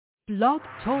Blog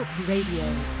Talk Radio.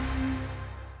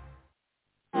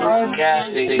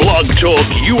 Blog Talk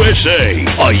USA.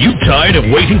 Are you tired of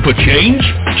waiting for change?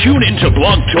 Tune in to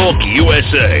Blog Talk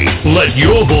USA. Let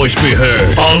your voice be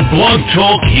heard on Blog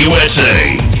Talk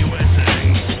USA.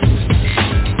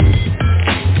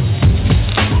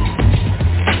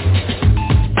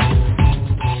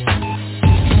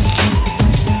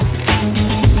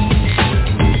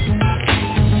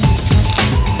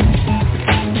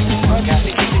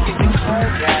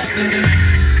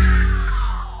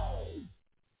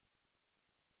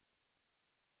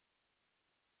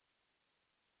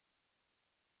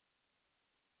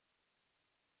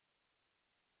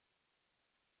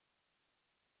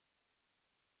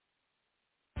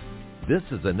 This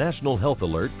is a national health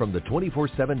alert from the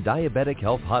 24/7 Diabetic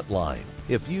Health Hotline.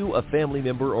 If you, a family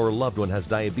member, or a loved one has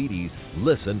diabetes,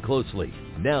 listen closely.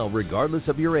 Now, regardless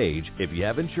of your age, if you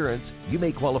have insurance, you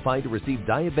may qualify to receive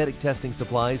diabetic testing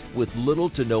supplies with little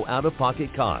to no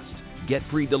out-of-pocket cost. Get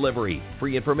free delivery,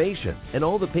 free information, and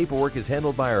all the paperwork is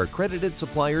handled by our accredited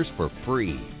suppliers for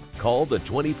free. Call the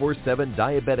 24/7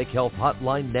 Diabetic Health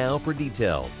Hotline now for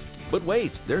details. But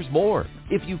wait, there's more.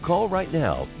 If you call right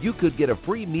now, you could get a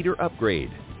free meter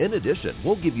upgrade. In addition,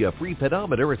 we'll give you a free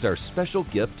pedometer as our special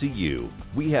gift to you.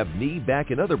 We have knee,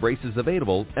 back, and other braces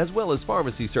available, as well as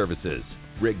pharmacy services.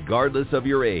 Regardless of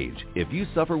your age, if you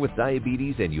suffer with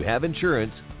diabetes and you have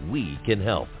insurance, we can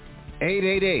help.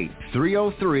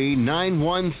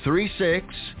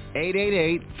 888-303-9136,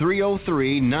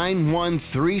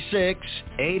 888-303-9136,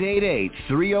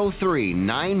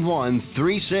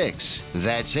 888-303-9136.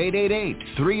 That's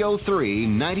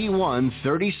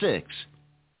 888-303-9136.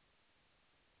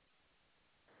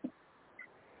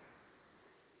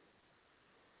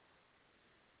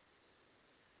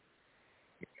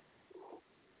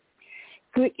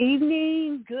 Good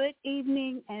evening,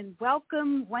 and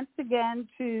welcome once again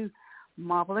to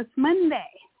Marvelous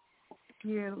Monday.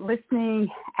 You're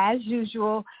listening, as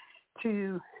usual,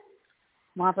 to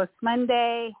Marvelous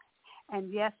Monday, and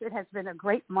yes, it has been a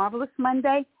great Marvelous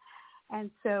Monday,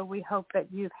 and so we hope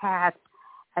that you've had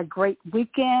a great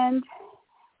weekend.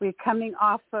 We're coming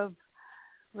off of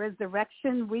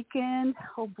Resurrection Weekend.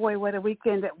 Oh boy, what a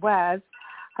weekend it was.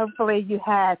 Hopefully you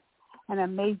had an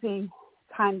amazing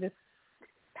time this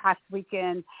past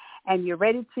weekend, and you're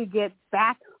ready to get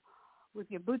back with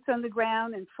your boots on the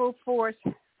ground in full force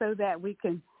so that we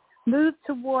can move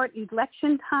toward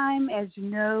election time. As you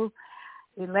know,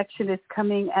 election is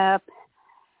coming up.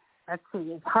 Let's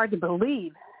see, it's hard to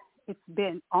believe. It's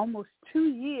been almost 2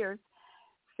 years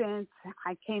since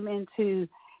I came into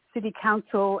city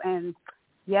council, and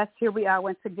yes, here we are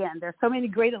once again. There are so many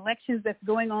great elections that's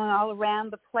going on all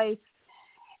around the place.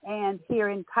 And here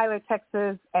in Tyler,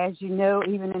 Texas, as you know,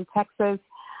 even in Texas,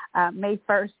 May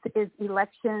 1st is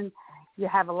election. You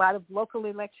have a lot of local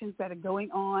elections that are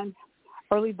going on.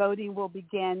 Early voting will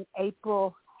begin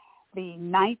April the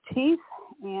 19th.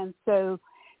 And so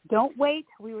don't wait.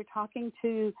 We were talking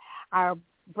to our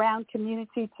Brown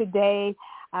community today,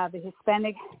 the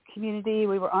Hispanic community.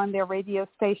 We were on their radio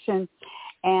station,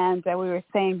 and we were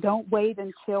saying don't wait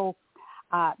until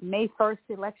May 1st,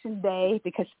 Election Day,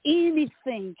 because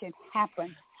anything can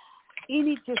happen.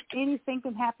 Anything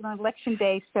can happen on Election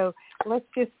Day. So let's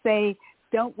just say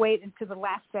don't wait until the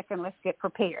last second. Let's get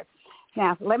prepared.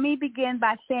 Now, let me begin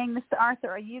by saying, Mr. Arthur,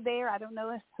 are you there? I don't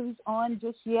know who's on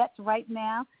just yet right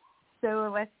now. So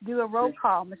let's do a roll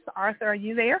call. Mr. Arthur, are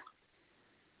you there?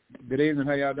 Good evening.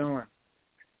 How y'all doing?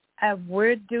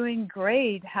 We're doing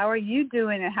great. How are you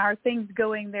doing, and how are things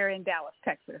going there in Dallas,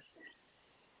 Texas?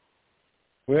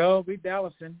 Well, we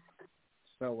Dallasing,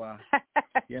 so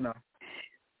you know.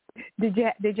 Did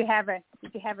you have a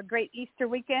great Easter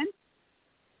weekend?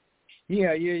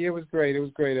 Yeah, it was great.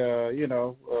 I'm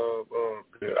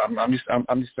just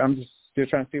still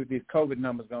trying to see what these COVID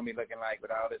numbers gonna be looking like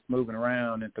with all this moving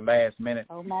around at the last minute.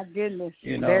 Oh my goodness!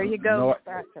 There you go,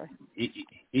 Arthur.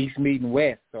 East meeting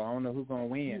West, so I don't know who's gonna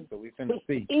win. So we finna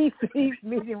see. East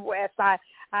meeting West.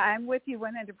 I'm with you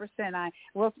 100%.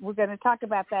 We're going to talk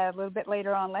about that a little bit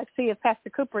later on. Let's see if Pastor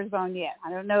Cooper is on yet. I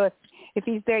don't know if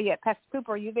he's there yet. Pastor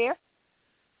Cooper, are you there?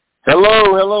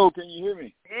 Hello. Can you hear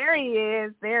me? There he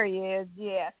is.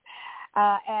 Yes.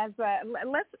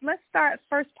 Let's start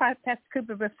first, Pastor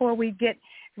Cooper, before we get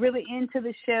really into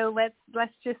the show. Let's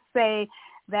just say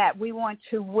that we want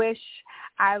to wish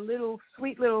our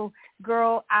sweet little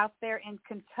girl out there in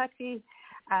Kentucky,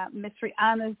 Miss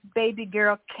Rihanna's baby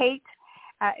girl, Kate,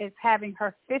 is having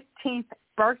her 15th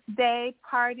birthday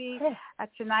party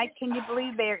tonight. Can you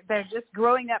believe they're just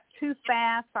growing up too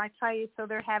fast? I tell you, so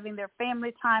they're having their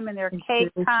family time and their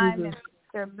cake time. And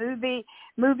their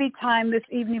movie time this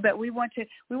evening. But we want to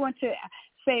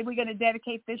say we're going to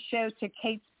dedicate this show to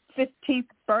Kate's 15th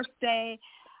birthday.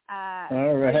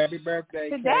 All right, happy birthday,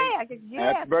 today. Kate.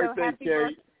 Happy birthday,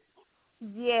 Kate.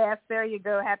 Yes, there you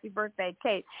go. Happy birthday,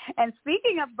 Kate. And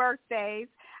speaking of birthdays,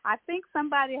 I think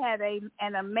somebody had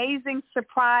an amazing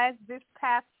surprise this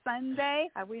past Sunday.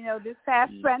 We know this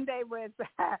past Sunday was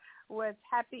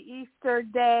Happy Easter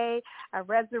Day,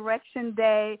 Resurrection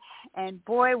Day, and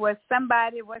boy, some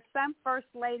First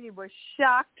Lady was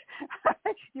shocked.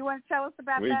 You want to tell us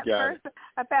about that first,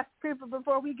 Pastor Cooper,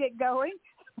 before we get going?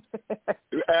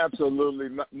 Absolutely.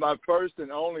 My first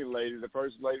and only lady, the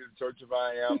First Lady of the Church of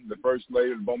I Am, the First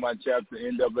Lady of the Beaumont Chapter,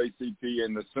 NAACP,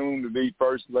 and the soon-to-be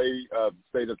First Lady of the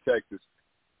state of Texas.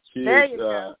 There you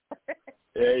go.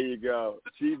 There you go.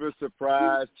 She was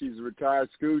surprised. She's a retired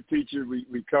school teacher.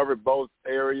 We covered both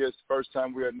areas. First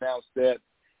time we announced that.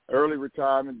 Early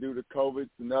retirement due to COVID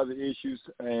and other issues.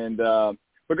 And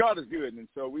but God is good. And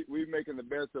so we're making the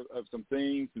best of some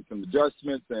things and some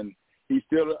adjustments, and He's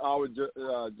still our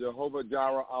Jehovah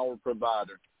Jireh, our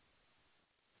provider.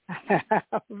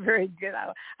 Very good.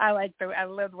 I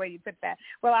love the way you put that.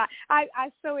 Well,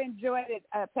 I so enjoyed it,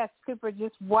 Pastor Cooper,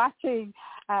 just watching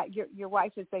your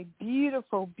wife is a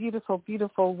beautiful, beautiful,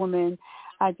 beautiful woman,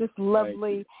 just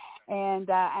lovely, and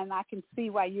I can see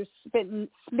why you're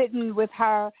smitten with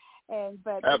her.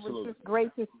 But Absolutely. It was just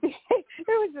great to see. It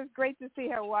was just great to see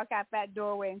her walk out that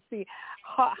doorway and see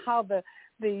how the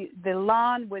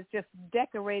lawn was just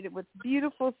decorated with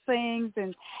beautiful things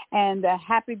and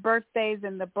happy birthdays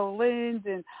and the balloons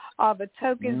and all the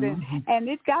tokens and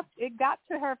it got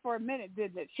to her for a minute,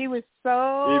 didn't it? She was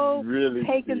so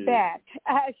taken back.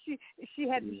 She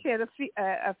had to shed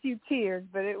a few tears,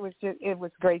 but it was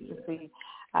great to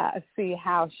see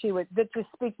how she would. That just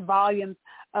speaks volumes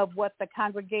of what the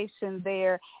congregation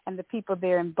there and the people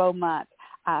there in Beaumont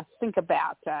think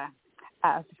about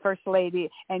First Lady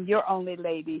and your only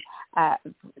lady,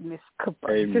 Miss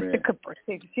Cooper, Sister Cooper.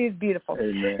 She's beautiful.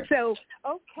 Amen. So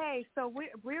so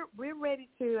we're ready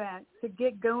to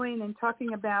get going and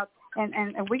talking about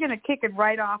and we're going to kick it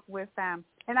right off with and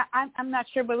I'm not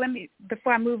sure, but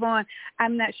before I move on,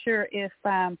 I'm not sure if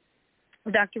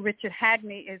Dr. Richard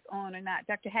Hagney is on or not.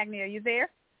 Dr. Hagney, are you there?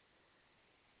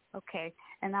 Okay,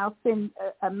 and I'll send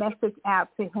a message out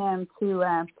to him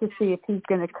to see if he's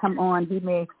going to come on.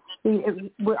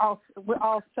 We're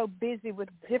all so busy with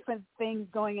different things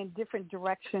going in different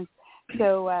directions.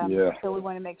 So we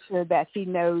want to make sure that he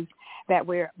knows that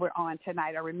we're on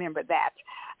tonight. I remember that.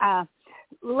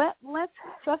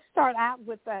 Let's start out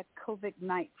with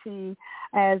COVID-19,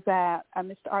 as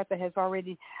Mr. Arthur has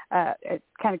already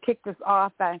kind of kicked us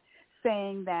off by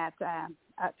saying that.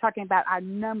 Talking about our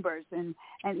numbers and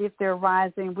if they're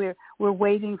rising, we're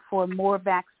waiting for more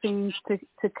vaccines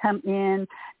to come in.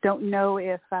 Don't know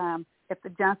if the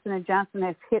Johnson & Johnson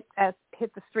has hit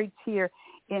the streets here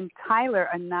in Tyler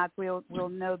or not. We'll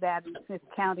know that in Smith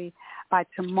County by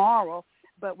tomorrow.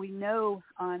 But we know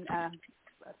on a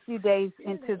few days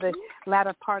into the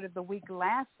latter part of the week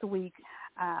last week,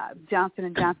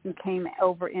 Johnson & Johnson came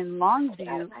over in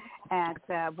Longview at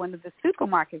one of the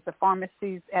supermarkets, the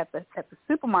pharmacies at the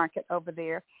supermarket over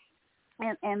there,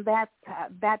 and that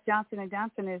Johnson &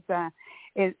 Johnson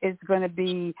is going to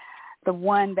be the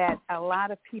one that a lot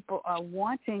of people are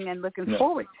wanting and looking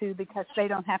forward to, because they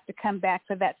don't have to come back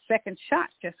for that second shot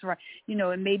just right,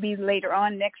 and maybe later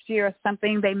on next year or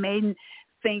something they may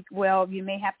think, well, you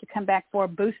may have to come back for a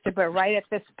booster, but right at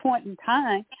this point in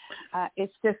time,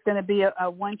 it's just going to be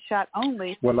a one shot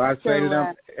only. Well, I say to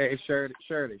them, hey, Shirley.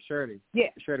 Yeah.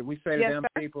 Shirley, we say to them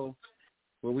people,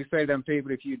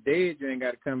 if you dead, you ain't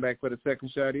got to come back for the second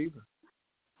shot either.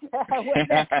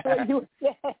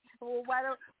 Well,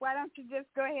 why don't you just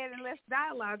go ahead and let's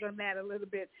dialogue on that a little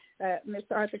bit,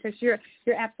 Mr. Arthur, because you're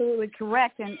absolutely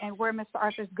correct, and where Mr.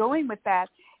 Arthur's going with that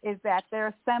is that there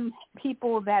are some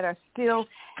people that are still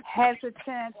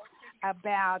hesitant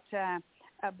about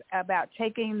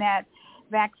taking that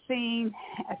vaccine,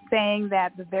 saying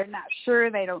that they're not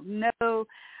sure, they don't know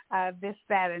this,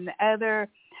 that, and the other,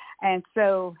 and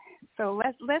so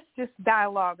let's just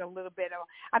dialogue a little bit.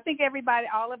 I think everybody,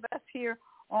 all of us here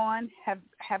on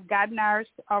have gotten ours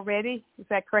already. Is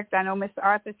that correct? I know Mr.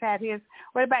 Arthur's had his.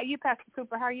 What about you, Pastor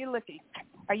Cooper? How are you looking?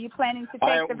 Are you planning to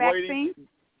take the vaccine?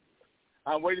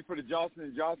 I'm waiting for the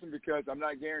Johnson & Johnson because I'm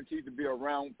not guaranteed to be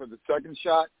around for the second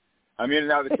shot. I'm in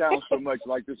and out of town so much.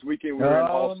 Like this weekend, we were in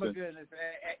Austin. Oh, my goodness.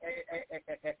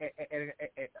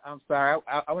 I'm sorry.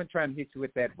 I wasn't trying to hit you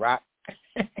with that rock.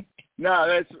 No,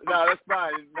 that's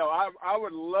fine. No, I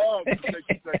would love to take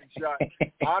the second shot.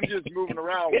 I'm just moving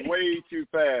around way too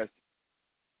fast.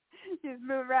 Just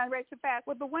move around right so fast.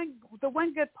 Well, the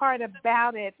one good part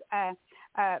about it,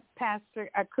 Pastor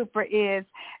Cooper, is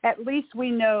at least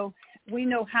we know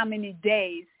how many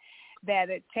days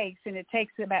that it takes, and it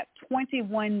takes about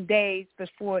 21 days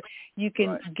before you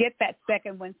can get that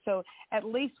second one. So at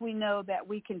least we know that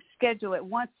we can schedule it.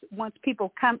 Once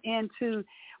people come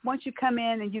once you come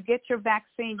in and you get your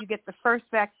vaccine, you get the first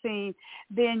vaccine,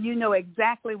 then you know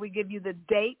exactly, we give you the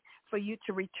date for you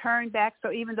to return back.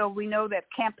 So even though we know that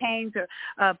campaigns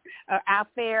are out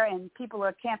there and people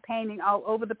are campaigning all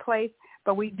over the place,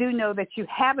 but we do know that you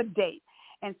have a date,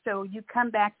 and so you come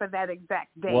back for that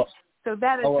exact date. Well, so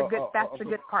that is the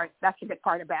good part. That's the good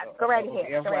part about it. Go right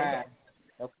ahead.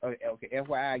 Okay,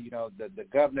 FYI, the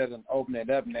governor doesn't open it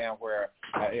up now where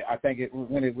I think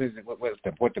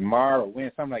what tomorrow or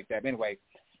when, something like that. Anyway,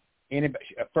 anybody,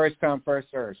 first come,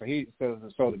 first serve. So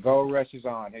the gold rush is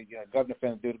on. Governor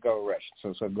finna do the gold rush.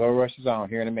 So the gold rush is on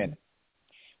here in a minute.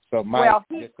 So Mike,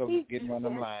 just go get one of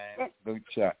them lines. Go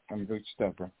shot. I'm go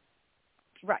stuff, bro.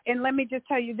 Right, and let me just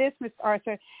tell you this, Mr.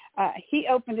 Arthur, he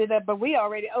opened it up, but we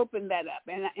already opened that up,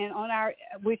 and on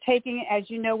we're taking, as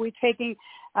you know, we're taking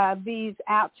these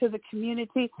out to the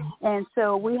community, and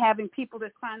so we're having people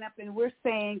to sign up, and we're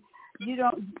saying, you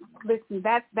don't listen.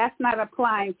 That's not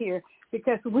applying here,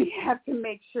 because we have to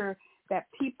make sure that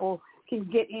people can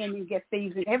get in and get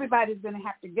these, and everybody's going to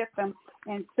have to get them,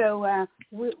 and so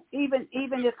even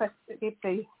if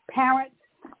the parents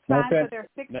sign for their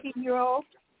 16-year-old.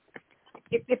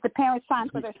 If the parents sign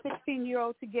for their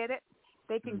 16-year-old to get it,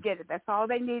 they can get it. That's all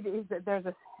they need is that there's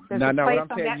a place on that. What I'm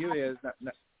telling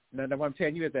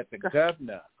you is that the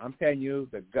governor. I'm telling you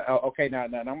okay. Now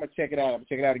I'm gonna check it out. I'm gonna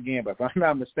check it out again. But if I'm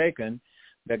not mistaken,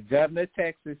 the governor of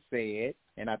Texas said,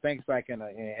 and I think it's like in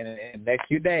the next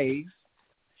few days,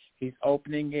 he's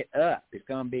opening it up. It's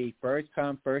gonna be first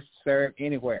come, first serve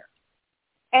anywhere.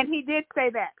 And he did say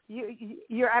that.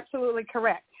 You're absolutely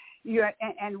correct.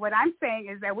 And what I'm saying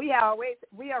is that we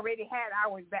already had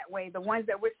ours that way. The ones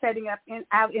that we're setting up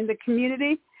out in the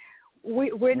community,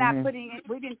 we're not putting it.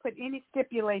 We didn't put any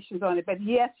stipulations on it. But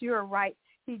yes, you're right.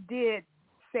 He did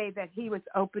say that he was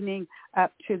opening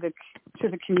up to the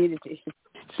community.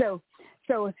 So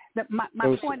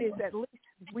my point is that at least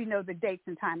we know the dates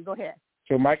and time. Go ahead.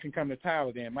 So Mike can come to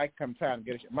Tyler then. Mike can come to Tyler and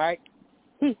get it. Mike.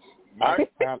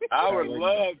 I would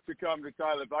love to come to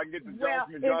Tyler. If I can get the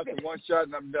Johnson & Johnson one shot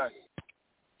and I'm done.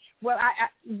 Well,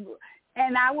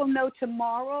 I will know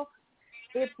tomorrow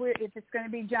if it's going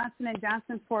to be Johnson &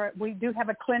 Johnson we do have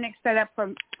a clinic set up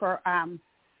for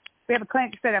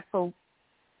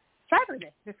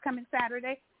Saturday, this coming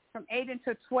Saturday from 8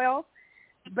 until 12.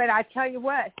 But I tell you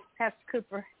what, Pastor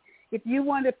Cooper, if you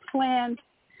want to plan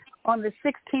on the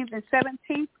 16th and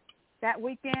 17th that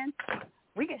weekend,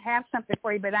 we could have something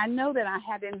for you, but I know that I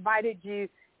had invited you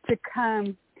to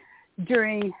come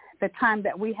during the time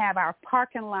that we have our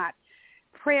parking lot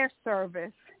prayer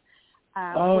service.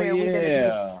 Where we're going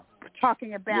to be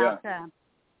talking about.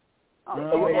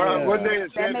 What day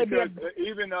is that? Because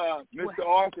even Mr.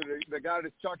 Arthur, the guy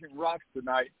that's chucking rocks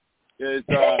tonight, is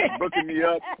booking me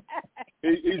up.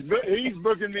 He's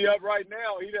booking me up right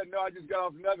now. He doesn't know I just got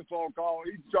off another phone call.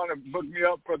 He's trying to book me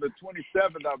up for the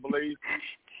 27th, I believe.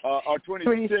 Or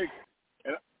 26,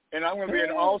 and I'm going to be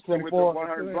in Austin with the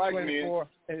 100 black men.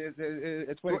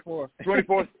 It's 24.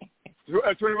 24.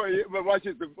 But watch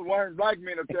this. The 100 black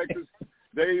men of Texas,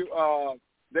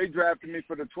 they drafted me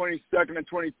for the 22nd and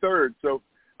 23rd. So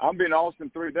I'm been in Austin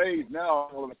 3 days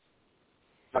now.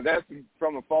 That's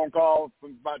from a phone call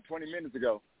from about 20 minutes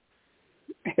ago.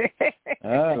 So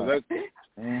that's,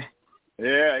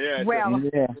 yeah. Well,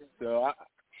 so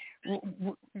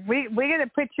we're going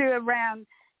to put you around.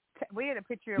 We're going to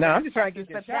put you around. No, I'm just trying to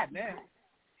get this shot now.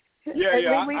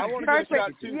 Yeah. I want to get a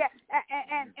shot too. Yeah,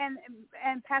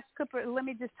 and Pastor Cooper, let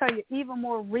me just tell you, even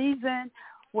more reason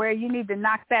where you need to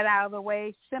knock that out of the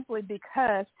way, simply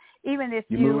because even if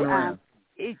you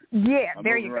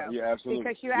there you go. Yeah, absolutely.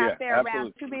 Because you're out there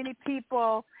around too many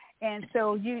people, and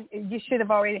so you should have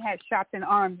already had shots in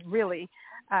arms, really,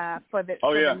 for the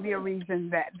mere reason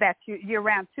that you're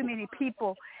around too many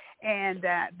people. And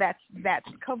that's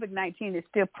COVID-19 is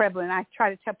still prevalent. I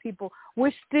try to tell people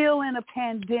we're still in a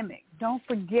pandemic. Don't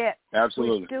forget,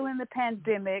 absolutely, we're still in the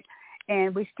pandemic,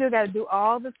 and we still got to do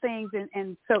all the things.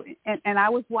 And I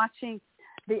was watching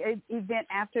the event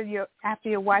after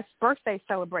your wife's birthday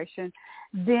celebration.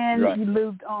 Then you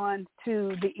moved on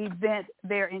to the event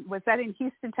there. Was that in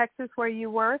Houston, Texas, where you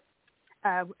were?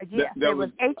 It was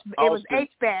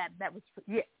HBAD. That was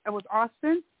it was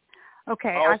Austin.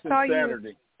 Okay, Austin, I saw Saturday.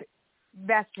 you.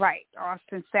 That's right,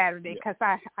 Austin Saturday, because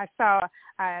I saw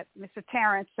Mr.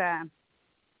 Terrence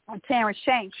Terrence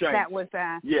Shanks. That was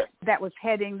yes. That was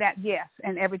heading that, yes,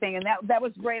 and everything, and that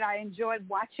was great. I enjoyed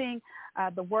watching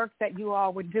the work that you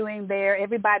all were doing there.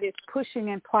 Everybody's pushing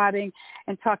and plotting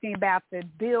and talking about the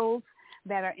bills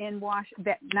that are in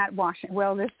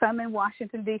Well, there's some in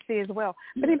Washington D.C. as well,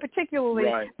 but in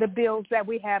particularly the bills that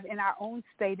we have in our own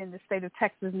state, in the state of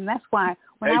Texas, and that's why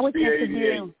when I was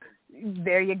interviewing.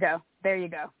 There you go.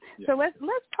 Yeah. So let's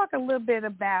talk a little bit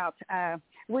about.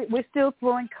 We're still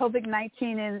throwing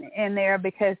COVID-19 in there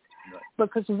because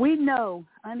we know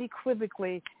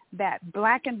unequivocally that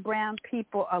Black and brown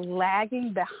people are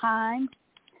lagging behind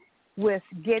with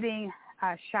getting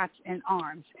shots in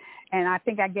arms. And I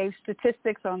think I gave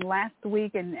statistics on last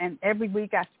week, and every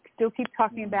week I still keep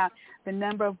talking about the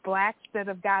number of Blacks that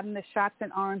have gotten the shots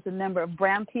in arms, the number of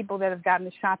brown people that have gotten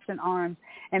the shots in arms,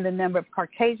 and the number of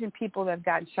Caucasian people that have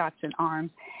gotten shots in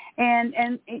arms. And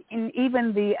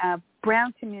even the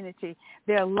brown community,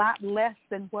 they're a lot less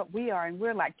than what we are, and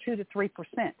we're like 2 to 3%.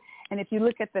 And if you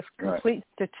look at the complete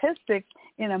statistics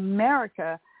in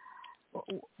America,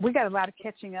 we got a lot of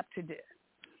catching up to do.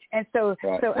 And so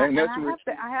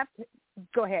I have to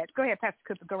go ahead, Pastor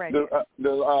Cooper, go right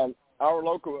ahead. Our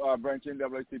local branch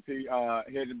NAACP,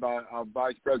 headed by our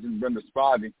Vice President Brenda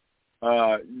Spivey,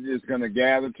 is going to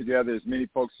gather together as many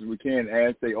folks as we can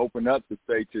as they open up the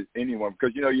state to anyone.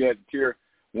 Because, you had tier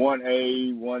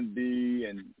 1A, 1B,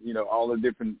 and, all the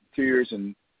different tiers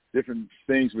and different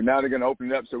things. But now they're going to open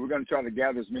it up. So we're going to try to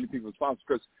gather as many people as possible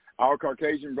because our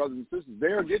Caucasian brothers and sisters, they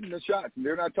are getting the shots, and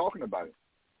they're not talking about it.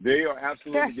 They are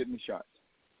absolutely getting the shots.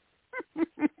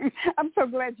 I'm so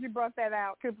glad you brought that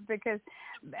out, Cooper, because,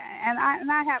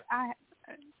 I have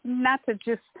not to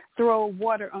just throw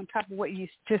water on top of what you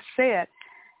just said,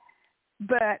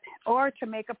 or to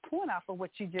make a point off of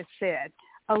what you just said.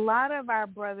 A lot of our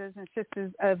brothers and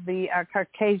sisters of the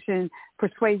Caucasian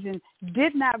persuasion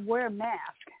did not wear a mask.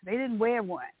 They didn't wear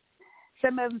one.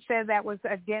 Some of them said that was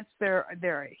against their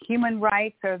human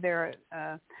rights or their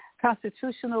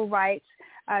constitutional rights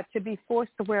to be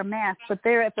forced to wear masks, but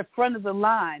they're at the front of the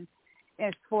line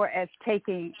as far as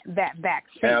taking that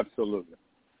vaccine. Absolutely.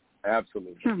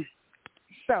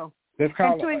 So that's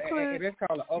called an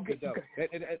okie doke.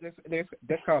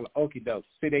 That's called an okie doke.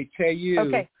 See, they tell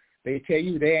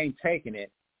you they ain't taking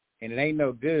it, and it ain't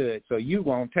no good, so you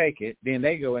won't take it. Then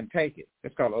they go and take it.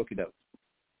 That's called okie doke.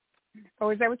 Oh,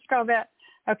 is that what you call that?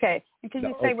 Okay. And can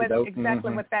you say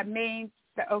exactly what that means?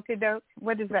 The okie doke.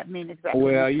 What does that mean exactly?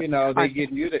 Well, they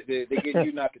getting you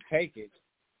not to take it.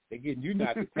 They getting you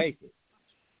not to take it.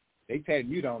 They telling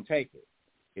you don't take it.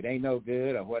 It ain't no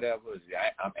good or whatever.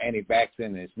 I'm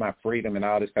anti-vaccine. It's my freedom and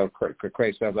all this kind of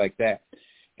crazy stuff like that.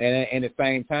 And at the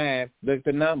same time, look at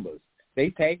the numbers. They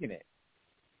taking it.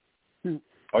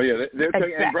 Oh yeah, they're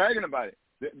taking and bragging about it.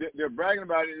 They're bragging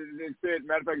about it. They said,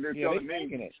 matter of fact, they're telling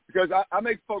me because I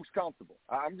make folks comfortable.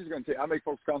 I'm just going to tell you, I make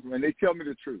folks comfortable, and they tell me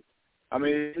the truth. I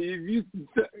mean, if you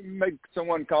make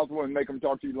someone comfortable and make them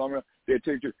talk to you long enough, they'll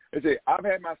tell you the truth. They say, I've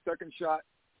had my second shot,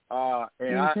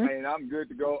 and I'm good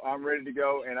to go. I'm ready to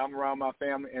go, and I'm around my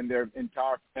family, and their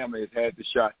entire family has had the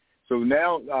shot. So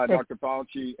now Dr.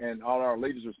 Fauci and all our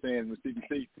leaders are saying with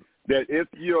CDC that if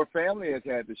your family has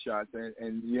had the shots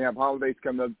and you have holidays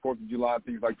coming up, 4th of July,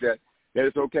 things like that, that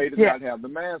it's okay to not have the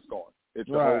mask on if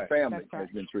the whole family has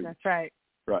been treated. That's right.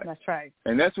 Right. That's right.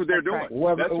 And that's what they're doing.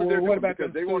 What that's what they're doing about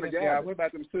because they want to gather. What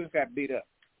about them students got beat up?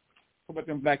 What about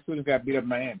them black students got beat up in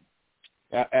Miami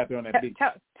after on that beach?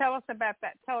 Tell us about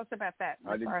that.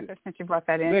 Arthur, since you brought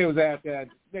that in. They was out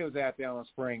there on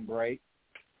spring break.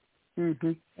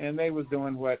 Mm-hmm. And they was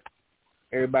doing what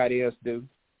everybody else do.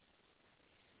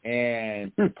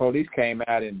 And the police came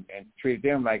out and treated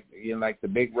them like the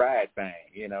big riot thing,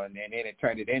 and then it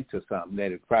turned it into something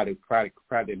that it probably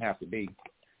didn't have to be.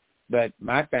 But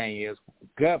my thing is,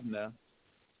 Governor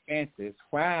Antis,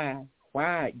 why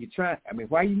you trying? I mean,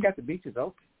 why you got the beaches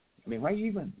open? I mean, why you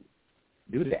even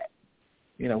do that?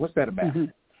 What's that about? Mm-hmm.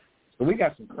 So we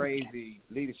got some crazy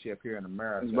leadership here in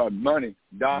America. It's about money,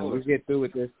 dollars. When we get through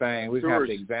with this thing, we have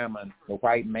to examine the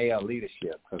white male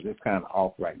leadership because it's kind of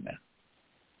off right now.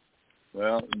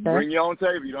 Well, bring your own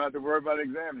table. You don't have to worry about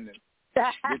examining it.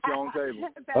 Get your own table.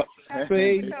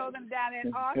 He told them down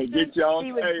in Austin get your own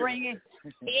he was table.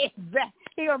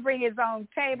 He gonna bring his own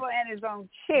table and his own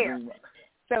chair.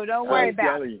 So don't worry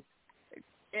about it.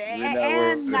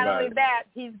 And not only that,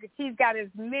 he's got his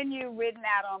menu written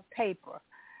out on paper,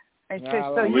 and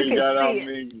so you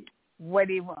can see what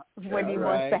he wants. What he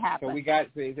wants to happen. So we got.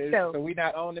 So we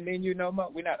not on the menu no more.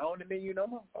 We not on the menu no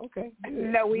more. Okay. Good.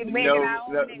 No, we making our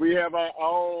own menu. We have our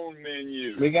own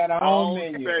menu. We got our own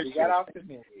menu. Special. We got off the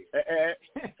menu.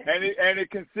 And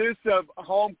it consists of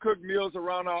home cooked meals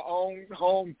around our own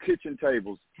home kitchen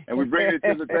tables, and we bring it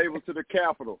to the table to the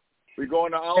Capitol. We go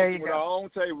in the house with our own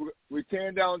table. We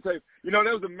tear down the table. You know,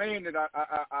 there was a man that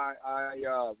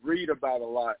I read about a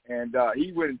lot, and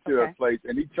he went into a place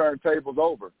and he turned tables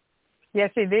over.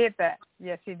 Yes, he did that.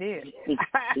 Yes, he did.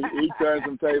 he turned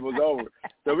some tables over.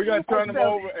 So we're gonna turn them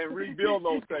over and rebuild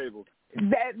those tables.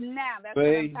 That's what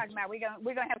I'm talking about.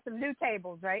 We're gonna have some new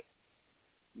tables, right?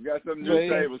 We got some new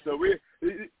tables. So we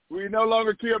no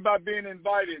longer care about being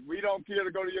invited. We don't care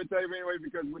to go to your table anyway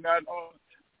because we're not on.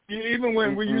 Even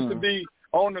when we used to be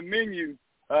on the menu,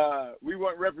 we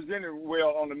weren't represented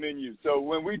well on the menu. So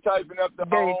when we typing up the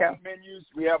own menus,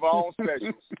 we have our own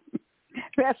specials.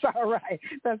 That's all right.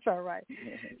 That's all right.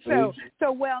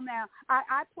 So well now,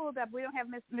 I pulled up. We don't have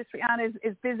Miss Rihanna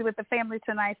is busy with the family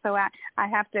tonight, so I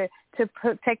have to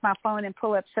take my phone and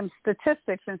pull up some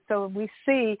statistics. And so we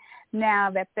see now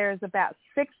that there's about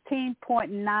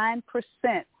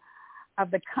 16.9%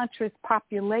 of the country's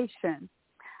population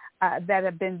that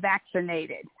have been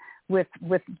vaccinated with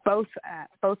both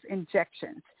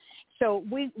injections. So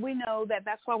we know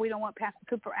that's why we don't want Pastor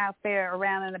Cooper out there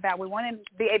around and about. We want him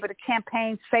to be able to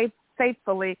campaign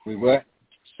safely. We what?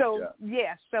 So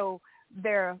so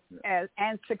they're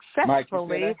and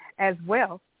successfully as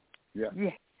well. Yeah.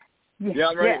 Yeah.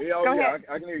 I'm ready. Yeah. Go ahead.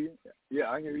 I can hear you.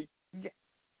 Yeah, I can hear you. Yeah.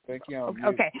 Thank you.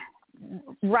 Okay.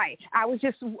 Right. I was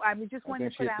just wanting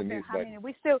to put out there how many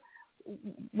we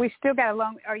still got a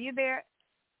long. Are you there?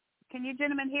 Can you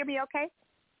gentlemen hear me? Okay.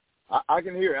 I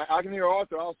can hear. I can hear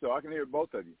Arthur also. I can hear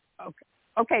both of you.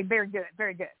 Okay. Very good.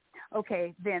 Very good.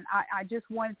 Okay. Then I just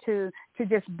wanted to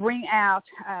just bring out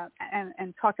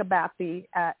and talk about the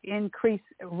increased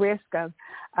risk of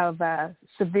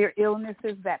severe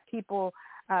illnesses that people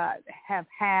have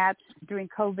had during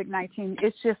COVID-19.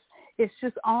 It's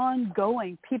just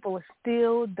ongoing. People are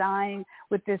still dying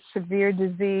with this severe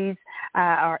disease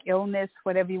or illness,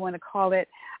 whatever you want to call it.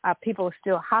 People are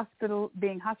still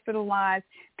being hospitalized.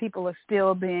 People are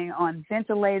still being on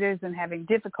ventilators and having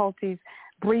difficulties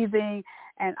breathing.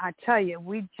 And I tell you,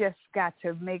 we just got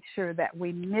to make sure that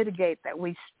we mitigate, that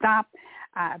we stop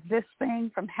this thing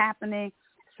from happening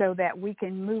so that we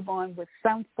can move on with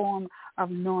some form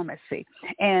of normalcy.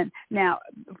 And now,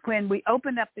 when we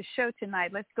opened up the show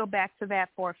tonight, let's go back to that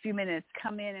for a few minutes.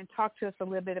 Come in and talk to us a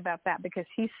little bit about that, because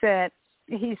he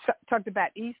talked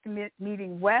about East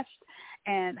meeting West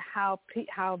and how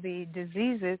the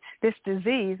diseases, this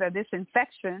disease or this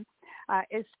infection,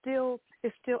 is still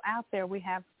out there. We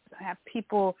have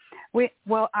people.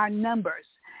 Our numbers.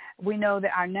 We know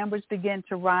that our numbers begin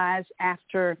to rise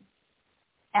after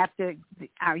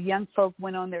our young folk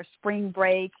went on their spring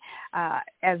break. As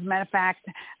a matter of fact,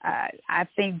 I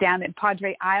think down at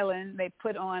Padre Island, they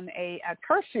put on a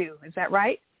curfew. Is that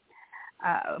right?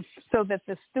 So that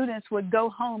the students would go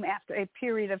home after a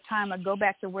period of time or go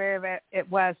back to wherever it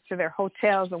was, to their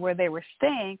hotels or where they were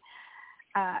staying.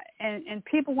 And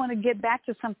people want to get back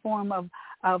to some form of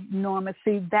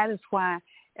normalcy. That is why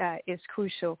it's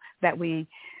crucial that we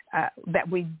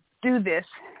do this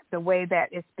the way that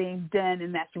it's being done,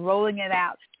 and that's rolling it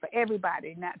out for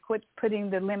everybody, not putting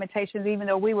the limitations, even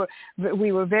though we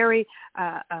were very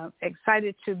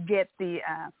excited to get the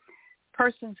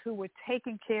persons who were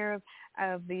taking care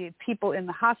of the people in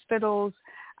the hospitals.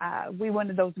 We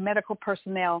wanted those medical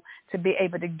personnel to be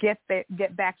able to get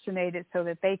vaccinated so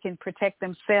that they can protect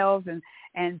themselves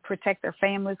and protect their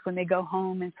families when they go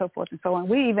home and so forth and so on.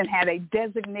 We even had a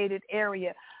designated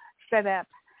area set up.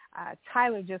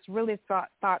 Tyler just really thought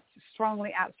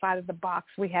strongly outside of the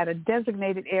box. We had a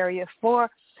designated area for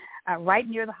right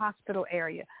near the hospital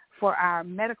area for our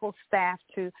medical staff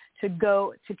to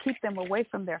go to keep them away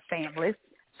from their families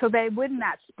so they would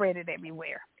not spread it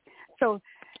everywhere. So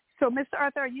Mr.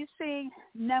 Arthur, are you seeing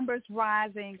numbers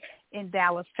rising in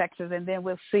Dallas, Texas, and then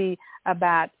we'll see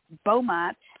about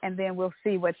Beaumont, and then we'll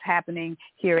see what's happening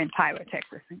here in Tyler,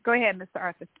 Texas. Go ahead, Mr.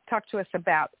 Arthur. Talk to us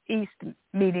about East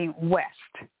meeting West.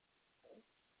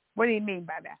 What do you mean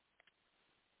by that?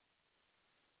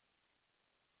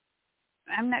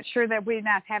 I'm not sure that we're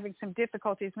not having some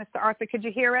difficulties. Mr. Arthur, could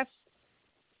you hear us?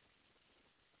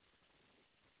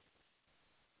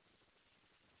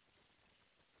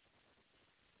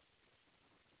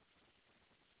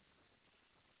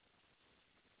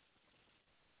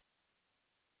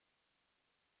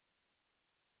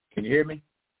 Can you hear me?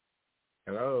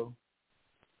 Hello?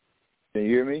 Can you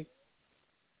hear me?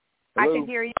 Hello? I can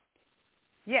hear you.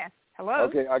 Yes. Hello?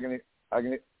 Okay, I can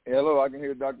hello, I can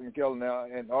hear Dr. McKellar now,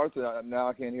 and Arthur, now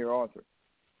I can't hear Arthur.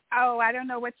 Oh, I don't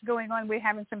know what's going on. We're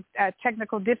having some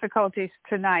technical difficulties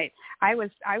tonight. I was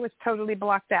totally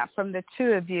blocked out from the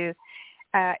two of you.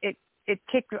 It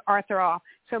kicked Arthur off.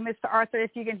 So, Mr. Arthur,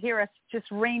 if you can hear us,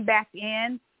 just ring back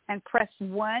in and press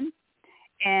 1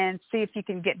 and see if you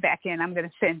can get back in. I'm going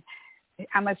to send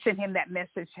him that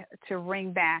message to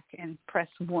ring back and press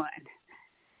 1.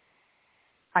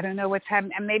 I don't know what's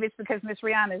happening. And maybe it's because Miss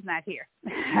Rihanna is not here.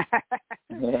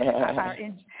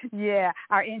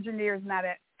 Our engineer is not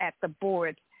at the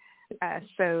board.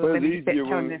 So well, it's easier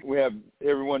when we have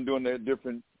everyone doing their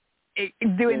different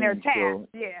their tasks. So,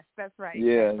 yes, that's right.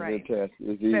 Yeah, that's right. their tasks.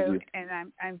 It's easier. So,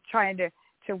 and I'm trying to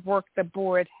work the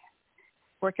board,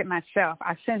 work it myself.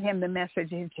 I sent him the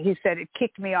message. He said it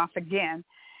kicked me off again.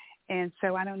 And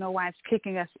so I don't know why it's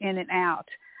kicking us in and out.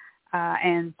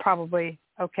 And probably,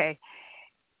 okay.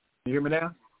 You hear me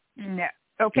now? No.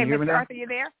 Okay, Mr. Arthur, you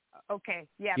there? Okay.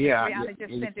 Yeah, Miss Rihanna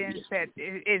just sent in and said,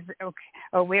 is okay.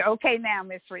 Oh, we're okay now,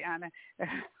 Miss Rihanna.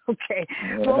 Okay.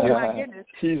 Oh, my goodness.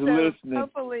 She's listening.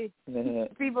 Hopefully,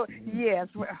 people, yes,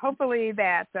 hopefully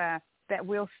that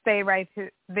we'll stay right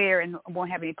there and won't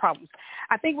have any problems.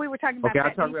 I think we were talking about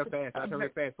I'll talk real fast. I'll talk real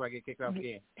fast before I get kicked off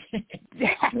again.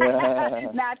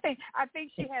 No, I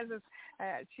think she has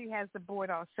the board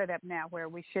all set up now where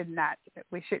it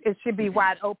should be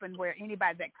wide open where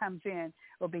anybody that comes in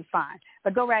will be fine.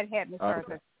 But go right ahead, Mr.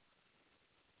 Arthur.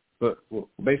 But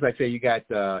basically, I say you got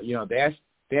they ask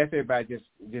everybody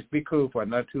just be cool for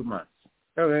another 2 months.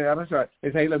 I'm sorry.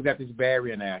 They say, look, we got this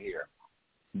barrier now here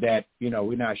that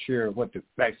we're not sure what the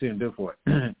vaccine will do for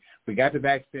it. We got the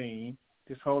vaccine.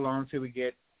 Just hold on until we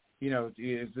get we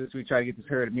try to get this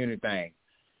herd immunity thing.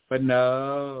 But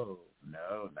no,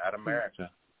 not America.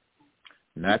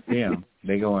 Not them.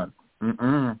 They going,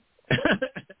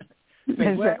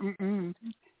 Say, what?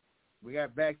 We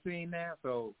got vaccine now,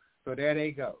 so there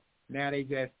they go. Now they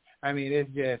just, it's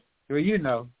just, well, you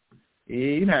know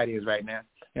how it is right now.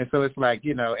 And so it's like,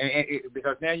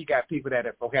 because now you got people that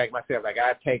are, okay, like myself, like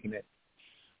I've taken it.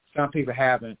 Some people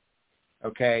haven't.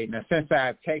 Okay. Now, since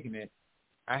I've taken it,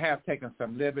 I have taken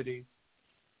some liberties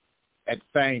at the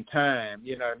same time,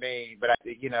 you know what I mean? But,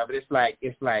 but it's like,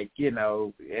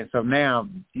 and so now,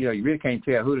 you really can't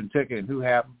tell who done took it and who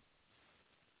haven't.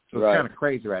 So it's kind of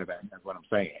crazy right about it. That's what I'm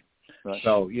saying. Right.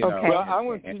 So, okay. Well, I'm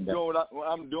going to keep doing what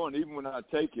I'm doing even when I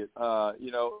take it.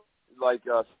 Like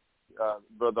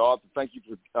Brother Arthur, thank you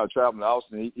for traveling to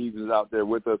Austin. He was out there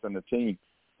with us and the team.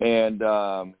 And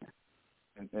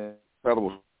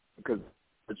incredible because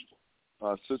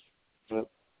sister the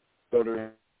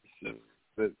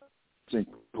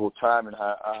time and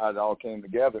how it all came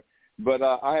together. But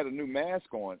I had a new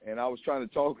mask on, and I was trying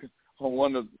to talk on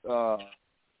one of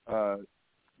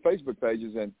Facebook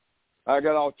pages, and I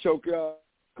got all choked up.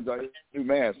 New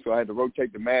mask, so I had to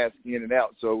rotate the mask in and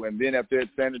out. So, and then after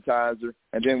that, sanitizer,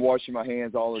 and then washing my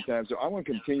hands all the time. So I'm going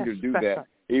to continue to do that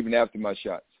even after my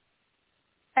shots.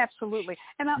 Absolutely,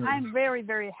 and I'm very,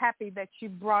 very happy that you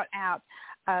brought out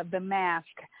the mask,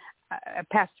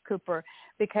 Pastor Cooper,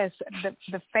 because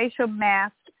the facial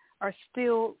masks are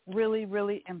still really,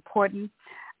 really important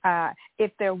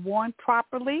if they're worn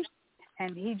properly.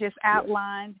 And he just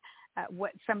outlined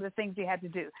what some of the things you had to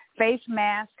do. Face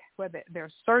mask, whether they're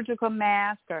surgical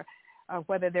masks or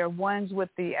whether they're ones with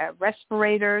the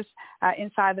respirators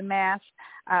inside the mask,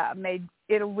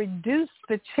 it'll reduce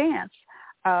the chance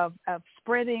of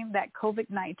spreading that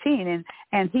COVID-19.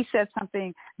 And he said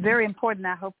something very important.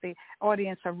 I hope the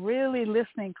audience are really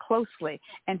listening closely.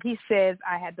 And he says,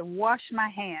 I had to wash my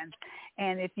hands.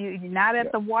 And if you're not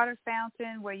at the water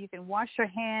fountain where you can wash your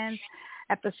hands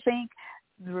at the sink,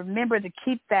 remember to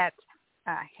keep that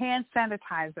hand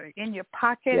sanitizer in your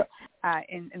pocket,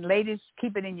 and ladies,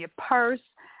 keep it in your purse.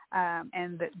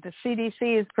 And the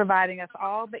CDC is providing us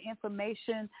all the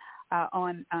information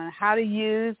on how to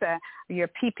use your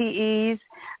PPEs,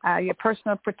 your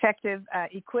personal protective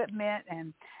equipment,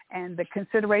 and the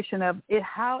consideration of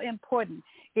how important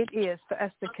it is for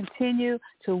us to continue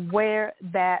to wear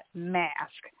that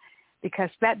mask.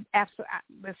 Because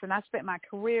listen, I spent my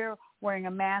career wearing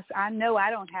a mask. I know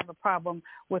I don't have a problem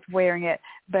with wearing it,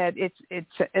 but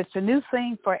it's a new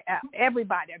thing for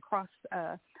everybody across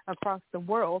the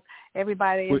world.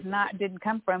 Everybody didn't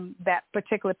come from that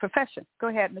particular profession. Go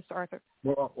ahead, Mr. Arthur.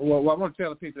 Well, I want to tell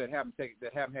the people that haven't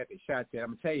had their shots yet. I'm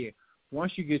gonna tell you,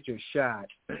 once you get your shot,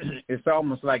 it's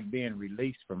almost like being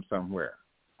released from somewhere.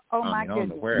 Oh, my goodness. I don't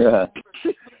know where.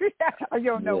 You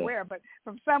don't know where, but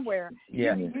from somewhere.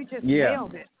 Yeah. You just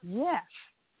nailed it. Yes.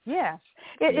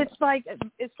 It's like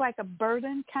a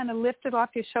burden kind of lifted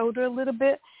off your shoulder a little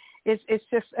bit. It's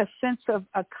just a sense of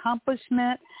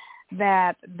accomplishment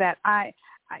that I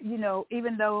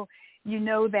even though you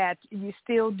know that you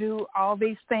still do all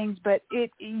these things, but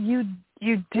you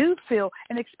do feel,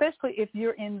 and especially if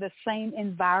you're in the same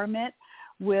environment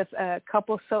with a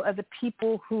couple of other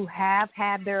people who have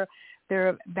had their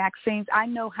vaccines. I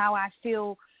know how I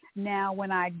feel now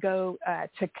when I go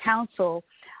to counsel.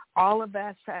 All of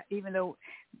us, even though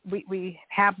we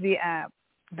have the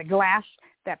glass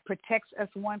that protects us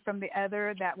one from the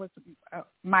other, that was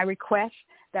my request,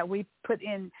 that we put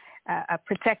in a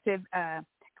protective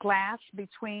glass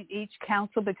between each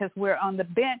counsel, because we're on the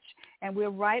bench and we're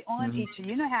right on each.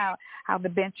 You know how the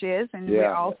bench is, and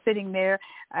we're all sitting there.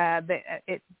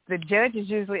 The judge is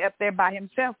usually up there by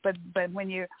himself, but when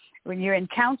you're in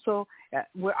counsel,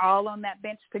 we're all on that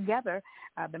bench together.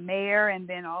 The mayor and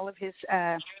then all of his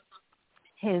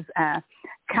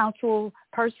council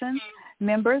persons,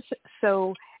 members.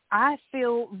 So I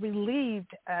feel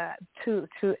relieved to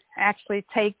actually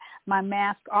take my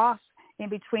mask off in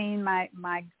between my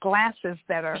glasses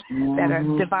that are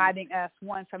dividing us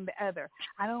one from the other.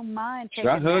 I don't mind taking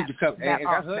I hugged a couple of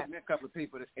people. I hugged a couple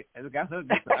people this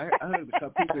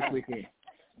weekend.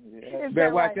 Yeah.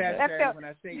 Better watch that, Shirley. When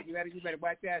I say you better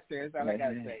watch that, Shirley. That's all I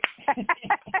gotta say.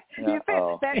 You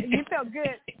felt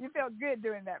good. You felt good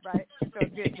doing that, right? You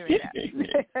felt good doing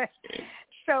that.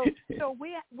 So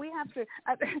we have to.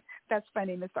 That's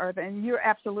funny, Mr. Arthur, and you're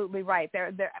absolutely right. There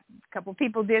a couple of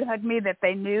people did hug me that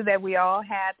they knew that we all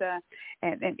had,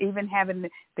 and even having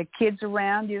the kids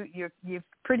around, you're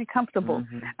pretty comfortable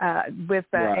with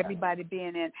everybody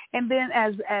being in. And then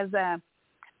as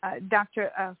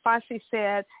Dr. Fossey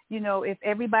said, if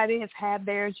everybody has had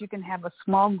theirs, you can have a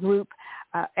small group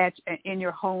in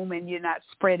your home, and you're not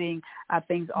spreading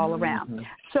things all around.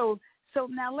 So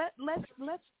now let's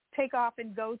take off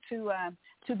and go to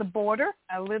the border,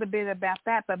 a little bit about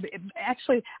that. But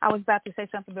actually, I was about to say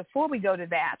something before we go to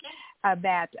that,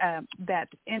 that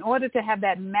in order to have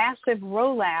that massive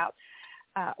rollout,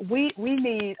 we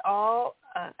need all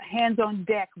hands on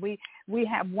deck. We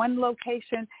have one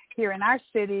location here in our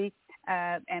city,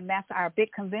 and that's our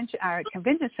big convention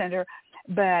center.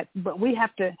 But we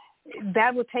have to.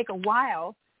 That will take a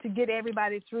while to get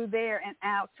everybody through there and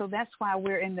out. So that's why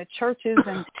we're in the churches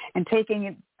and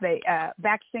taking the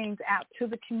vaccines out to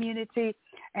the community.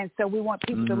 And so we want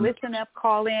people to listen up,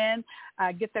 call in,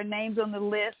 get their names on the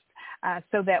list,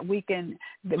 so that we can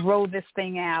roll this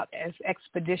thing out as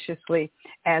expeditiously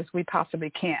as we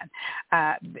possibly can.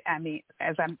 I mean,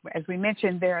 as we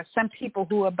mentioned, there are some people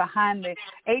who are behind the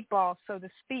 8 ball, so to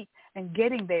speak, and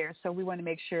getting there. So we want to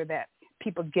make sure that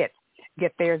people get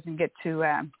theirs and get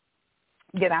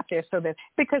out there, so that,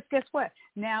 because guess what?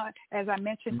 Now, as I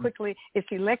mentioned quickly, it's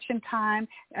election time.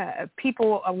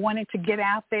 People are wanting to get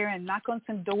out there and knock on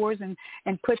some doors and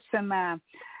put some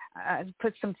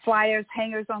flyers,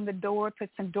 hangers on the door, put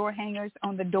some door hangers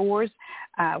on the doors.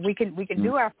 We can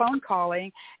do our phone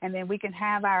calling, and then we can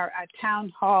have our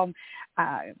town hall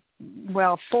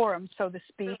forum, so to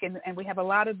speak, and we have a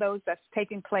lot of those that's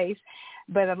taking place,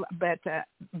 but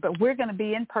we're going to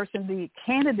be in person. The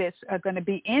candidates are going to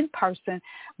be in person,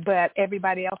 but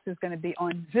everybody else is going to be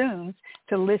on Zooms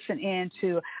to listen in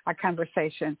to our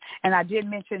conversation. And I did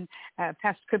mention,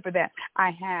 Pastor Cooper, that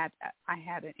I had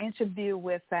an interview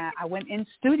with. I went in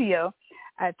studio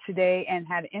today and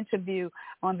had an interview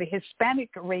on the Hispanic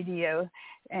radio,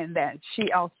 and that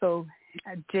she also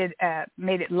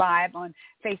made it live on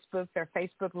Facebook, their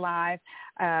Facebook Live.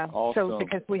 Awesome. So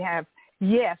because we have,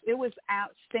 yes, it was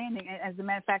outstanding. As a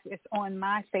matter of fact, it's on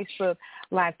my Facebook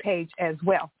Live page as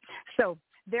well. So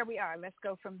there we are. Let's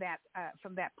go from that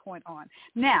point on.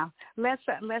 Now let's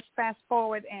fast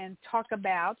forward and talk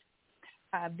about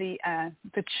the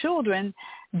children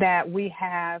that we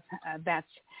have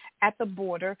that's at the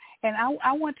border, and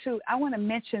I want to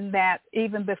mention that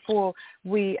even before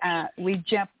we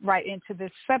jump right into this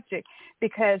subject,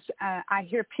 because I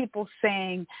hear people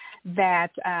saying that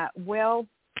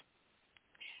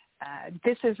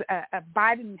this is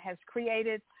Biden has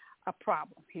created a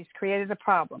problem. He's created a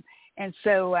problem, and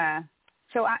so I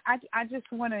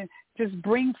just want to just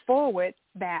bring forward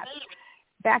that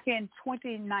back in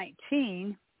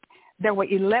 2019 there were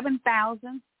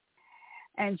 11,000,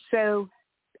 and so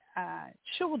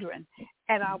children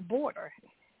at our border,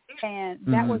 and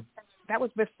that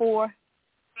was before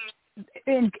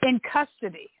in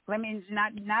custody. I mean,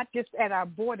 not just at our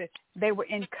border; they were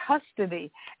in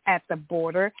custody at the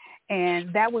border,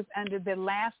 and that was under the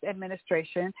last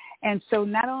administration. And so,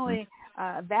 not only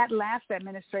that last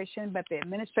administration, but the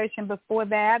administration before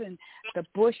that, and the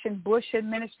Bush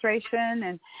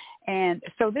administration, and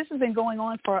so this has been going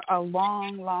on for a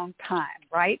long, long time,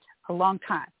 right? A long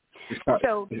time. It's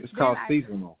called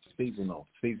seasonal. seasonal.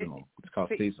 It's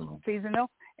called seasonal. Seasonal.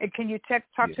 And can you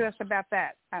talk to us about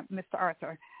that, Mr.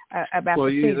 Arthur, about the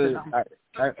seasonal?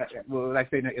 Well, like I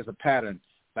say, it's a pattern.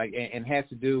 Like, and has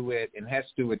to do with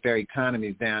their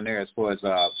economies down there, as far as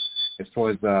because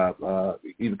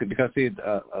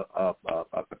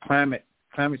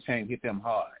climate change hit them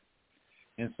hard,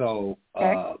 and so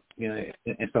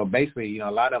basically, a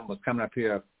lot of them was coming up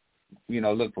here,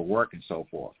 looking for work and so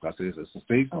forth, because it's a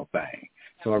seasonal thing.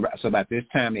 So about this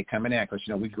time they're coming in, because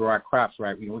we grow our crops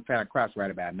right. We plant our crops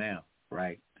right about now,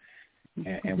 right?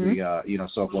 And we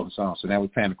so forth and so on. So now we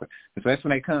plant. So that's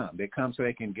when they come. They come so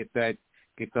they can get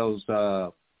those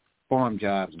farm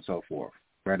jobs and so forth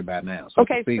right about now. So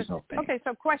it's a seasonal thing. Okay,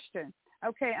 so question.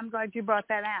 Okay, I'm glad you brought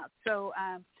that out. So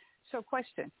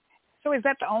question. So is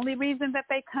that the only reason that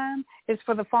they come, is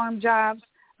for the farm jobs?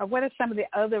 Or what are some of the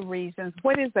other reasons?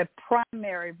 What is the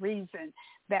primary reason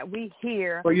that we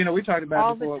hear? Well, we talked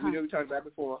about before. We talked about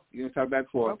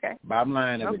before. Okay. Bottom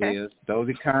line of it is those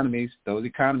economies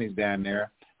down there.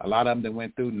 A lot of them that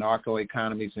went through narco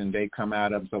economies and they come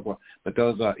out of and so forth. But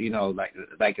those are,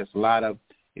 like it's a lot of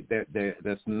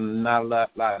there's not a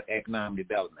lot of economic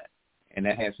development, and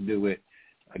that has to do with,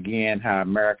 again, how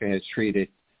America has treated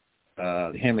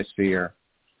the hemisphere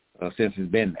since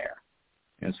it's been there.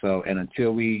 And so,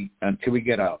 until we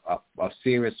get a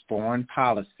serious foreign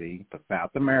policy for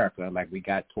South America, like we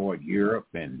got toward Europe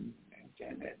and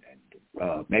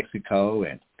Mexico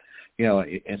and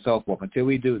and so forth, until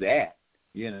we do that,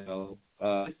 this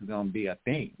is going to be a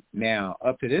thing. Now,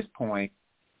 up to this point,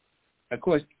 of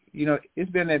course,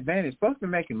 it's been an advantage. Folks been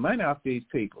making money off these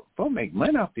people. Folks make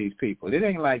money off these people. It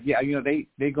ain't like,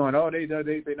 they going,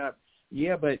 they not,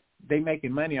 but they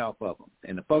making money off of them.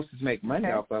 And the folks that make money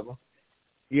off of them,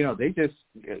 they just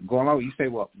go along. You say,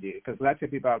 well, because I tell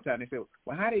people all the time, they say,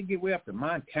 well, how do you get way up to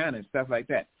Montana and stuff like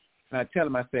that? And I tell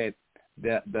them, I said,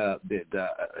 they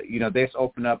just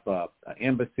open up an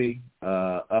embassy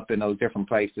up in those different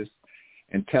places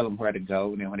and tell them where to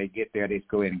go. And then when they get there, they just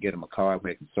go in and get them a car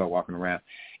where they can start walking around.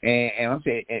 And I'm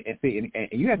saying, and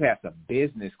you have to have some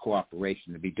business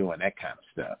cooperation to be doing that kind of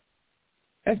stuff.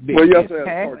 That's big. Well, you also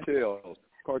have cartels.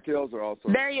 Cartels are also.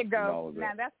 There you go.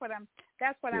 Now that's what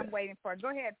I'm waiting for.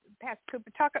 Go ahead, Pastor Cooper.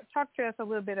 Talk to us a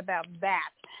little bit about that,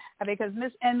 because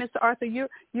Mr. Arthur,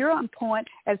 you're on point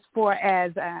as far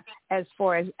as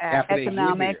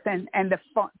economics and the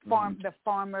the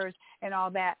farmers and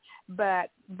all that. But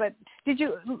let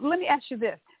me ask you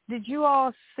this: did you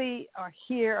all see or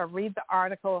hear or read the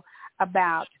article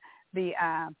about the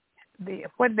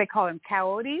what do they call them,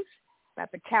 coyotes?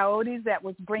 About the coyotes that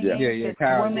was bringing this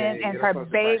woman and her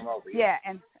baby,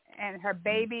 and her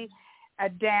baby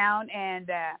down,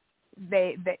 and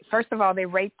they first of all they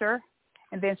raped her,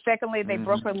 and then secondly they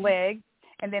broke her leg,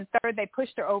 and then third they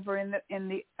pushed her over in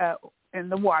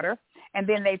the water, and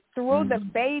then they threw the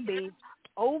baby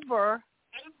over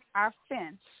our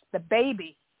fence, the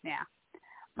baby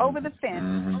over the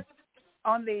fence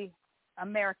on the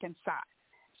American side.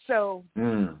 So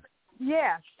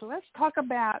so let's talk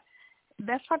about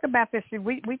this.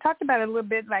 We talked about it a little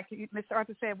bit, like Mr.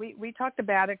 Arthur said. We talked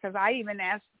about it because I even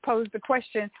posed the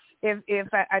question: if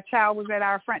a child was at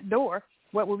our front door,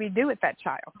 what would we do with that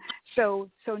child? So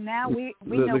now we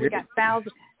know we got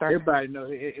thousands. Everybody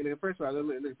knows. First of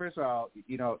all,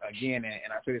 again,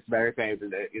 and I say this about everything,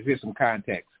 is here's some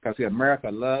context, because America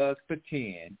loves to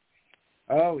pretend.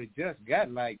 Oh, it just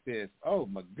got like this. Oh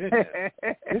my goodness,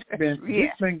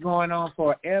 it's been going on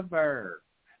forever.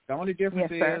 The only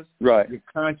difference is you're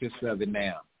conscious of it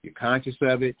now. You're conscious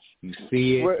of it. You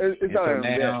see it. Well, it's not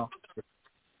only now.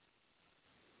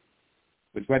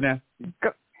 Which what now?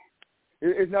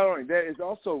 It's not only that. It's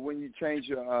also when you change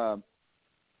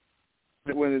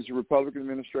when it's a Republican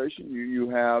administration, you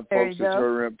have folks that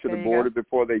turn up to the border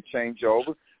before they change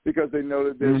over, because they know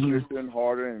that they're stricter and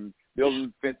harder and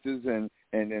building fences and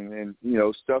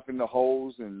stuff in the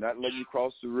holes and not letting you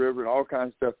cross the river and all kinds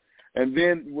of stuff. And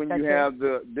then when you have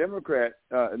the Democrat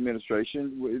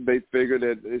administration, they figure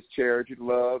that it's charity,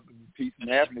 love, peace, and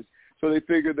happiness. So they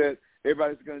figure that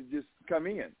everybody's going to just come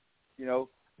in,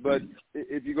 But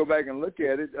if you go back and look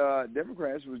at it,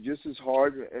 Democrats were just as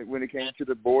hard when it came to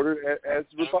the border as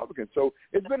Republicans. So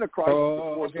it's been a crisis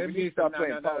before. So we need to stop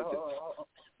playing politics.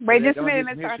 Wait just a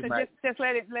minute, Mr. Arthur.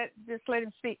 Just let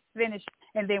him speak, finish,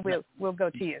 and then we'll go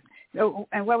to you. So,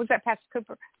 and what was that, Pastor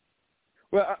Cooper?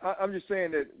 Well, I'm just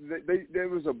saying that there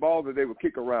was a ball that they would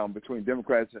kick around between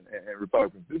Democrats and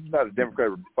Republicans. This is not a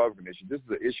Democrat-Republican issue. This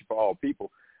is an issue for all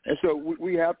people. And so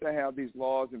we have to have these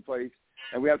laws in place,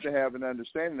 and we have to have an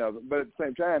understanding of it. But at the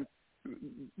same time,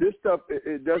 this stuff,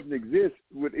 it doesn't exist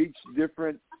with each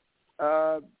different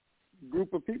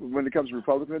group of people when it comes to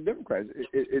Republicans and Democrats.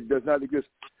 It does not exist.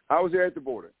 I was there at the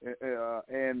border,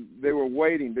 and they were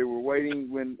waiting. They were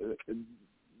waiting when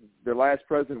the last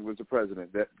president was the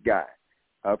president, that guy.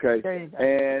 Okay,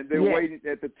 and they were waiting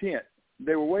at the tent.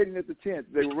 They were waiting at the tent.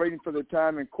 They were waiting for their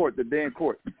time in court, the day in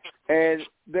court. And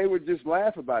they would just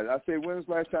laugh about it. I said, when was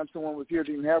the last time someone was here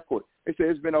to even have court? They said,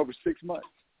 it's been over 6 months.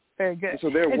 Very good. And so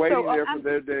they're waiting there for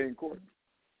their day in court.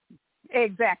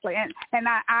 Exactly. And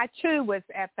I too, was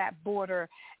at that border,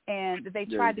 and they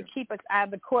tried to keep us out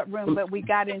of the courtroom, but we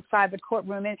got inside the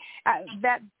courtroom. And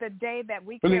the day that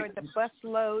we carried the bus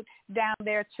load down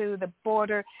there to the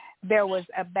border, there was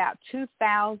about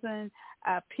 2,000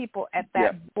 people at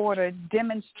that border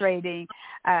demonstrating,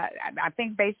 I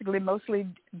think basically mostly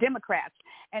Democrats.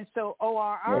 And so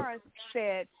ORR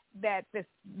said that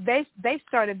they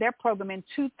started their program in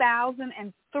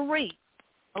 2003.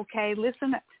 Okay,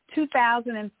 listen,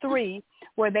 2003,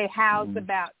 where they housed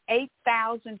about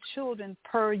 8,000 children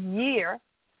per year.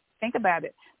 Think about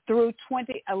it, through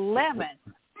 2011.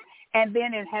 And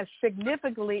then it has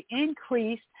significantly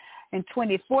increased in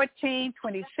 2014,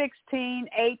 2016,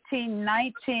 18,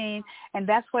 19, and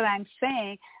that's what I'm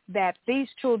saying, that these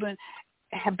children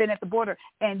have been at the border.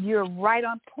 And you're right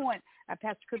on point,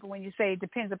 Pastor Cooper, when you say it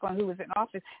depends upon who was in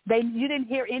office. You didn't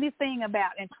hear anything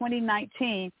about in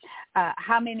 2019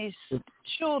 how many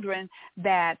children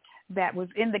that was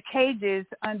in the cages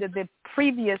under the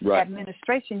previous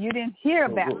administration. You didn't hear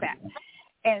about that.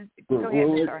 And go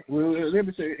ahead, sorry. Well, let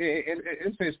me say,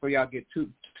 it says for y'all get too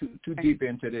deep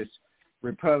into this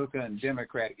Republican and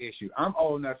Democrat issue. I'm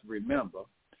old enough to remember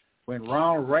when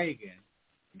Ronald Reagan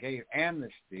gave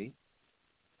amnesty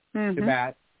to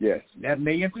about that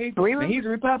million people. He's a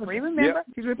Republican. We remember.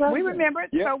 He's a Republican. We remember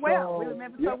it so well. We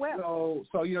remember it so well.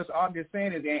 So so all I'm just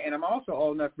saying is, and I'm also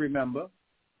old enough to remember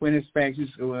when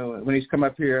when he's come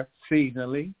up here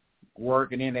seasonally,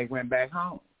 work, and then they went back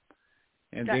home.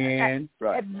 And then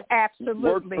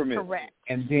absolutely correct.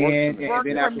 And then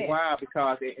after a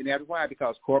while,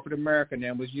 because corporate America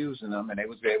then was using them, and they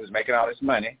was making all this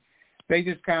money, they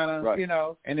just kind of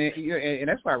and then and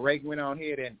that's why Reagan went on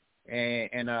ahead and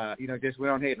just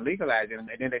went on ahead and legalized it, and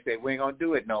then they said we ain't gonna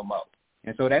do it no more.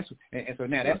 And so that's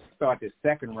now that's start the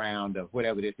second round of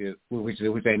whatever this is, which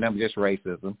they number just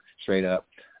racism straight up.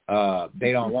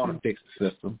 They don't want to fix the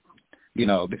system,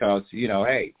 because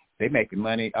hey, they making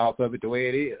money off of it the way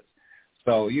it is.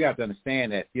 So you have to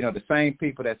understand that, the same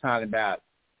people that's talking about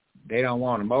they don't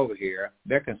want them over here,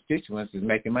 their constituents is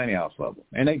making money off of them,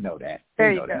 and they know that.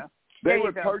 There you go. They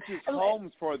would purchase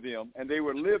homes for them, and they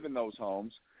would live in those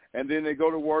homes, and then they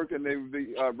go to work, and they would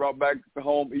be brought back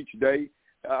home each day.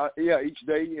 Each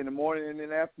day in the morning and in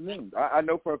the afternoon. I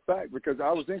know for a fact because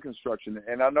I was in construction,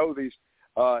 and I know these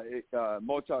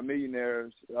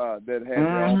multimillionaires that had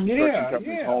their own construction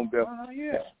companies, home built.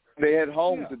 They had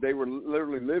homes that they were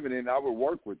literally living in. I would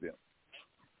work with them.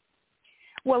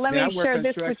 Well, let me share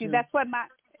this with you. That's what my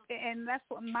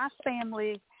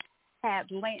family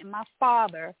had land. My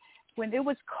father, when it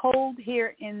was cold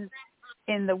here in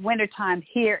the wintertime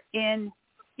here in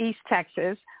East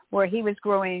Texas, where he was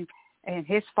growing, and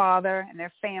his father and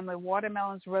their family,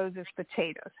 watermelons, roses,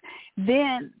 potatoes.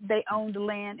 Then they owned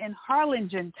land in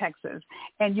Harlingen, Texas.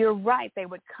 And you're right, they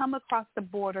would come across the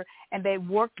border and they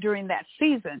worked during that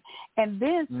season. And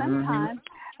then sometimes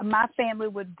my family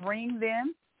would bring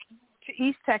them to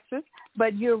East Texas.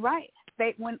 But you're right,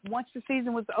 once the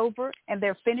season was over and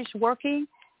they're finished working,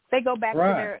 they go back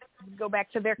to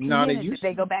their community.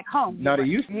 They go back home. They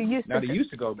used to go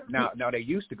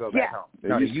back home.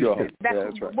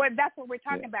 That's what we're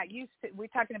talking about. We're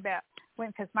talking about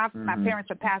because my parents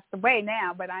have passed away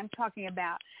now, but I'm talking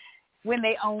about when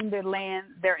they owned their land.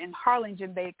 They're in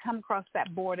Harlingen. They come across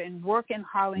that border and work in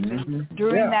Harlingen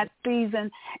during that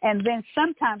season, and then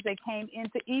sometimes they came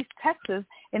into East Texas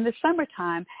in the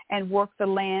summertime and worked the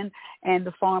land and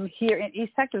the farm here in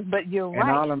East Texas. But you're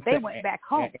right, they went back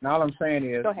home. And all I'm saying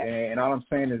is,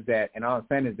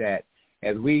 that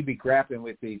as we be grappling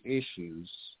with these issues,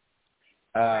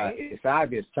 it's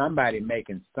obvious somebody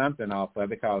making something off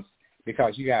of it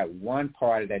because you got one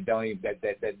party that don't even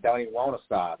want to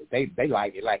solve it. They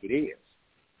like it like it is.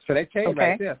 So they tell you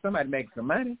right there, somebody makes some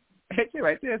money. They tell you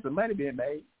right there, some money being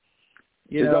made.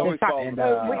 We need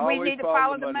to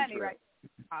follow the money, right?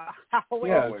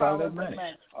 Always follow the money.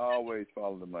 Always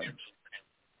follow the money.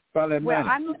 Well,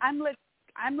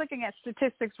 I'm looking at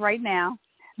statistics right now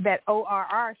that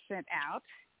ORR sent out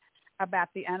about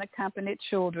the unaccompanied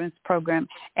children's program,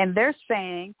 and they're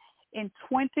saying in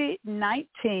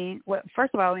 2019, well,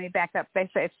 first of all, let me back up. They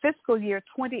say fiscal year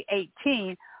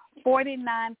 2018,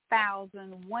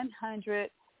 49,100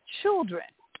 children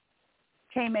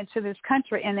came into this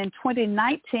country, and in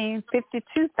 2019,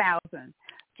 52,000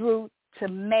 through to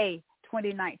May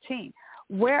 2019.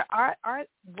 Where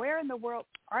in the world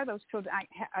are those children?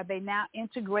 Are they now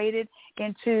integrated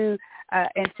into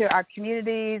our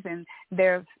communities, and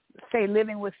they're, say,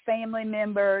 living with family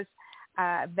members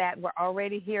that were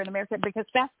already here in America? Because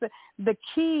that's the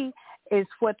key is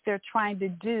what they're trying to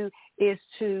do is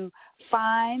to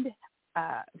find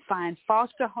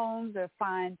foster homes or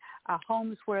find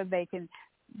homes where they can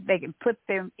put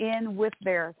them in with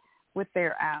their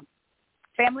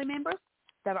family members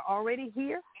that are already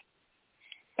here.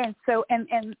 And so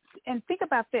and think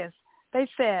about this. They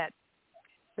said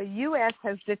the U.S.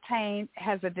 has a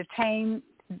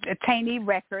detainee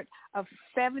record of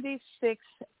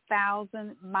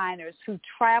 76,000 minors who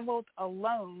traveled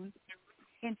alone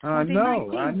in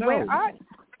 2019. I know. Where are?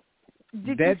 Did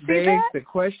you see begs that? the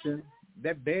question.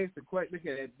 That begs the question. Look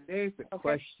at it. That begs the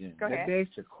question. Go ahead. That begs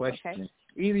the question. Okay.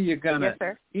 Either you're gonna,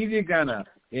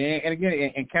 and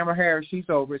again, and Kamala Harris, she's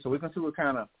over it, so we're gonna see what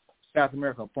kind of South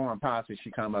American foreign policy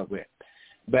she come up with.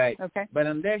 But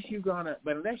unless you're gonna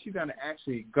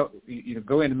actually go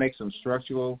in and make some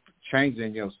structural changes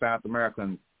in your South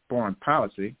American foreign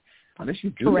policy, unless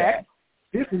you do that,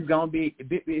 this is gonna be.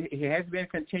 It has been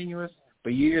continuous for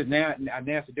years now. Now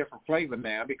it's a different flavor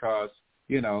now because of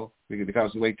the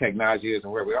way technology is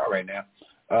and where we are right now.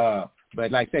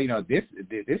 But like I say, this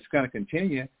is going to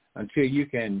continue until you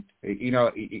can,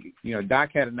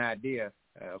 Doc had an idea,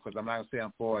 because I'm not going to say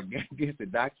I'm for or against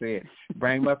it. Doc said,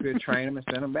 bring them up here, train them, and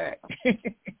send them back.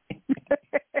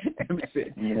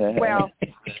 Well,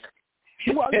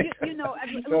 let me just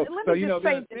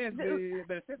say,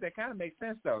 but that kind of makes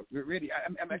sense, though. Really,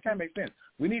 it kind of makes sense.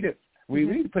 We need to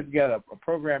put together a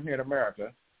program here in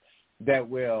America that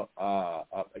will,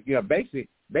 basically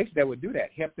that would do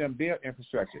that, help them build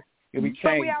infrastructure. We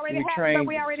train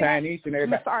Chinese and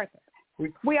everybody. Mr. Arthur,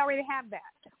 we already have that.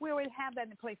 We already have that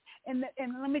in place. And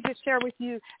let me just share with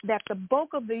you that the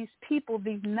bulk of these people,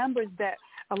 these numbers a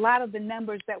lot of the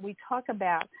numbers that we talk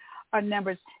about are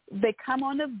numbers, they come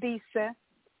on a visa.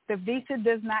 The visa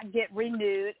does not get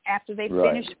renewed after they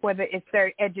finish, whether it's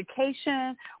their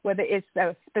education, whether it's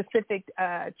a specific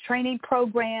training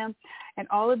program and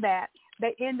all of that.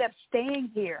 They end up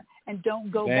staying here and don't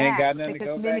go back. They ain't got nothing to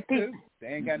go back to. They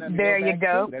ain't got nothing to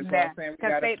go back to. That's why I'm saying we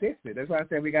got to fix it. That's why I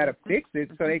said we got to fix it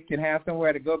so they can have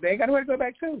somewhere to go. They ain't got nowhere to go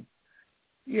back to.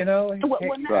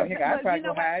 I'd probably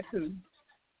go hide too.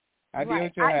 I'd be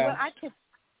at your house.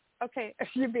 Okay,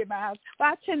 you'd be at my house.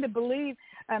 Well, I tend to believe,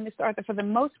 Mr. Arthur, for the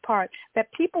most part,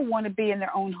 that people want to be in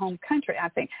their own home country. I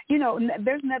think,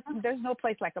 there's no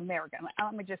place like America.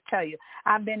 Let me just tell you,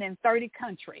 I've been in 30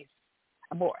 countries.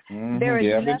 More. There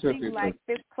is nothing like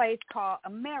this place called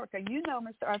America.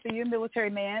 Mr. Arthur, you're a military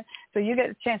man, so you get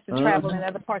a chance to travel in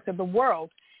other parts of the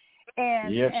world.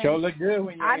 And sure look good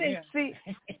when you're I didn't see.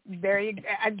 There you go.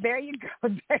 There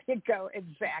you go.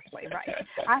 Exactly right.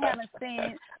 I haven't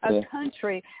seen a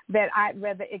country that I'd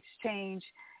rather exchange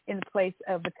in the place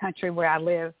of the country where I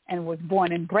live and was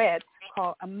born and bred,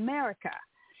 called America.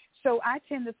 So I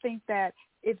tend to think that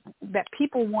that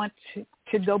people want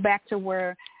to go back to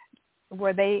where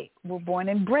they were born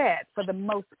and bred for the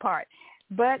most part.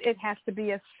 But it has to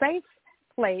be a safe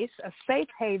place, a safe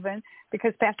haven,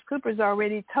 because Pastor Cooper's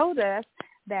already told us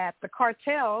that the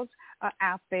cartels are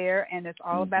out there and it's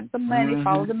all about the money,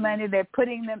 follow the money. They're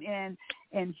putting them in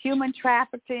human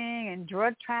trafficking and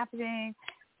drug trafficking.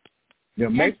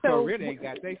 Mexico really ain't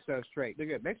got their stuff straight. Look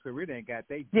at Mexico really ain't got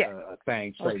their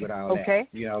thing straight with all that. As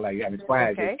far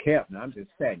as it's kept. Now, I'm just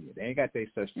telling you, they ain't got their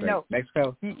stuff straight. No.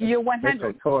 Mexico, you're 100.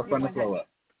 Mexico tore from the floor up.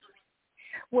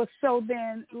 Well, so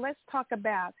then let's talk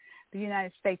about the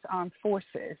United States Armed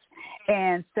Forces.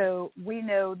 And so we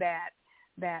know that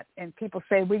and people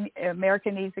say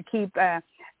America needs to keep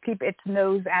its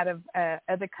nose out of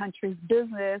other countries'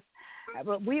 business.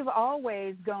 But we've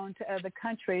always gone to other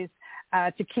countries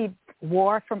to keep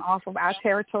war from off of our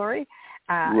territory,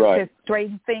 to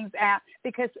straighten things out.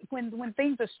 Because when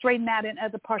things are straightened out in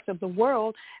other parts of the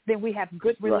world, then we have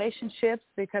good relationships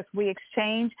because we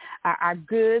exchange our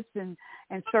goods and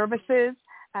services.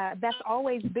 That's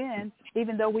always been,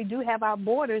 even though we do have our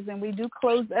borders and we do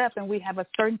close up and we have a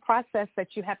certain process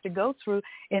that you have to go through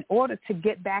in order to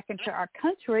get back into our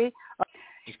country.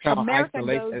 It's called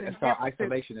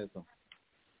isolationism.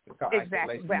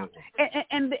 Exactly. Well,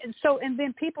 and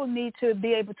then people need to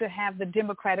be able to have the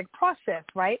democratic process,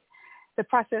 right? The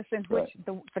process in which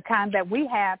the kind that we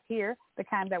have here, the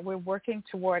kind that we're working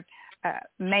toward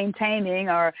maintaining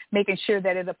or making sure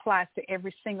that it applies to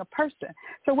every single person.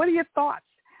 So, what are your thoughts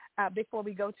before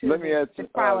we go to the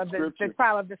trial of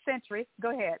the century?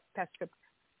 Go ahead, Pastor.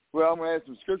 Well, I'm going to add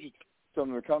some scripture to some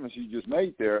of the comments you just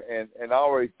made there, and I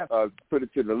already put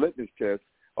it to the litmus test,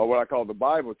 or what I call the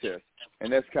Bible test,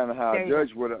 and that's kind of how I judge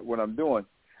what I'm doing.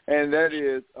 And that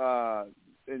is,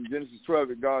 in Genesis 12,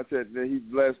 God said that he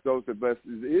blessed those that blessed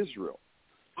Israel.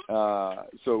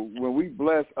 So when we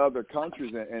bless other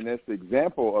countries, and that's the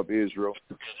example of Israel,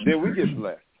 then we get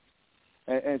blessed.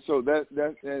 And so that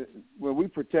when we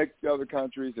protect the other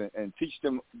countries and teach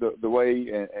them the way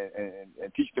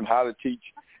and teach them how to teach,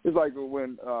 it's like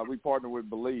when we partner with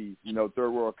Belize,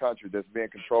 third world country that's being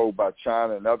controlled by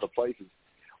China and other places.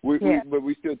 But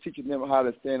we still teaching them how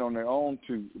to stand on their own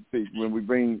 2 feet when we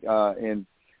bring in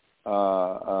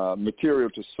material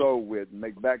to sew with, and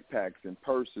make backpacks and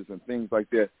purses and things like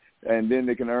that. And then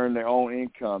they can earn their own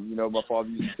income. My father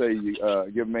used to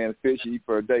say, give a man a fish to eat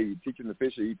for a day. You teach him the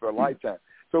fish to eat for a lifetime.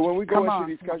 So when we go into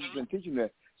these countries and teach them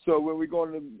that, so when we go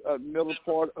in the middle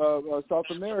part of South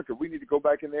America, we need to go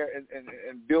back in there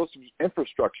and build some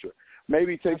infrastructure.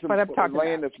 Maybe take some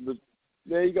land that's,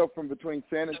 there you go, from between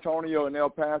San Antonio and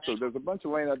El Paso. There's a bunch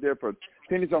of land out there for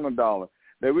pennies on a dollar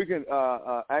that we can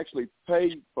actually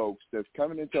pay folks that's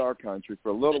coming into our country for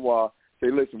a little while. Say,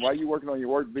 listen, while you're working on your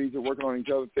work visa, working on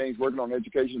these other things, working on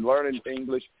education, learning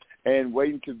English, and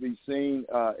waiting to be seen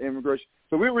immigration.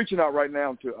 So we're reaching out right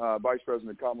now to Vice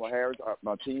President Kamala Harris,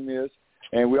 my team is,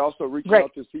 and we also reaching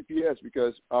out to CPS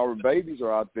because our babies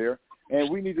are out there, and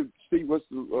we need to see what's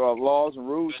the laws and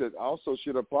rules that also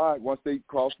should apply once they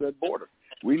cross that border.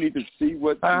 We need to see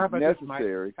what's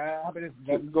necessary. Go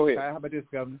ahead. How about this,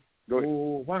 Governor? Go ahead.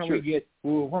 Why don't we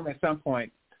want at some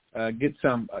point get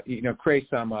some, create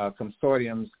some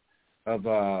consortiums of,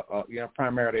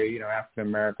 primarily, African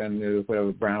American,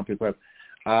 whatever, brown people,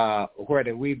 where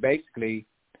that we basically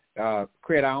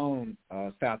create our own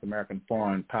South American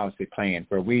foreign policy plan,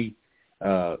 where we,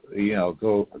 go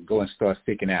and start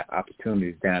seeking out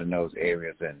opportunities down in those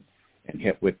areas and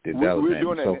help with development.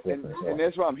 We're doing and that, and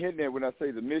that's why I'm hitting it when I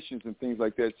say the missions and things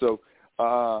like that. So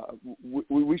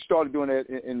we started doing that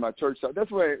in my church. So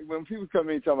that's why when people come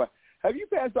in and talk about, have you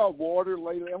passed out water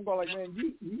lately? I'm going like, man,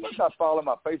 you must not follow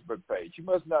my Facebook page. You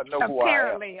must not know who I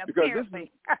am.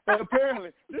 Apparently,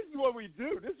 this is what we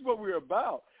do. This is what we're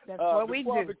about. That's what we do.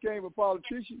 Before I became a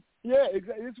politician,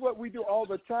 exactly. This is what we do all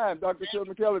the time. Dr. Shirley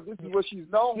McKellar, this is what she's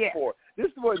known for.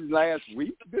 This wasn't last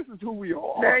week. This is who we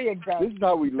are. There you go. This is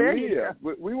how we live.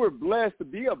 We were blessed to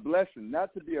be a blessing,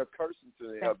 not to be a cursing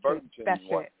to a burden to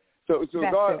anyone. So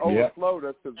God overflowed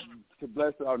us to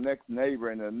bless our next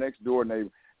neighbor and the next door neighbor,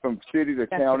 from city to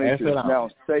county to now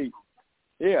state.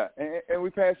 Yeah, and we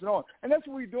pass it on. And that's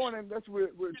what we're doing, and that's what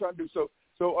we're trying to do. So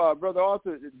Brother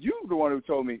Arthur, you're the one who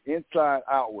told me inside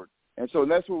outward. And so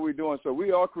that's what we're doing. So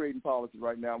we are creating policy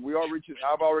right now.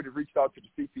 I've already reached out to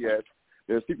the CPS.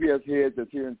 There's CPS heads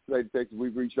that's here in the state of Texas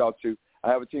we've reached out to. I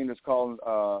have a team that's calling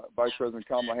Vice President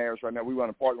Kamala Harris right now. We want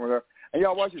to partner with her. And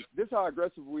y'all watch this. This is how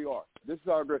aggressive we are. This is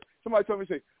how aggressive. Somebody told me,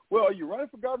 say, well, are you running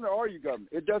for governor or are you governor?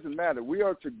 It doesn't matter. We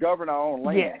are to govern our own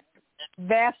land. Yes.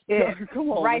 That's it. Come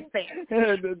on, right there.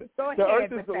 The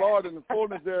earth is the Lord and the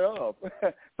fullness thereof.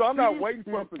 So I'm not waiting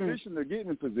for a position to get in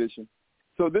a position.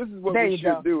 So this is what we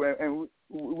should do, and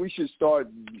we should start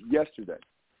yesterday.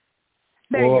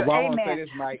 There you go. I Amen. want to say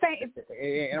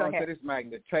this,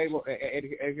 Mike. The table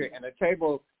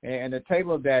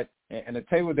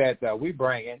that we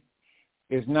bring in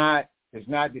is not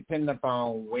dependent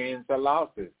upon wins or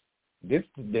losses. This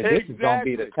is going to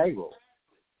be the table.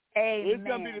 Amen. It's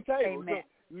going to be the table. Amen.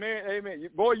 So, man, amen.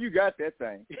 Boy, you got that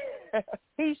thing.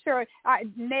 He sure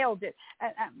nailed it.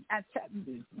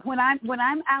 When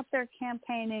I'm out there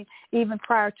campaigning, even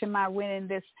prior to my winning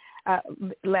this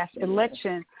last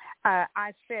election,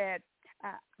 I said,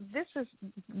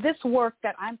 this work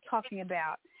that I'm talking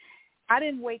about, I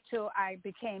didn't wait till I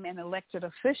became an elected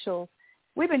official.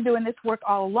 We've been doing this work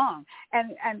all along.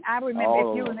 And I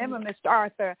remember, if you remember, Mr.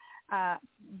 Arthur,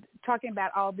 talking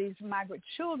about all these migrant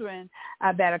children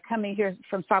that are coming here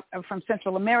from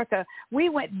Central America, we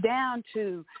went down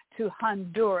to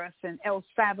Honduras and El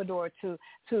Salvador to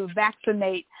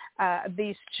vaccinate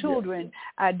these children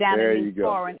down in these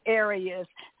foreign areas.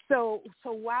 So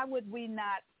why would we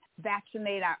not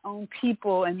vaccinate our own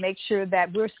people and make sure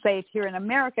that we're safe here in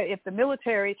America? If the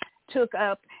military took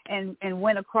up and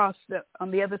went across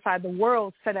on the other side of the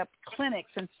world, set up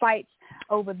clinics and sites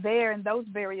over there in those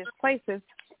various places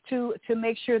to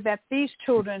make sure that these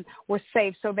children were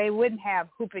safe, so they wouldn't have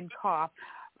whooping cough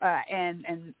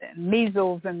and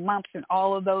measles and mumps and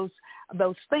all of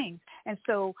those things. And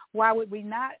so why would we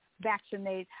not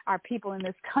vaccinate our people in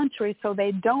this country so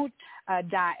they don't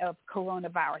die of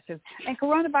coronaviruses? And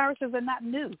coronaviruses are not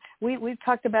new. We've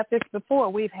talked about this before.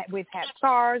 We've had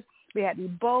SARS. We had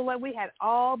Ebola. We had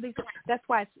all these. That's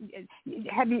why.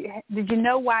 Did you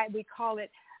know why we call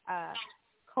it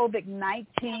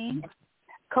COVID-19?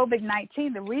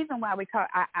 COVID-19, the reason why we call it,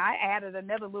 I added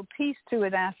another little piece to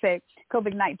it, and I said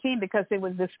COVID-19 because it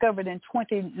was discovered in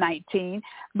 2019,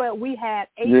 but we had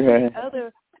 18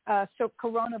 other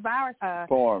coronavirus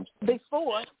forms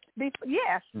before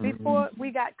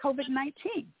we got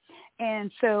COVID-19.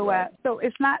 And so so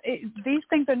it's not, these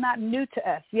things are not new to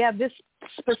us. Yeah, this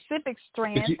specific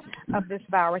strand of this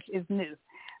virus is new,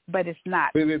 but it's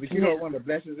not. But you know what one of the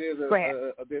blessings is of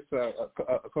this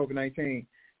COVID-19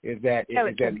 is that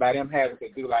by them having to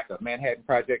do like a Manhattan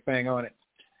Project thing on it,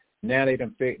 now they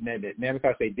done now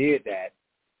because they did that,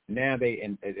 now they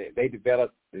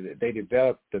developed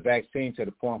the vaccine to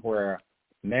the point where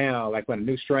now, like when a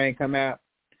new strain come out,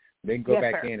 they can go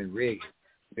back in and rig it.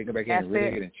 They can go back in and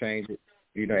rig it and change it,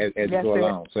 you know, as you go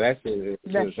along. So that's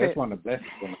one of the blessings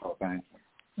in the whole thing.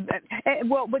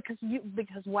 Well, because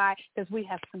why? Because we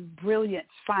have some brilliant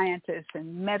scientists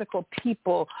and medical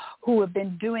people who have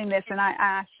been doing this. And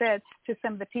I said to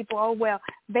some of the people, oh well,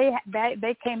 they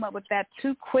came up with that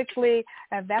too quickly,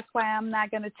 and that's why I'm not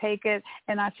going to take it.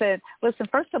 And I said, listen,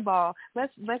 first of all,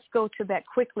 let's go to that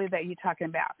quickly that you're talking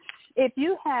about. If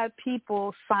you have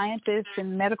people, scientists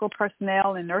and medical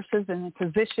personnel and nurses and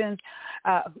physicians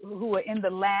who are in the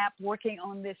lab working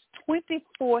on this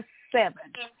 24/7,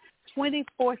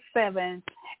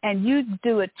 and you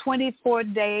do it 24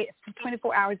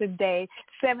 hours a day,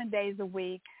 7 days a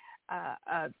week,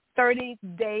 30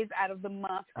 days out of the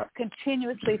month,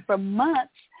 continuously for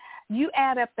months, you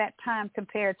add up that time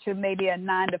compared to maybe a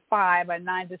 9 to 5 or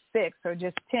 9 to 6 or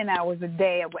just 10 hours a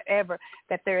day or whatever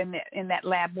that they're in that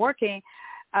lab working.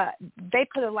 They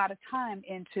put a lot of time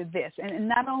into this, and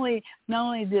not only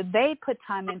did they put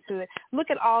time into it,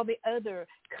 look at all the other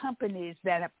companies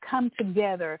that have come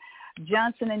together,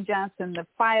 Johnson & Johnson, the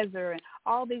Pfizer, and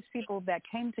all these people that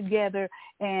came together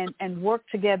and worked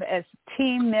together as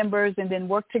team members and then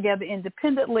worked together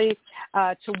independently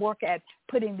to work at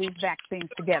putting these vaccines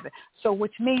together. So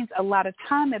which means a lot of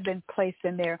time has been placed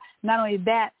in there. Not only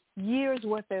that, years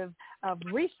worth of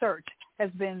research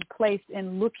has been placed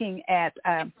in looking at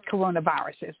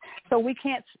coronaviruses. So we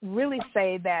can't really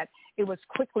say that it was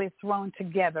quickly thrown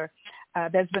together.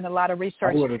 There's been a lot of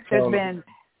research.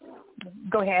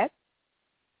 Go ahead.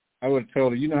 I would have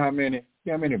told her, you know how many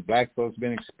black folks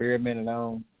been experimented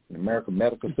on in the American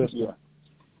medical system?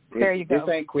 There you go. This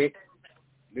ain't quick.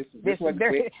 This wasn't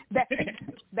quick.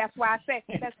 That's why I said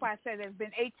there's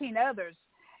been 18 others.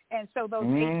 And so those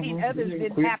 18 others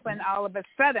didn't happen all of a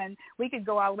sudden. We could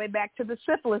go all the way back to the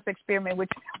syphilis experiment, which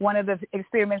one of the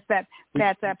experiments that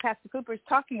Pastor Cooper is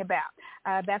talking about.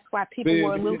 That's why people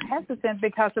were a little hesitant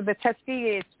because of the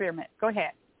Tuskegee experiment. Go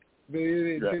ahead. But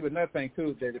another thing,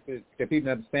 too, that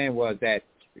people understand was that,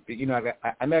 you know,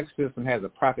 our medical system has a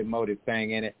profit motive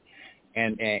thing in it.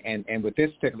 And with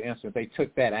this particular instance, they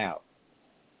took that out.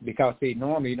 Because see,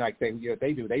 normally, you know, like they do,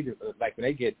 like when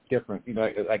they get different, you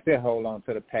know, like they hold on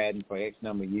to the patent for X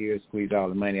number of years, squeeze all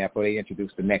the money out before they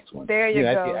introduce the next one. There you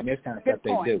go. I mean, that's kind of stuff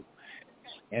they do.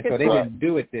 And so they didn't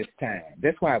do it this time.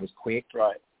 That's why it was quick,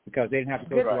 right? Because they didn't have to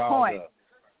go through all the,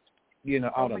 you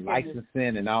know, all the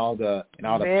licensing and all the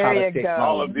politics,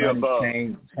 all of the above,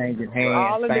 changing hands,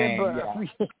 all of the above.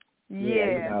 Yeah.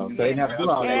 You know, so they didn't have to do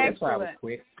all that. That's why it was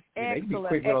quick. They can be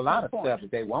quick with a lot of stuff if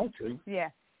they want to.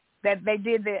 Yeah. That they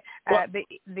did the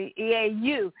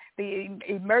EAU, the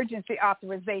emergency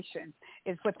authorization,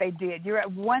 is what they did. You're at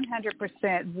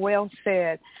 100% well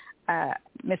said,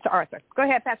 Mr. Arthur. Go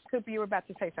ahead, Pastor Cooper. You were about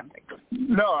to say something.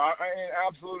 No, I in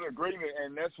absolute agreement,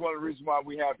 and that's one of the reasons why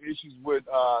we have issues with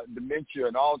dementia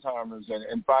and Alzheimer's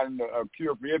and finding a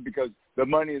cure for it, because the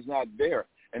money is not there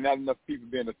and not enough people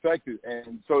being affected.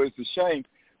 And so it's a shame.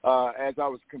 As I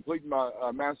was completing my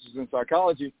master's in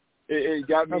psychology, it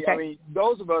got me. Okay. I mean,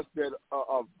 those of us that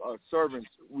are servants,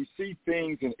 we see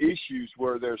things and issues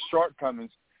where there's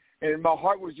shortcomings, and my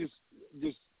heart was just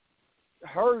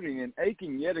hurting and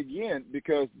aching yet again,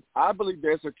 because I believe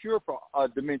there's a cure for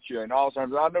dementia and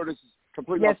Alzheimer's. I know this is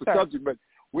completely off the subject, but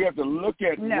we have to look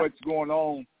at what's going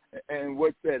on and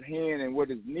what's at hand and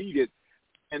what is needed.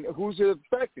 And who's it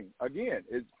affecting? Again,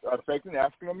 it's affecting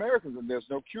African Americans, and there's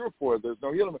no cure for it. There's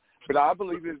no healing. But I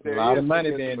believe that there is a lot of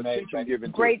money being made.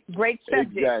 Great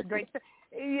subject. Exactly. Great.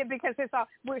 Yeah, because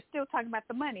we're still talking about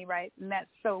the money, right? And that's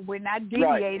so we're not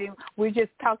deviating. Right. We're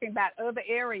just talking about other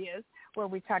areas where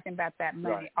we're talking about that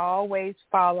money. Right. Always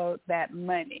follow that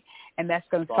money, and that's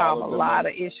going to solve a lot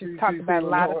of issues. Talk about a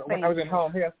lot of things. When I was in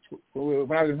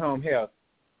home health,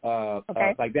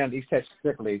 like down in East Texas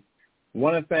strictly.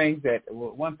 One thing that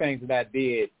I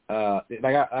did,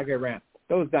 like I get around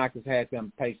those doctors had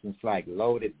them patients like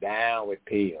loaded down with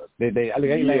pills. They lay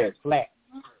it flat.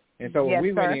 And so when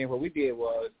we went in, what we did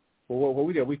was,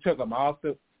 we took them off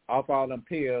all them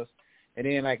pills, and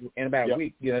then like in about a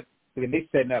week, they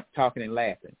sitting up talking and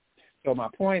laughing. So my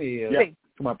point is,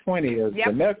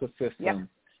 the medical system,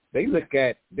 they look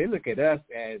at us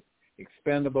as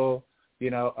expendable.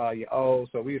 You're old,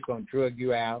 so we're just gonna drug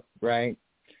you out, right?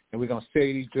 And we're gonna sell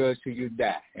you these drugs till you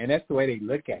die. And that's the way they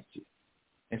look at you.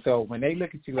 And so when they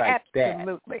look at you like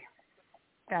Absolutely.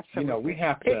 We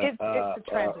have to. It's a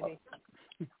tragedy.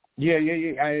 Yeah. I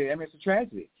mean, it's a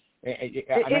tragedy. I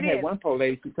had one poor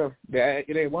lady.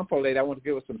 One poor lady, I want to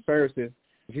give her some services.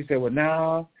 And she said, "Well,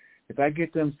 now if I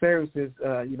get them services,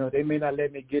 they may not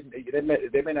let me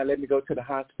they may not let me go to the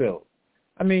hospital."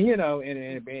 I mean, and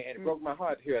it broke my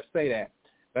heart to hear her say that.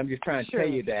 But I'm just trying to tell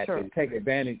you that they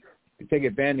take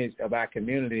advantage of our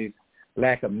community's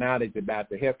lack of knowledge about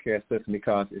the healthcare system,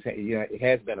 because it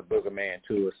has been a boogeyman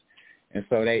to us. And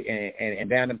so and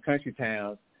down in country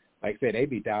towns, like I said, they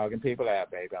be dogging people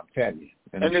out, baby. I'm telling you.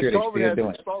 And I'm sure they're still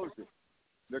doing it.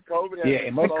 The COVID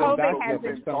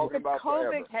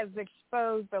has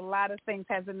exposed a lot of things,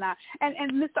 has it not? And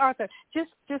Mr. Arthur,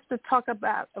 just to talk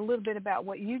about a little bit about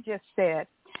what you just said,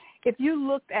 if you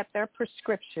looked at their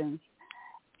prescriptions,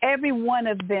 every one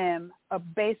of them are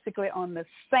basically on the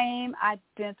same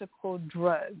identical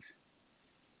drugs.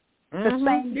 The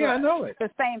same drugs. I know it. The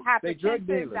same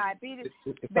hypertension, diabetes.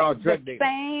 It's all drug dealers. The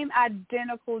same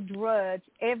identical drugs,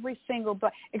 every single,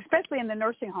 especially in the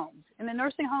nursing homes. In the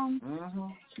nursing homes,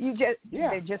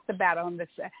 they're just about on the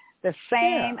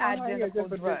same identical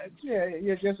drugs.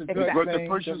 You're just a drug thing. But the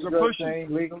pushers are pushing.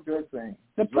 Legal drug thing.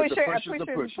 The pusher.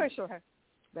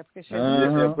 The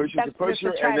pushers are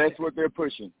pushing, and that's what they're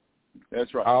pushing.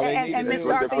 That's right. All they need is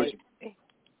what they're pushing.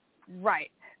 Right.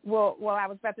 Well, I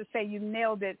was about to say you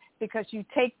nailed it, because you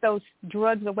take those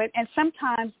drugs away, and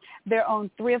sometimes they're on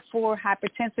 3 or 4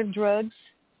 hypertensive drugs,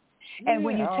 and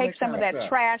when you take some of that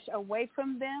trash away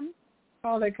from them,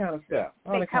 all that kind of stuff,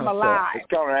 they come alive. It's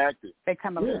counteractive. They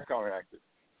come alive. It's counteractive.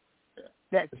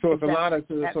 So it's a lot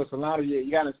of.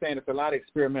 You got to understand. It's a lot of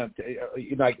experiment.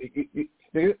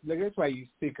 That's why you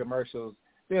see commercials.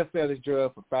 They'll sell this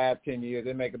drug for 5-10 years.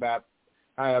 They make about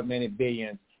however many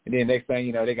billions, and then next thing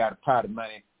you know, they got a pot of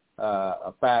money,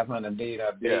 of $500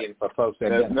 billion for folks that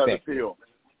that's doesn't another affect field.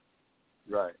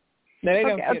 Right. Now,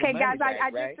 okay, guys. Back,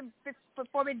 I just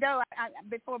before we go,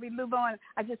 before we move on,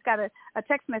 I just got a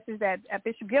text message that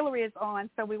Bishop Guillory is on,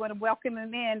 so we want to welcome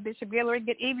him in. Bishop Guillory,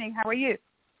 good evening. How are you?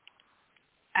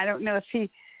 I don't know if he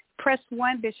pressed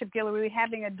 1, Bishop Guillory. We're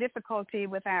having a difficulty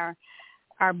with our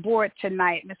board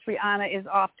tonight. Miss Rihanna is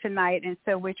off tonight, and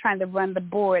so we're trying to run the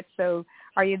board. So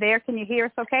are you there? Can you hear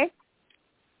us okay?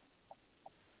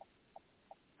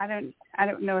 I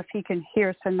don't know if he can hear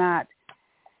us or not.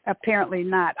 Apparently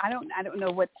not. I don't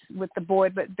know what's with the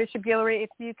board, but Bishop Guillory, if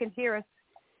you can hear us,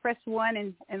 press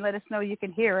 1 and let us know you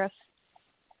can hear us.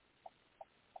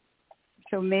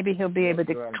 So maybe he'll be able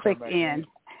to click in.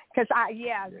 Because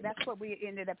that's what we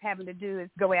ended up having to do, is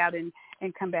go out and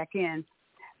come back in.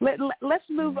 Let's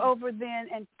move over then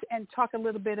and talk a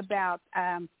little bit about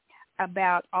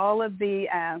all of the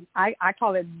I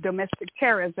call it domestic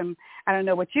terrorism. I don't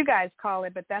know what you guys call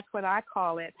it, but that's what I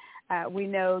call it. We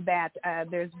know that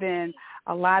there's been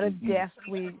a lot of deaths.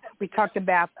 We talked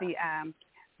about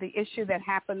the issue that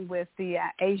happened with the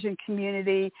Asian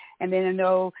community, and then I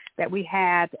know that we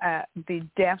had the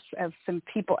deaths of some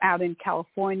people out in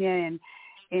California and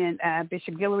in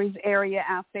Bishop Guillory's area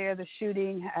out there, the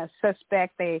shooting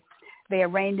suspect. They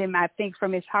arraigned him, I think,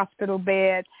 from his hospital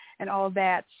bed and all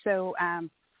that. So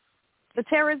the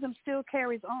terrorism still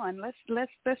carries on.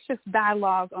 Let's just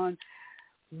dialogue on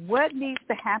what needs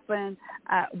to happen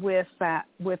with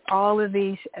all of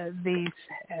these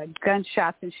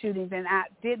gunshots and shootings. And I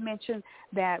did mention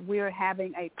that we are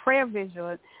having a prayer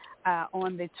vigil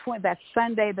on that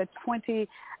Sunday, the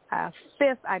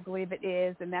 25th, I believe it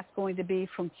is, and that's going to be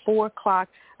from 4 o'clock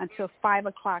until 5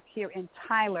 o'clock here in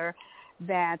Tyler.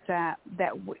 That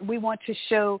we want to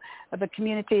show the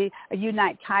community.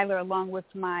 Unite Tyler, along with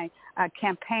my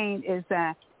campaign,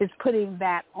 is putting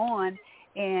that on,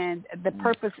 and the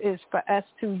purpose is for us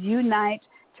to unite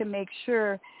to make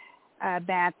sure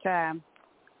that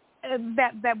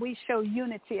we show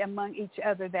unity among each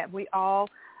other. That we're all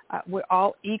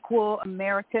equal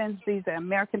Americans. These are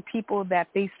American people that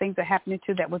these things are happening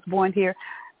to, that was born here.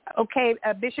 Okay,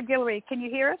 Bishop Guillory, can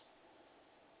you hear us?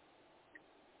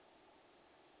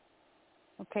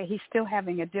 Okay, he's still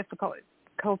having a difficulty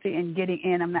in getting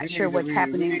in. I'm not sure what's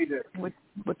happening with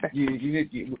the Bishop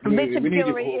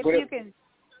Guillory. If you can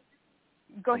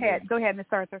go ahead, Ms.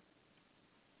 Arthur.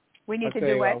 We need to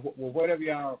do what? Well, whatever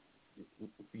y'all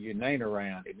unite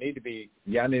around,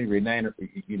 y'all need to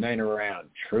unite around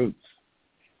truth.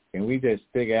 And we just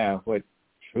figure out what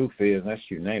truth is, and let's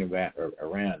unite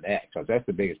around that, because that's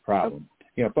the biggest problem.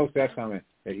 Folks they're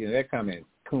coming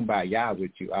kumbaya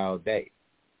with you all day.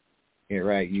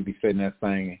 Right? You be sitting there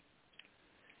singing,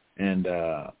 and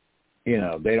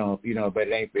they don't, but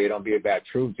it don't be about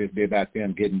truth. Just be about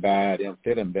them getting by, them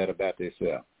feeling better about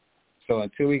themselves. So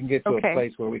until we can get to a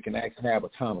place where we can actually have a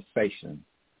conversation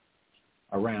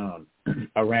around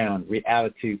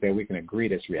realities that we can agree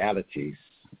that's realities,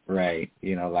 right?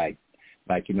 Like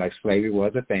slavery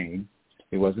was a thing.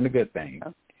 It wasn't a good thing.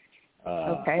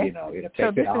 It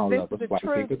affected all of us, white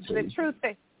people too. The truth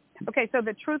that, so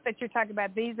the truth that you're talking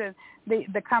about, these are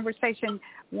the conversation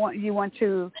you want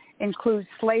to include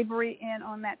slavery in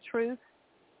on that truth?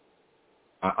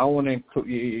 I want to include,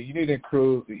 you can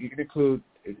include, if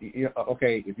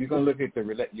you're going to look at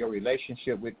your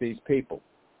relationship with these people,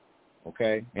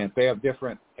 and if they have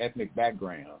different ethnic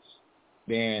backgrounds,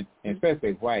 then, and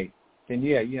especially white, then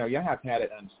y'all have to have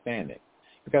that understanding.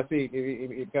 Because they'll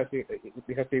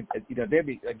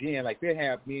be, again, like they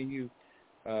have me and you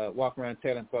walk around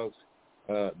telling folks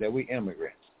that we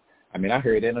immigrants. I mean, I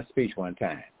heard that in a speech one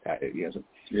time.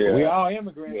 We all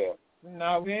immigrants. Yeah.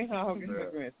 No, we ain't all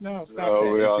immigrants. No, stop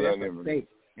that. We all immigrants.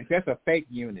 If that's a fake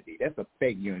unity, that's a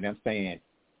fake unity. I'm saying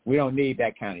we don't need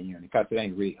that kind of unity because it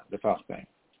ain't real. That's all I'm saying.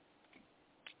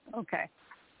 Okay.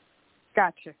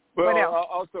 Gotcha. Well, what else?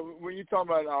 Also, when you talk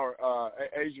about our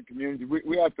Asian community,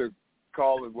 we have to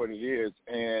call it what it is.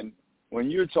 And when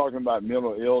you're talking about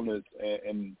mental illness,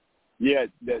 and yet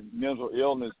that mental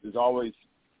illness is always,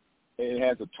 it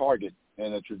has a target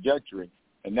and a trajectory.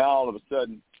 And now all of a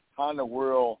sudden, how in the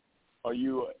world are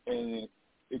you an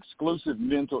exclusive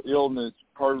mental illness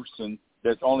person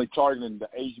that's only targeting the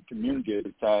Asian community at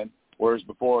the time, whereas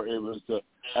before it was the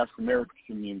African American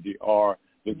community or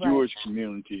the Jewish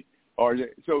community?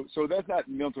 So that's not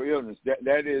mental illness.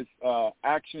 That is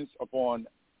actions upon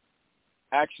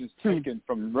actions taken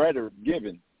from rhetoric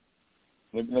given.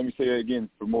 Let me say that again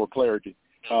for more clarity.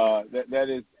 That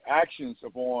is actions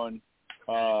upon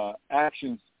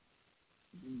actions,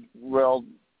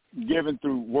 given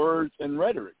through words and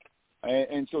rhetoric.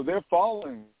 And so they're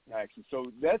following actions.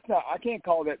 So that's not, I can't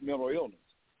call that mental illness.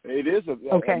 It is a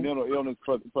mental illness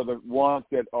for the ones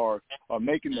that are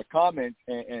making the comments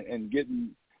and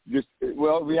getting just,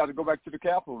 we have to go back to the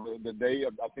Capitol, the day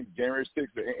of, I think, January 6th,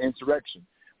 the insurrection.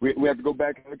 We have to go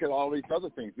back and look at all these other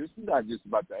things. This is not just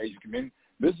about the Asian community.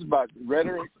 This is about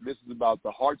rhetoric. This is about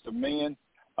the hearts of men.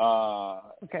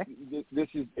 This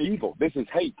is evil. This is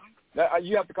hate.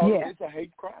 You have to call it, it's a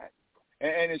hate crime.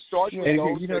 And it starts with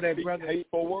those that speak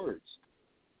hateful words.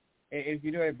 If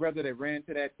you know that brother that ran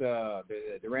to that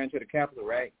ran to the Capitol,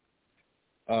 right?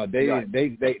 This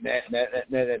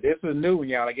was new one,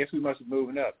 y'all. I guess we must be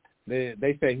moving up.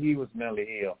 They say he was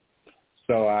mentally ill.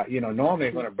 So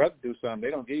normally when a brother do something, they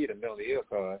don't give you the mentally ill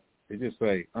card. They just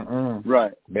say,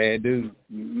 bad dude.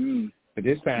 Mm-hmm. But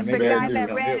this time they ran.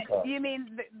 You mean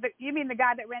the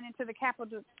guy that ran into the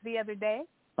Capitol the other day?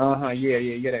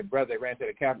 Yeah. That brother that ran to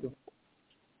the Capitol.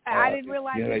 I didn't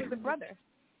realize he was a brother.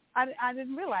 I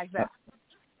didn't realize that.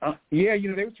 They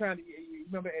were trying to.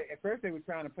 Remember, at first they were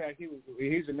trying to pass.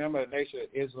 He's a member of the Nation of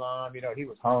Islam. He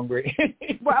was hungry.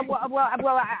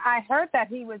 I heard that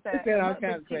he was a.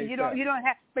 You don't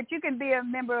have, but you can be a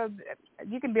member of.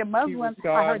 You can be a Muslim.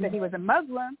 I heard that he was a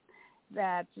Muslim.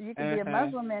 That you can be a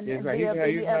Muslim and be a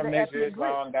other ethnic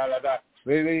group.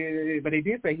 But he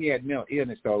did say he had mental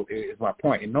illness, though. Is my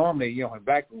point. And normally,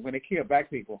 when they kill black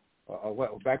people,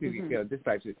 or black people get killed, this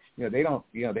type of, they don't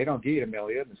give you the mental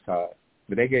illness card.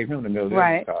 But they gave him the mental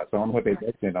illness card. So I don't know what they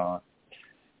based it on.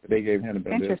 But they gave him the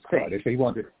mental illness card. They say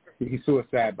he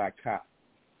suicide by cop.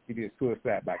 He did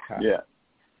suicide by cop.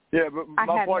 Yeah, but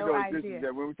my point is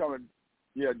that when we're talking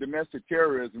domestic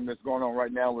terrorism that's going on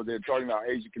right now where they're talking about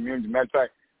Asian community. Matter of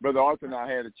fact, Brother Arthur and I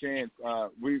had a chance.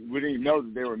 We didn't even know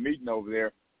that they were meeting over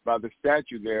there by the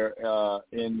statue there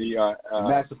in the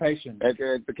Emancipation at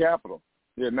the Capitol.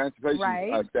 The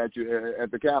Emancipation statue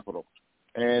at the Capitol.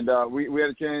 And we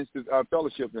had a chance to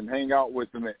fellowship and hang out with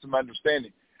them and some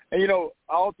understanding. And,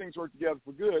 all things work together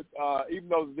for good. Even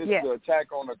though this is an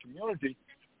attack on a community,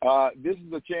 this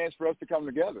is a chance for us to come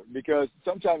together because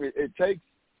sometimes it takes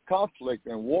conflict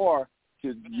and war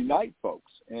to unite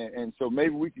folks. And so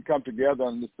maybe we can come together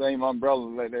under the same umbrella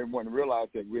and let everyone realize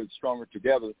that we're stronger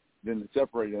together than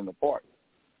separated and apart.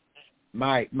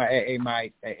 Mike, all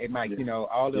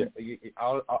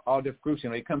the groups,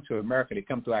 they come to America, they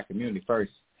come to our community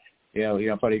first,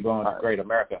 before they go on to great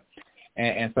America.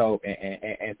 And so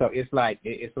it's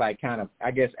like kind of,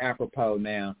 I guess, apropos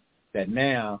now that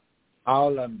now all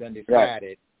of them done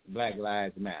decided Black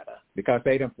Lives Matter because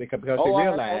they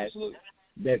realize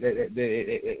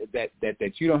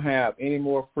that you don't have any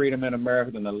more freedom in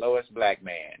America than the lowest black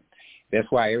man. That's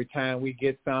why every time we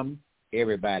get something,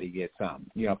 everybody gets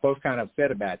something. You know, folks kind of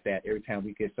upset about that. Every time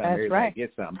we get something, everybody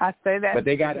gets something. I say that. But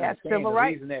they got to understand the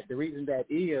reason that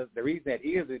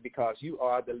is because you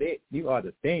are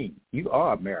the thing. You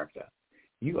are America.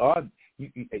 You are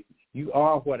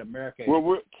what America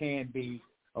can be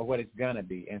or what it's gonna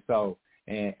be. And so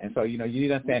you know, you need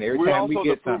to understand every time we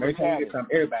get something,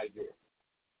 everybody gets it.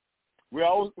 We're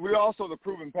also the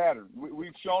proven pattern.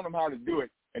 We've shown them how to do it.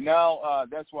 And now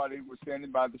that's why they were standing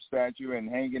by the statue and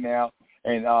hanging out,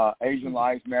 and Asian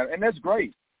lives matter, and that's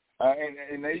great.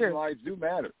 And Asian lives do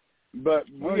matter, but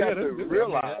we have to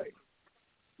realize,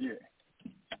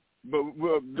 But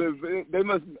they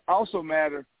must also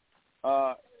matter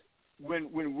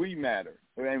when we matter,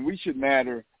 and we should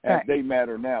matter as they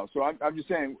matter now. So I'm just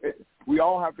saying we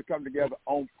all have to come together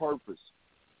on purpose.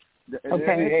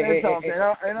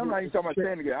 Okay. And I'm not even talking about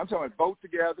staying together. I'm talking about vote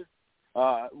together.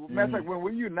 Matter of fact, when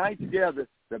we unite together,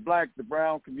 the black, the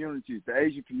brown communities, the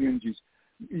Asian communities,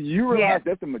 you realize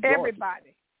that's the majority.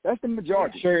 Everybody. That's the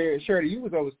majority. Shirley, you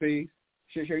was overseas.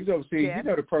 Sure, you was overseas. Yeah. You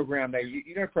know the program.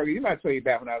 You know the program. You might tell you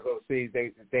back when I was overseas.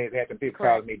 They had some people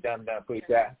calling me dumb, push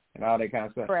that, and all that kind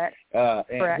of stuff. Correct.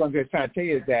 And what I'm just trying to tell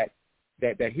you is that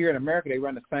here in America they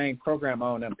run the same program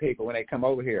on them people when they come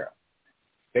over here.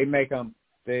 They make them.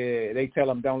 They tell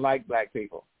them don't like black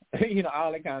people. You know,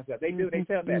 all that kind of stuff. They do. They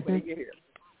tell them that when they get here.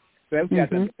 So that's what you have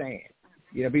to understand.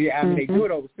 You know, but they do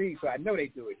it overseas, so I know they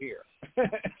do it here.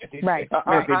 Right.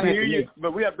 I hear you,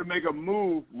 but we have to make a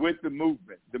move with the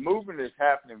movement. The movement is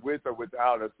happening with or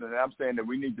without us, and I'm saying that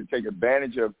we need to take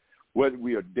advantage of what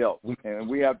we are dealt, and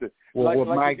we have to. Well,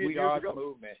 Mike, we are the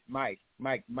movement. Mike,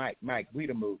 we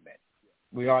the movement.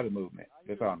 We are the movement.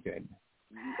 That's all I'm telling you.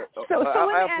 So let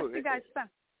me ask you guys something.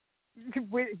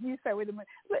 You said wait a minute.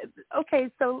 Okay,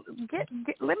 so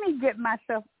let me get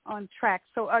myself on track.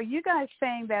 So are you guys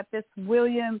saying that this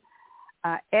William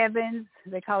Evans,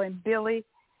 they call him Billy,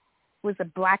 was a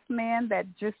black man that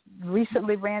just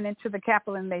recently ran into the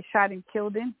Capitol and they shot and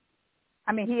killed him?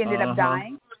 I mean, he ended up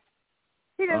dying.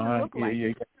 He doesn't look like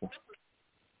it.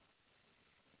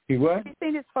 He what? Have you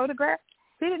seen his photograph?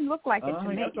 He didn't look like it to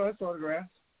me. I saw his photograph.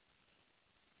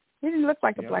 He didn't look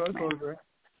like a black man.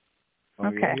 Oh,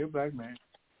 okay. Yeah, you're a black man.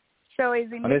 So is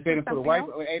he missing something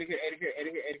else? And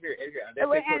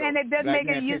it doesn't make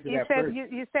any use.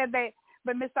 You said they,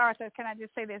 but Mr. Arthur, can I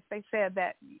just say this? They said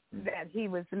that he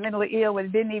was mentally ill, but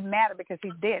it didn't even matter because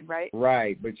he's dead, right?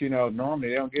 Right, but you know, normally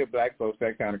they don't give black folks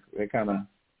that kind of,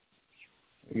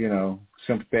 you know,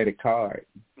 sympathetic card.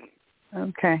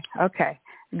 Okay,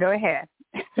 go ahead.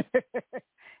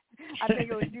 I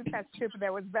think it was you, Pastor Chipper,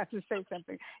 that was about to say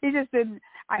something. He just didn't.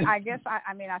 I guess.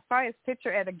 I mean, I saw his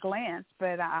picture at a glance,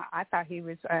 but I thought he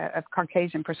was of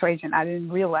Caucasian persuasion. I didn't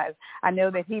realize. I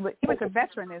know that he was a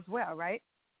veteran as well, right?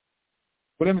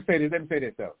 Well, let me say this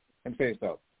though.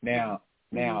 Now,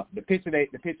 the picture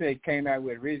they came out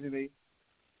with originally,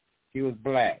 he was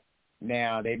black.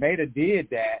 Now they did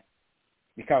that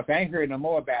because I ain't heard no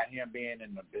more about him being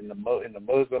in the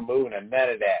Muslim movement and none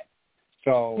of that.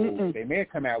 So they may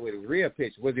have come out with his real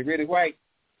picture. Was he really white?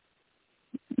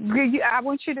 I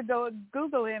want you to go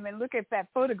Google him and look at that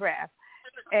photograph,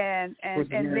 and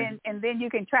then you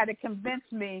can try to convince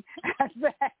me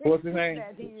that. What's his name?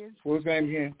 What's his name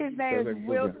again? His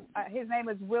name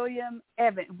is William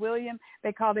Evans. William.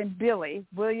 They called him Billy.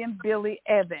 William Billy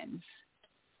Evans.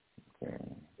 Okay.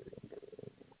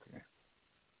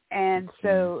 And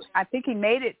so I think he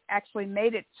made it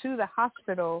to the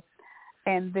hospital.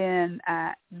 And then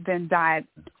died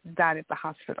at the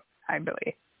hospital, I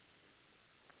believe.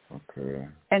 Okay.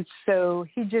 And so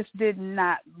he just did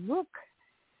not look.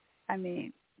 I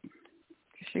mean,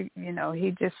 you know,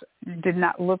 he just did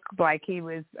not look like he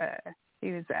was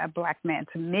a black man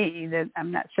to me. That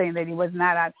I'm not saying that he was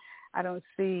not. I don't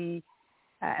see.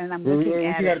 And I'm looking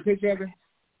at. You got a picture of him?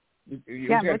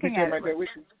 Yeah, I'm looking at it. Right there with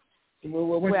you?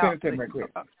 Well, send it to me right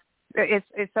quick.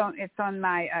 It's on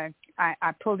my.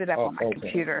 I pulled it up on my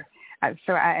computer,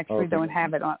 so I actually don't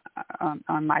have it on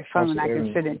my phone. I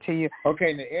can send it to you.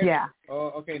 Okay, now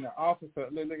now officer.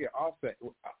 Look at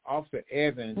Officer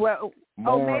Evans. Well,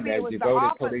 maybe it was the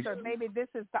officer. Police. Maybe this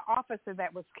is the officer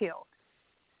that was killed.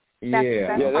 That's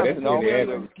an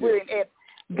officer.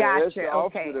 Gotcha.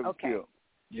 Okay.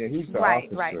 Yeah, he's the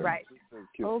officer. Right.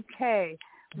 Okay.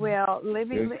 Well,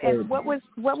 and what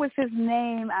was his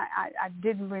name? I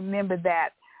didn't remember that.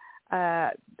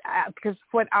 because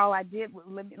what all I did,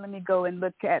 let me go and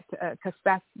look at, because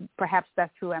perhaps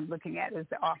that's who I'm looking at as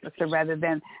the officer rather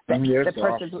than the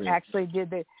person who actually did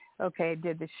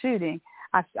the shooting.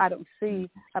 I don't see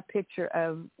a picture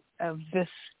of this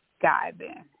guy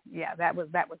then. Yeah, that was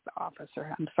the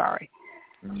officer. I'm sorry.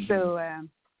 Mm-hmm. So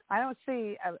I don't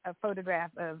see a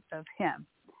photograph of him.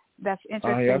 That's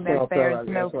interesting that there's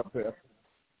no.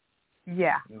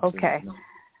 Yeah. Okay.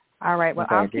 All right. Well,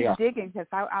 I'll keep digging because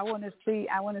I want to see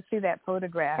that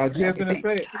photograph. I was just going to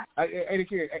say, I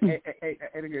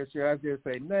was just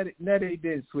say, Nutty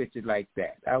didn't switch it like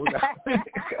that. I was.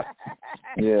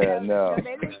 No.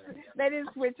 They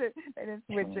didn't switch it.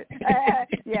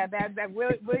 That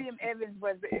William Evans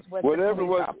was whatever the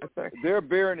was officer. They're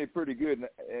burying it pretty good,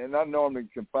 and I normally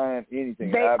can find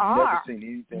anything. I've never seen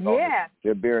anything on it.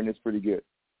 They're burying this pretty good.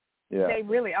 Yeah. They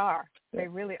really are. They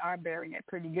really are burying it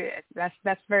pretty good.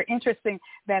 That's very interesting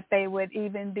that they would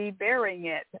even be burying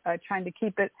it, trying to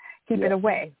keep it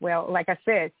away. Well, like I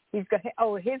said, he's got.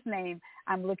 Oh, his name.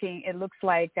 I'm looking. It looks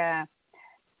like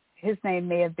his name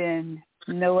may have been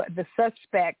Noah. The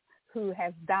suspect who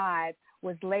has died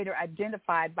was later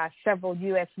identified by several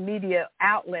U.S. media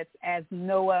outlets as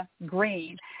Noah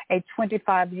Green, a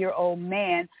 25-year-old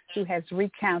man who has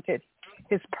recounted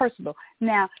his personal.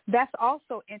 Now, that's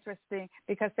also interesting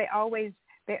because they always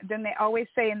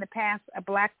say in the past a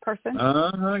black person.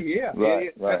 Yeah.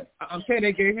 Right. I'm saying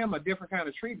they gave him a different kind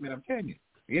of treatment. I'm telling you.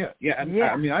 Yeah. I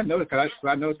mean, I know it because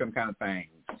I know some kind of things.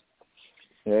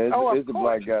 Yeah, it's the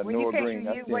black guy, Noah Green.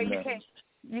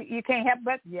 You can't help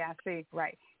but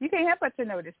right. You can't help but to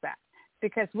notice that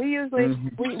because we usually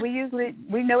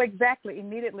we know exactly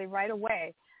immediately right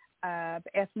away the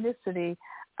ethnicity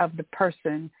of the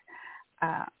person.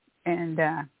 And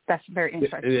that's very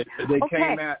interesting. They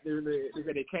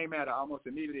came out almost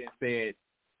immediately and said,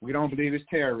 "We don't believe it's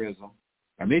terrorism,"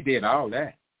 and they did all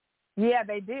that. Yeah,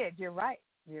 they did. You're right.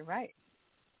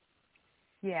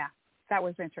 Yeah, that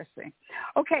was interesting.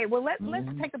 Okay, well let's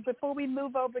before we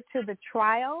move over to the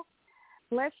trial,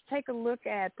 let's take a look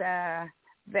at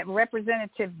that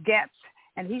Representative Getz,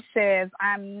 and he says,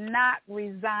 "I'm not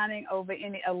resigning over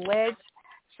any alleged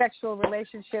sexual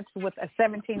relationships with a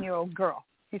 17-year-old girl."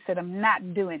 He said, "I'm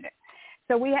not doing it."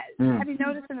 So have you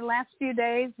noticed in the last few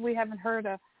days we haven't heard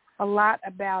a lot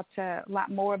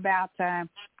more about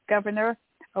Governor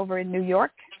over in New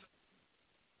York,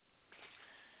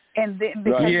 and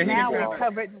because now we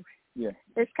covered. Yeah,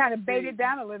 it's kind of baited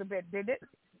down a little bit, did it?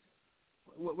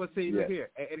 Well, see, look here.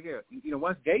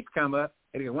 Once Gates come up,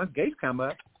 he made the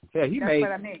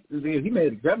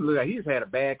governor look like he just had a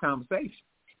bad conversation.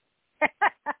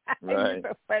 Right. It's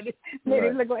so funny. Made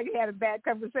him look like he had a bad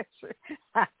conversation.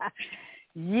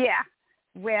 Yeah.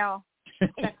 Well,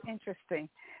 that's interesting.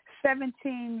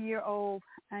 17-year-old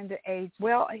underage.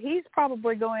 Well, he's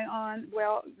probably going on.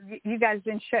 Well, you guys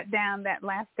didn't shut down that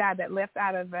last guy that left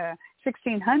out of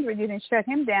 1600. You didn't shut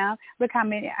him down. Look how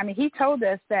many. I mean, he told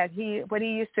us that he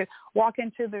used to walk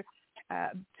into the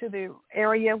to the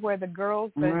area where the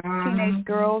girls, the teenage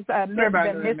girls,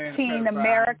 Miss Teen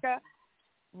America.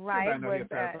 Right, was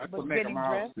getting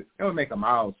dressed. It would make them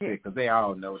all sick because they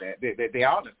all know that they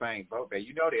all in the same boat. They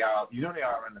they all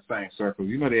in the same circle.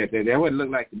 They wouldn't look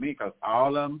like to me because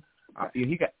all of them.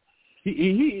 He got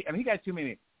too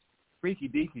many freaky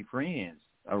deaky friends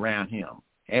around him,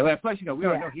 and plus we don't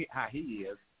know how he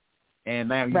is. And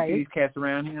now you see these cats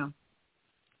around him.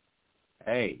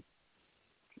 Hey.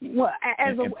 Well,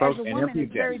 as a woman,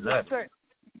 it's very disturbing.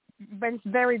 But it's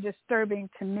very disturbing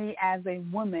to me as a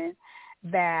woman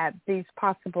that these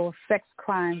possible sex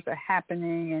crimes are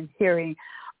happening and hearing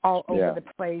all over the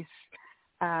place.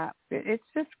 It's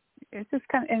just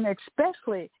kind of, and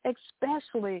especially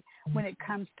when it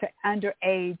comes to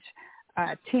underage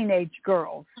teenage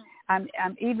girls. I'm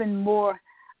even more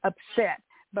upset.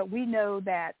 But we know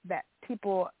that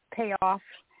people pay off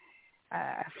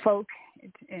folk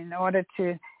in order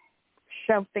to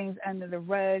shove things under the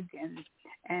rug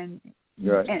and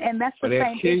that's the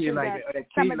same issue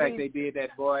that they did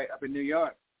that boy up in New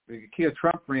York. They killed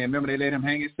Trump friend. Remember they let him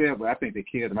hang himself? Well, I think they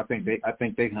killed him. I think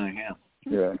they hung him.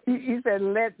 Yeah. You said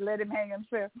let him hang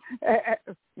himself.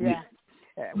 Yeah,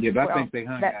 but I think they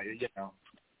hung him.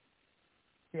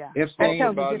 Yeah. That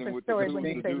tells a different story when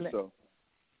you say so.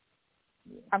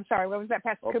 I'm sorry, what was that,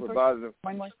 Pastor Cooper?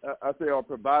 One more. I say, or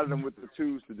provided them with the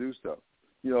tools to do so.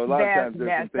 A lot of times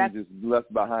there's some things just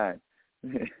left behind.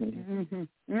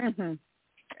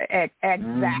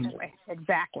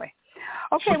 Exactly.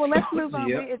 Okay, well, let's move on.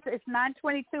 It's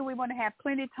 9:22. We want to have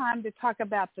plenty of time to talk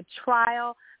about the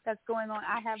trial that's going on.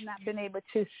 I have not been able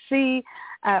to see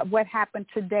what happened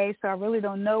today, so I really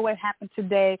don't know what happened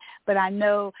today, but I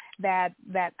know that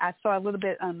I saw a little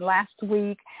bit last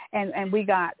week, and we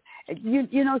got,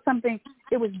 you know something,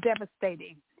 it was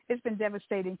devastating. It's been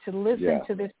devastating to listen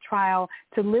to this trial,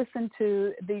 to listen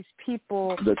to these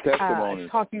people the testimony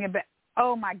talking about,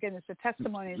 oh, my goodness, the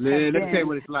testimonies. Let me tell you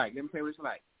what it's like.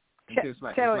 It's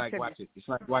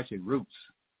like watching Roots.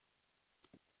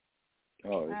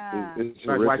 Oh, it's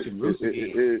like horrific. watching Roots.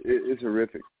 It's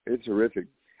horrific. It's horrific.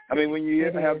 I mean, when you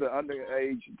have the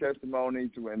underage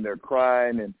testimonies when they're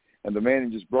crying and the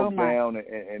man just broke down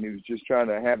and he was just trying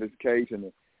to have his case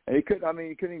and he couldn't. I mean,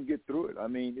 he couldn't even get through it. I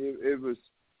mean, it was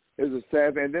a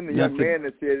sad thing. And then the young man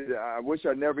that said, "I wish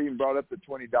I never even brought up the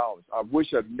 $20. I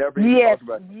wish I'd never even talked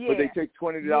about it." But they take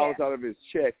 $20 out of his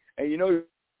check, and you know,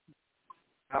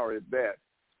 how is that?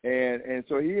 And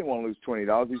so he didn't want to lose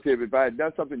 $20. He said, if I had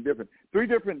done something different, 3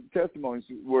 different testimonies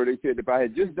where they said if I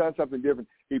had just done something different,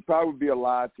 he'd probably be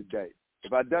alive today.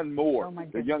 If I'd done more,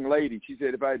 the young lady, she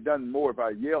said, if I had done more, if I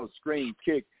yelled, screamed,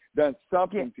 kicked, done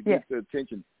something to get the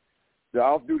attention, the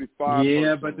off-duty fire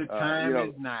person, but the time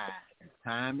is nigh.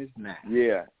 Time is nigh.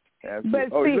 Yeah. Absolutely.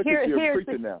 But see, look at you, here's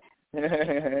preacher now.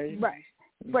 Right.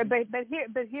 But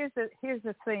here's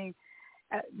the thing.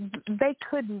 They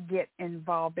couldn't get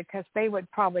involved because they would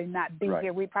probably not be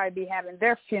here. We'd probably be having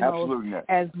their funerals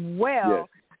as well. Yes.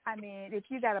 I mean, if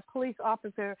you got a police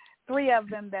officer, 3 of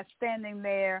them that's standing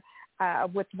there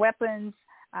with weapons,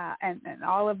 and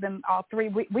all of them, all 3,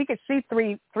 we could see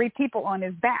three people on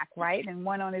his back, right, and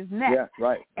 1 on his neck. Yeah,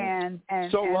 right. And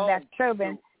so long. that's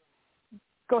Chauvin.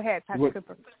 Go ahead, Pastor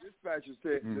Cooper. The dispatcher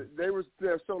said they were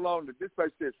there so long. The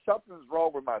dispatcher said something's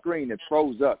wrong with my screen. It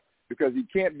froze up because he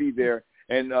can't be there.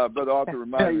 And Brother Arthur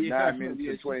reminded me 9 minutes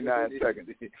and 29 seconds.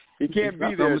 He can't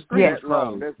be there that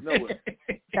long. That's nowhere.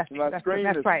 My screen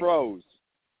is froze.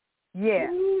 Yeah.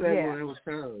 It was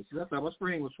froze. That's why my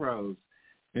screen was froze.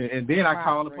 And then I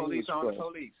called the police on the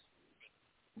police.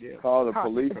 Yeah. Call the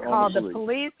police on the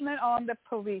policeman on the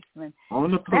policeman.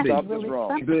 On the police. That's really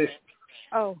wrong. But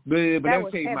that let me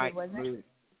was tell you, heavy, Mike. Wasn't it?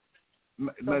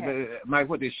 But Mike,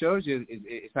 what this shows you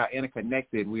is how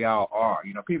interconnected we all are.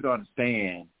 You know, people don't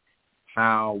understand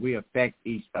how we affect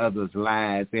each other's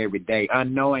lives every day,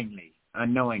 unknowingly.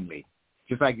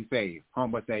 Just like you say,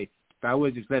 homeboy say, if I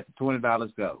would just let the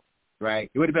 $20 go,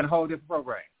 right? It would have been a whole different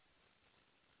program.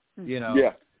 You know.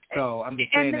 Yeah. So I'm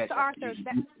just saying and Mr. Arthur,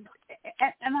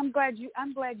 and I'm glad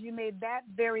you made that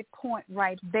very point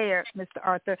right there, Mr.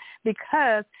 Arthur,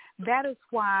 because that is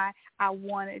why I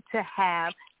wanted to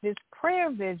have this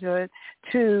prayer vigil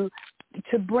to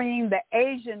bring the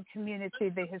Asian community,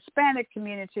 the Hispanic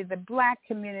community, the Black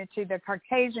community, the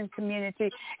Caucasian community,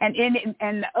 and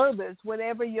the others,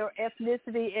 whatever your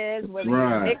ethnicity is, whether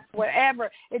you're mixed, whatever,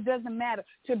 it doesn't matter,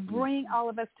 to bring all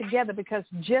of us together, because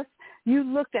just you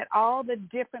looked at all the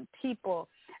different people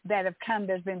that have come.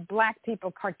 There's been Black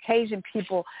people, Caucasian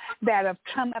people that have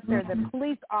come up there, the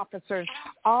police officers,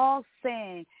 all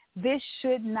saying this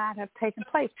should not have taken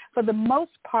place. For the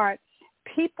most part,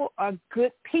 people are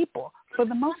good people for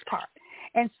the most part.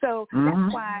 And so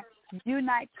that's why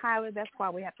Unite Tyler, that's why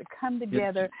we have to come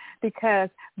together, because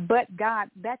but God,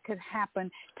 that could happen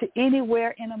to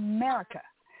anywhere in America.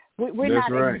 We're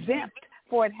not exempt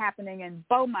for it happening in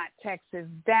Beaumont, Texas,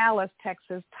 Dallas,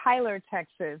 Texas, Tyler,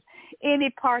 Texas, any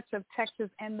parts of Texas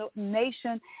and the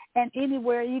nation, and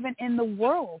anywhere even in the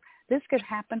world. This could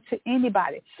happen to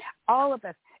anybody, all of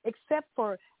us, except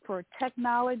for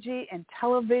technology and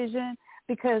television,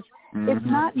 because it's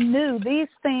not new. These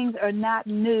things are not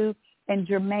new and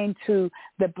germane to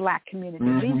the Black community.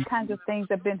 These kinds of things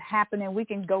have been happening. We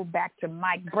can go back to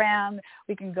Mike Brown.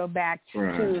 We can go back to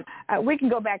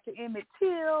Emmett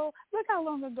Till. Look how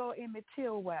long ago Emmett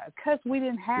Till was, because we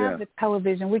didn't have the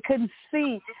television. We couldn't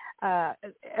see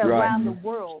around the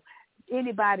world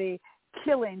anybody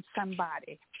killing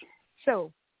somebody.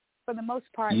 So for the most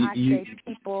part, I say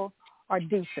people are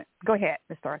decent. Go ahead,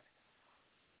 Mr. Arthur.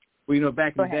 Well, you know,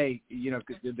 back in the day, you know,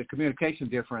 the communication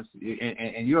difference,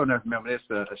 and you don't know if you remember this,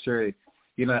 Shirley,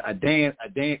 you know, a dance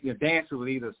will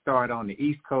either start on the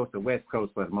East Coast or West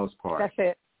Coast for the most part.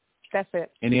 That's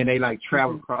it. And then they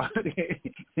travel across.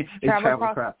 travel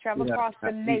across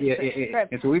the nation.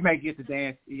 And so we may get to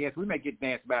dance. Yes, we may get to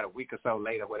dance about a week or so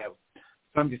later, whatever.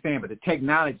 So I'm just saying, but the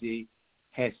technology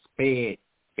has sped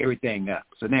everything up.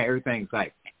 So now everything's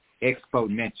like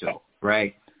exponential,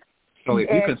 right? So if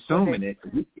you're consuming it,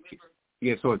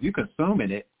 so if you're consuming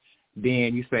it,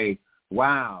 then you say,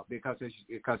 "Wow," because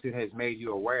it has made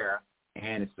you aware,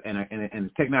 and the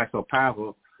technology is so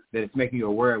powerful. that it's making you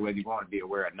aware whether you want to be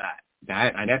aware or not.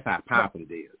 And that's how powerful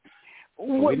it is. So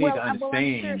we need to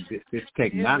understand this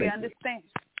technology. We understand.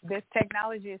 This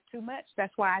technology is too much.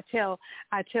 That's why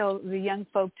I tell the young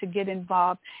folk to get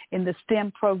involved in the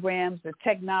STEM programs, the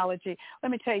technology.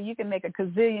 Let me tell you, you can make $1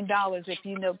 gazillion if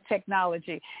you know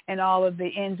technology and all of the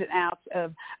ins and outs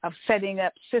of setting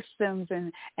up systems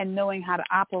and knowing how to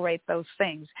operate those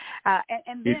things.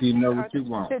 And then if you know what you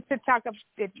want. To talk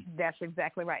about that's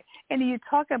exactly right. And you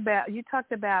talked about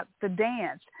the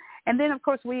dance. And then, of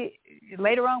course,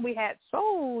 later on we had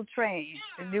Soul Train.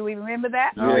 Do we remember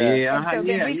that? Oh, yeah.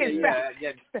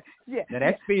 Yeah. Now,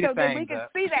 that's speed of things. We can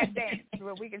see that dance.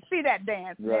 Well, we can see that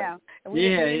dance now. And we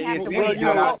didn't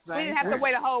have to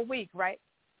wait a whole week, right?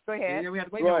 Go ahead. Yeah, we had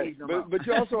to wait a week. But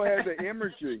you also had the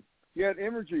imagery. You had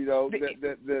imagery, though,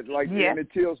 that like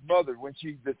Emmett Till's mother, when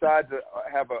she decided to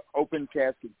have an open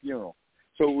casket funeral.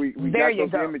 So we got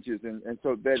those images, and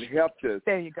so that helped us.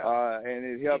 There you go. And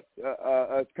it helped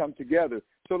us come together.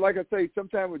 So, like I say,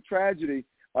 sometimes with tragedy,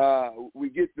 we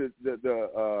get the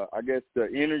I guess the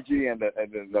energy and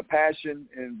the passion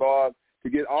involved to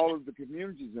get all of the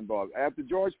communities involved. After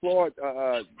George Floyd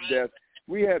death,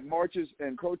 we had marches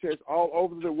and protests all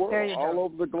over the world, all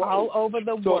over the globe, all over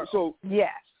the world. So yes.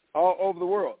 All over the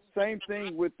world. Same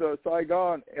thing with the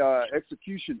Saigon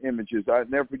execution images. I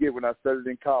never forget when I studied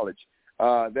in college.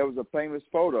 There was a famous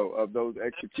photo of those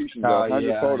executions,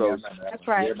 100 photos. That's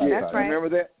right. That's right. Remember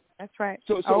that? That's right.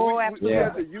 So we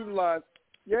have to utilize.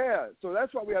 Yeah. So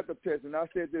that's why we have to protest. And I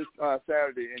said this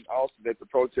Saturday in Austin at the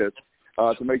protest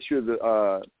to make sure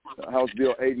that House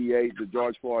Bill 88, the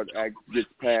George Floyd Act, gets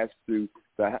passed through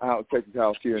the Texas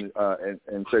House here in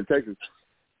state of Texas.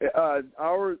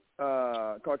 Our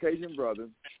Caucasian brother,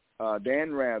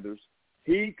 Dan Rathers,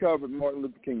 he covered Martin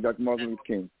Luther King, Dr. Martin Luther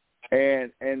King.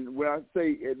 And when I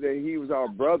say that he was our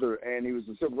brother and he was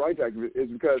a civil rights activist,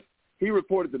 it's because he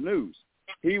reported the news.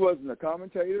 He wasn't a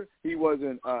commentator. He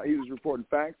wasn't. He was reporting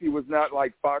facts. He was not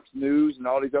like Fox News and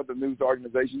all these other news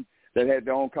organizations that had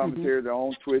their own commentary, their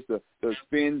own twist, the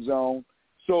spin zone.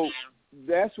 So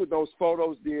that's what those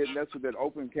photos did, and that's what that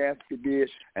open casket did,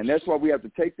 and that's why we have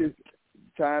to take this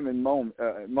time and moment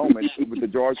with the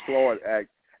George Floyd Act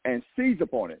and seize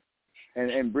upon it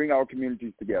and bring our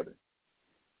communities together.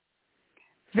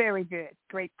 Very good.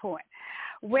 Great point.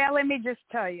 Well, let me just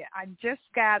tell you, I just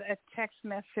got a text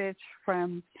message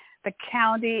from the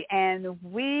county, and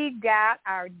we got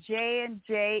our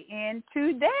J&J in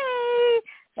today.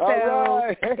 So all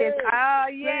right.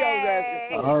 yay.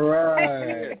 All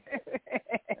right.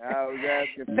 I was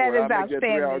asking for that it. is outstanding.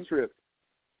 3-hour trip.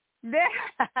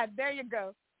 There you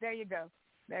go.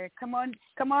 There, come on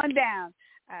down.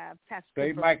 Pastor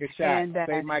Save Cooper. Mike a shot.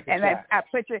 Save Mike a shot. I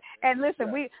put you. And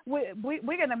listen, we're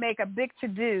going to make a big to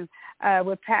do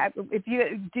with Pat. If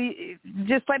you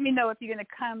just let me know if you're going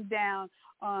to come down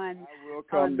on. I will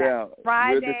come down.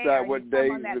 Friday. We'll decide what day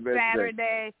on that is the best Saturday.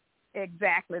 day.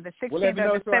 Exactly, the 16th well, let me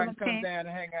know or the so I 17th. can come down and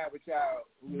hang out with y'all.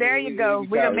 There you go.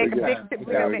 We're gonna make a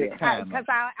big time because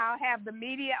I'll have the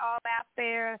media all out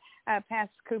there.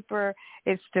 Pastor Cooper,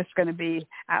 it's just going to be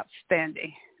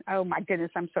outstanding. Oh my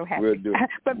goodness, I'm so happy. We'll do it.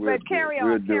 but carry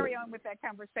on with that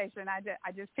conversation. I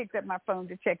just picked up my phone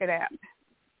to check it out.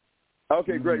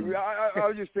 Okay, great. I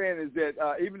was just saying is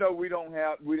that even though we didn't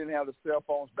have the cell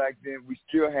phones back then, we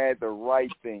still had the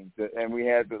right things, and we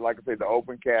had like I said, the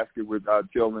open casket with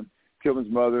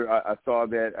Tillman's mother. I saw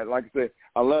that. Like I said,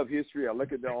 I love history. I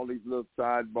look at all these little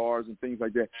sidebars and things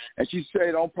like that. And she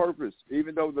said on purpose,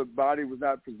 even though the body was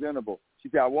not presentable, she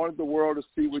said, I wanted the world to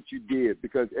see what you did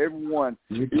because everyone,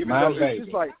 even though it's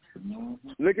just like,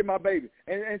 look at my baby.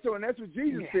 And that's what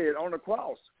Jesus said on the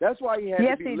cross. That's why he had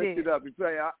to be lifted up and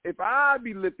say, if I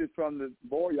be lifted from the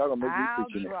boy, y'all going to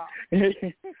make me preach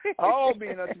it. All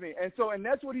being unto me. And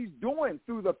that's what he's doing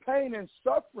through the pain and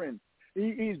suffering.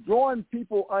 He's drawing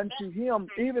people unto him,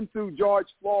 even through George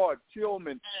Floyd,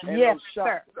 Tillman, and those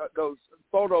shots, those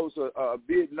photos of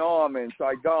Vietnam and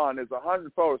Saigon. There's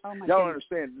 100 photos. Y'all don't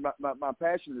understand. My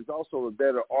passion is also a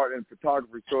better art and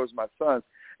photography, so is my son.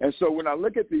 And so when I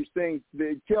look at these things,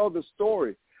 they tell the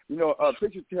story. You know, a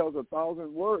picture tells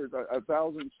 1,000 words,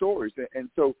 1,000 stories, and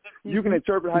so you can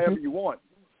interpret however you want.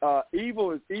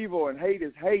 Evil is evil and hate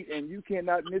is hate, and you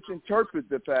cannot misinterpret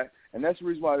the fact. And that's the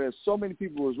reason why there's so many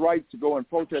people who's right to go and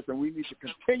protest, and we need to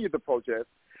continue to protest.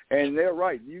 And they're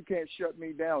right. You can't shut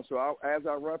me down. So as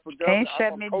I run for governor,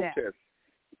 I'm going to protest.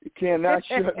 You cannot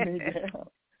shut me down.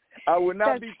 I will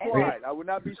not be quiet. I will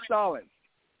not be silent.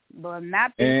 Will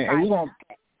not be silent.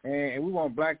 And we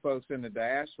want black folks in the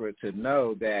diaspora to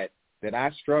know that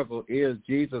our struggle is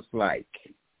Jesus-like.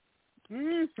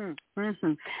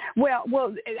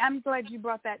 Well, I'm glad you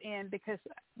brought that in because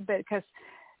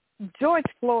George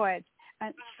Floyd,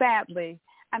 sadly,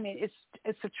 I mean,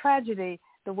 it's a tragedy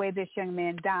the way this young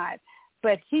man died,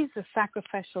 but he's a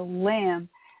sacrificial lamb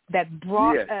that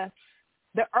brought us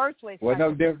the earthly. Well,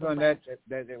 no different than that.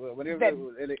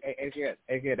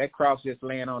 That cross just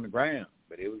laying on the ground,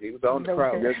 but he was on the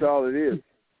cross. That's all it is.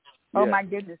 Oh my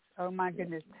goodness!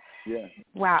 Yeah.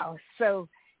 Wow. So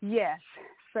yes.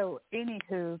 So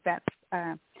anywho, that's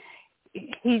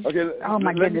he's. Okay. Oh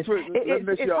my goodness!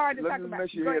 It's hard to talk about.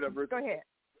 Go ahead.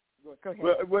 Go ahead.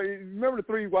 Well, remember the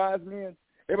three wise men?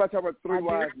 Everybody talk about the three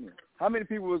wise men. How many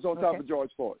people was on top of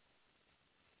George Floyd?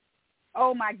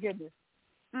 Oh my goodness.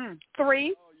 3. Oh,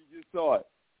 you just saw it.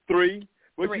 3.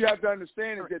 What you have to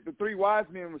understand is that the 3 wise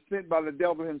men were sent by the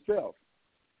devil himself.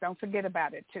 Don't forget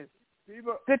about it too.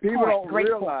 People don't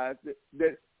realize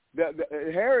that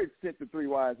Herod sent the 3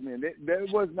 wise men. That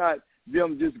was not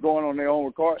them just going on their own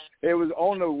accord. It was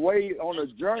on the way, on a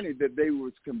journey that they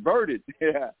was converted,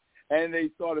 and they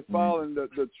started following the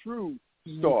true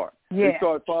star. They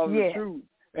started following the true,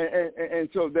 and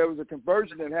so there was a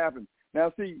conversion that happened.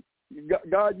 Now, see,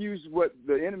 God used what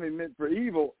the enemy meant for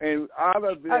evil, and out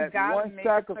of that one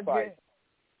sacrifice,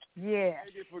 make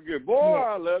it for good. Boy,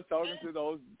 I love talking to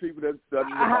those people that study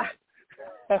the Bible.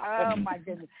 Oh my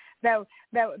goodness, that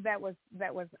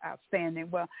was outstanding.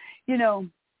 Well, you know,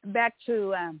 back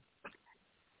to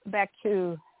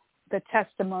the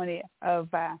testimony of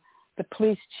the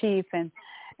police chief and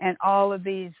all of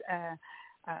these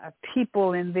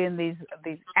people, and then these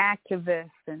activists,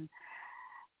 and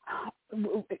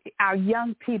our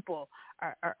young people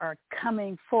are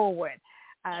coming forward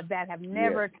that have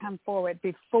never come forward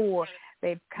before.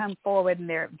 They've come forward and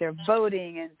they're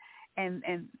voting, and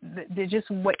they're just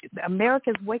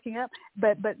America's waking up.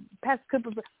 But Pastor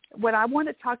Cooper, what I want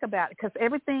to talk about, because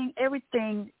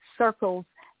everything circles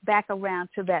back around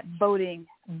to that voting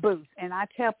booth, and I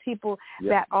tell people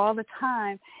that all the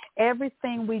time.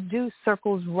 Everything we do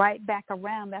circles right back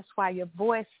around. That's why your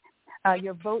voice,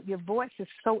 your voice is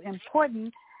so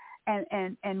important.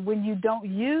 And when you don't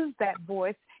use that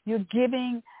voice, you're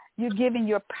giving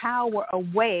your power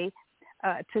away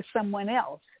to someone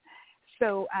else.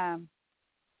 So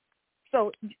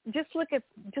just look at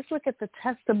the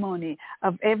testimony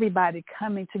of everybody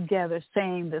coming together,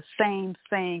 saying the same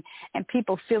thing, and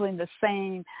people feeling the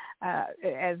same,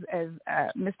 as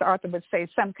Mr. Arthur would say,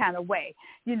 some kind of way,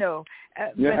 you know.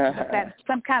 But that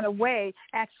some kind of way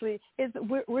actually is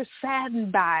we're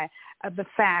saddened by the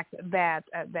fact that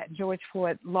George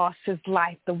Floyd lost his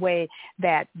life the way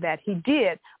that he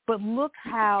did. But look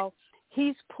how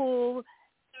he's pulled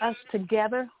us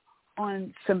together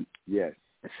on some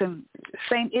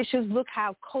same issues. Look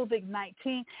how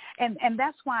COVID-19, and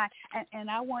that's why, and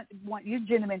I want you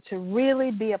gentlemen to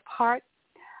really be a part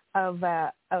of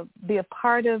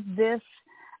this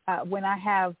when I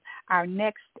have our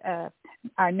next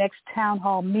town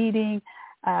hall meeting,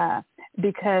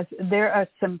 because there are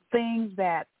some things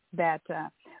that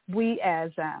we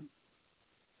as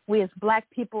Black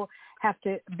people have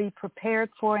to be prepared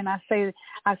for, and I say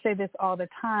this all the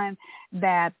time,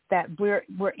 that we're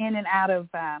in and out of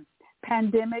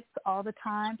pandemics all the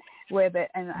time.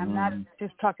 And I'm not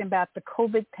just talking about the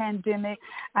COVID pandemic.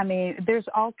 I mean, there's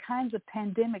all kinds of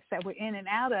pandemics that we're in and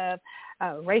out of.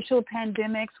 Racial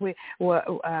pandemics,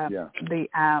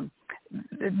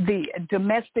 the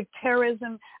domestic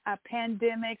terrorism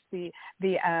pandemics, the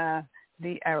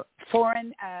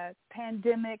foreign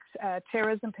pandemics,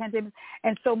 terrorism pandemics.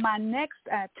 And so my next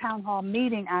town hall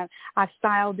meeting, I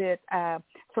styled it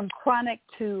from chronic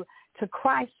to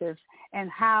crisis, and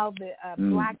how the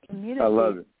Black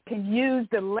community can use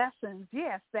the lessons,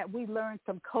 that we learned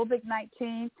from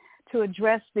COVID-19 to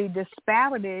address the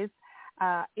disparities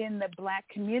in the Black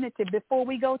community before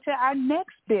we go to our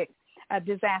next big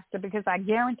disaster, because I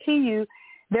guarantee you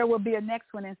there will be a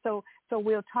next one. And so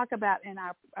we'll talk about in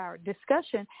our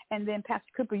discussion, and then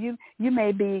Pastor Cooper, you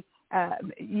may be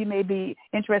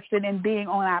interested in being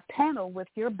on our panel with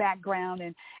your background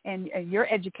and your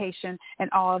education and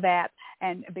all that,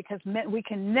 and because we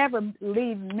can never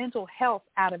leave mental health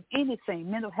out of anything.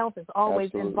 Mental health is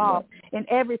always involved in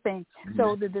everything. Mm-hmm.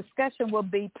 So the discussion will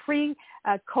be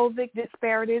pre-COVID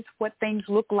disparities, what things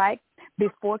look like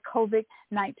before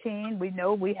COVID-19. We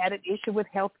know we had an issue with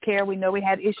health care. We know we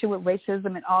had issue with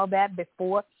racism and all that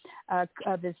before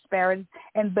disparities.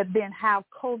 But then how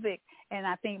COVID, and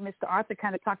I think Mr. Arthur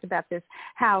kind of talked about this,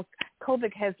 how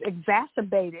COVID has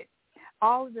exacerbated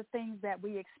all of the things that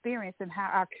we experience and how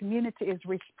our community is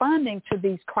responding to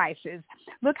these crises.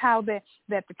 Look how that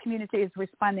the community is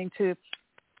responding to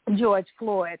George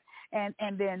Floyd,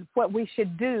 and then what we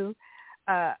should do,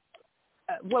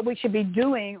 what we should be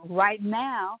doing right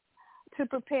now to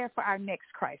prepare for our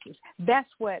next crisis. That's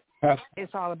what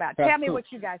it's all about. Tell me what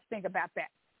you guys think about that.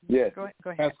 Yes. Go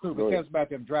ahead. That's cool. Tell us about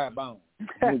them dry bones.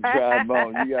 Dry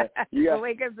bones. You got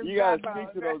Wake up you got to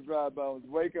speak to those dry bones.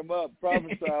 Wake them up.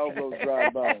 Prophesy over those dry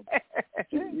bones.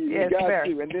 You got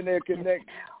to, and then they'll connect.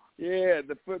 Yeah,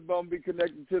 the foot bone be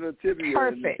connected to the tibia.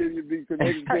 Perfect. And the tibia be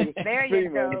connected to the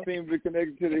femur. And the femur be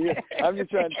connected to the hip. I'm just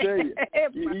trying to tell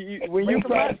you, when you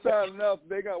prophesy enough,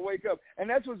 they're going to wake up. And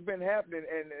that's what's been happening.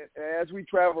 And as we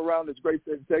travel around this great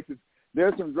state of Texas,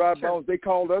 there's some dry bones. They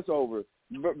called us over.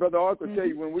 Brother Arthur will tell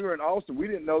you, when we were in Austin, we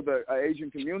didn't know the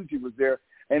Asian community was there.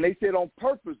 And they said on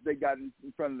purpose they got in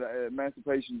front of the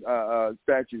Emancipation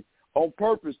statue, on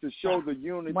purpose to show the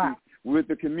unity with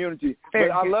the community.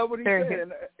 But I love what he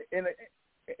said.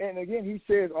 And again, he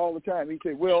says all the time, he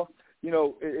said, well,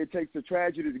 it takes a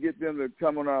tragedy to get them to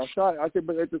come on our side. I said,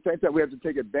 but at the same time, we have to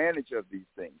take advantage of these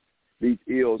things, these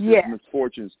ills, these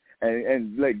misfortunes,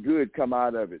 and let good come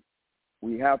out of it.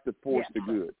 We have to force the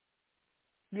good.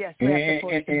 Yes, and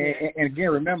again,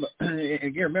 remember,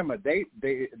 they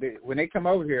when they come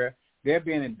over here, they're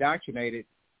being indoctrinated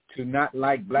to not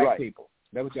like black people.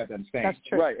 That's what you have to understand. That's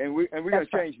true. Right, and we're going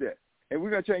to change that. And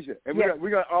we're going to change that. And we're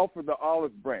going to offer the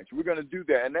olive branch. We're going to do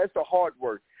that. And that's the hard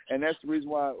work. And that's the reason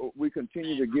why we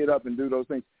continue to get up and do those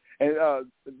things. And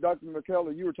Dr.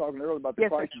 McKellar, you were talking earlier about the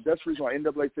crisis. That's the reason why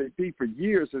NAACP for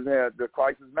years has had the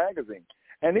Crisis magazine.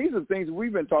 And these are things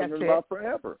we've been talking about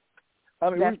forever. I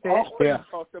mean, we've always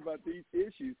talked about these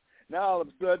issues. Now all of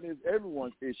a sudden it's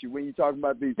everyone's issue when you talk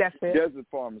about these desert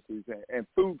pharmacies and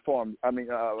food farms. I mean,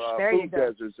 food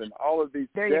deserts and all of these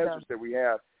deserts that we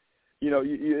have. You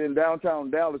in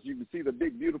downtown Dallas, you can see the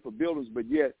big, beautiful buildings, but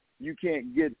yet you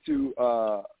can't get to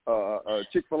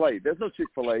Chick-fil-A. There's no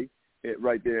Chick-fil-A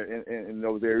right there in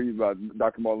those areas,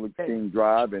 Dr. Martin Luther King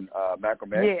Drive and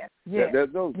Macromax.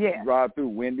 There's no drive-through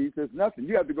Wendy's. There's nothing.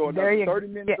 You have to go another 30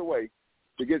 minutes away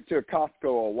to get to a Costco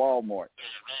or Walmart.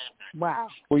 Wow.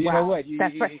 Well, you know what?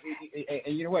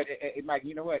 And you know what, Mike?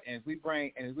 You know what? And as we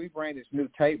bring this new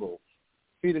table,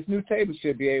 this new table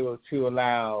should be able to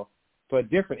allow for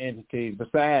different entities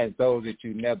besides those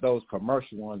those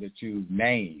commercial ones that you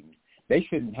named. They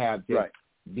shouldn't have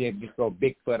be able to go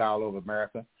Bigfoot all over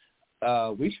America.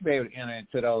 We should be able to enter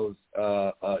into those,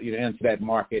 into that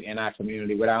market in our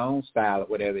community with our own style, or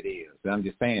whatever it is. And I'm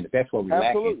just saying that's what we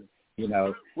lack. We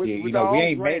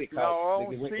ain't made it. Our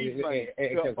own seed money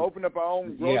to open up our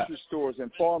own grocery stores and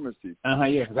pharmacies. Now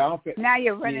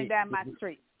you're running down my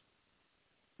street.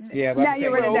 Yeah, now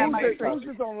you're running down my street. Who's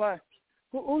this online?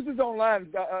 Who's this online?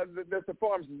 That's the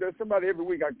pharmacist. There's somebody every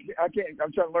week. I can't.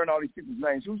 I'm trying to learn all these people's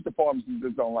names. Who's the pharmacist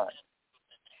that's online?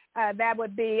 That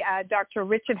would be Dr.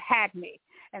 Richard Hagney.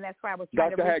 And that's why I was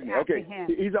trying to reach out to him.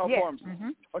 He's our pharmacist. Mm-hmm.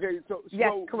 Okay, so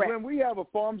correct. When we have a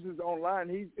pharmacist online,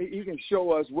 he can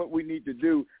show us what we need to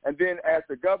do. And then as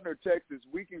the governor of Texas,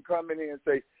 we can come in here and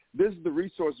say, this is the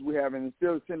resources we have. And instead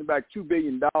of sending back $2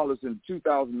 billion in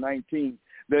 2019,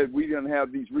 that we didn't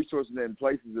have these resources in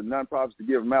places and nonprofits to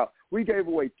give them out, we gave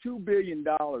away $2 billion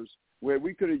where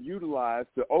we could have utilized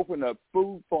to open up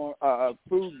open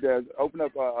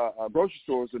up grocery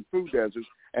stores and food deserts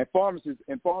and pharmacies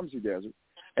and pharmacy deserts,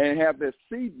 and have the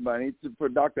seed money for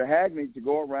Dr. Hagney to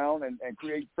go around and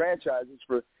create franchises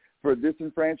for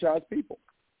disenfranchised people.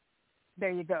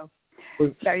 There you go.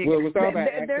 It's all about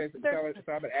access to capital.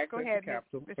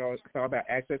 It's all about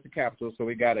access to capital. So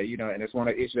we got to, and it's one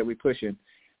of the issues that we're pushing.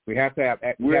 We have to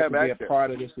be a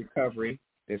part of this recovery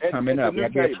that's coming up. We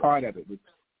have to be a part of it.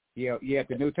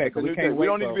 The new table. We can't wait. We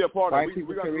don't need to be a part of it.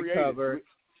 We're going to recover.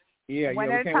 We can't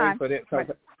wait for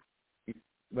that.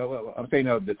 Well, I'm saying,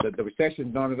 the recession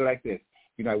is going to go like this.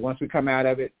 Once we come out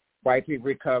of it, white people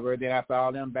recover. Then after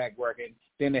all them back working,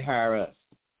 then they hire us,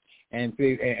 and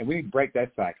we break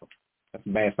that cycle. That's a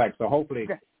bad cycle. So hopefully,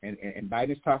 and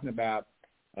Biden's talking about,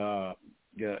 putting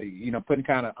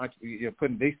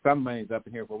putting these some monies up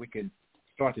in here where we can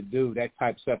start to do that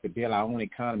type of stuff to build our own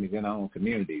economies in our own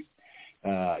communities.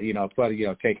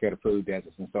 Take care of the food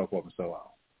deserts and so forth and so on.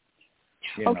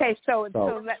 Okay, so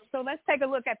let's take a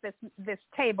look at this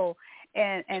table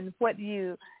and what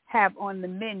you have on the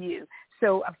menu.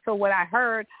 So what I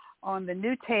heard on the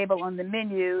new table on the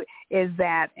menu is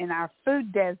that in our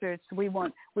food deserts we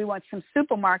want some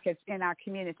supermarkets in our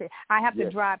community. I have to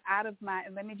drive out of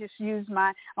let me just use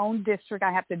my own district.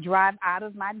 I have to drive out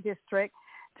of my district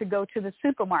to go to the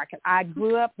supermarket. I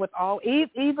grew up with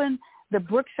even the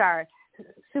Brookshire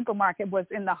supermarket was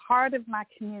in the heart of my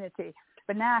community.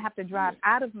 But now I have to drive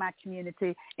out of my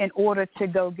community in order to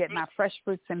go get my fresh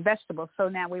fruits and vegetables. So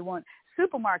now we want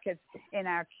supermarkets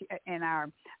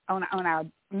on our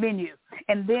menu.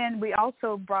 And then we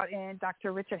also brought in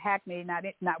Dr. Richard Hackney,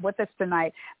 not with us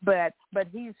tonight, but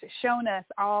he's shown us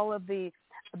all of the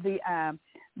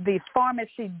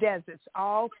pharmacy deserts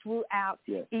all throughout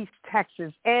East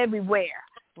Texas, everywhere,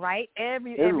 right?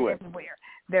 Everywhere.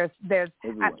 There's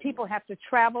people have to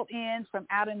travel in from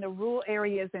out in the rural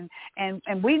areas,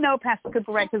 and we know, Pastor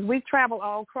Cooper, right, because we travel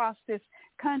all across this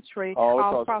country,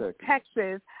 all across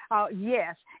Texas,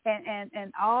 yes,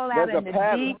 and all out in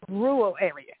the deep rural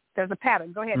area. There's a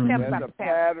pattern. Go ahead, tell me about the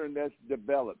pattern. That's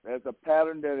developed. There's a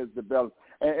pattern that is developed.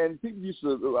 And people used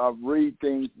to read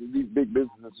things, these big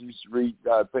businesses used to read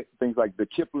things like the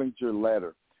Kiplinger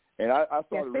letter. And I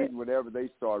started reading whatever they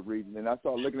started reading, and I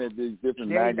started looking at these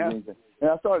different magazines. And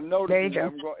I started noticing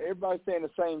everybody's saying the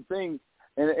same thing.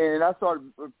 And I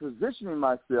started positioning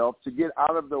myself to get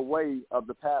out of the way of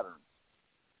the pattern.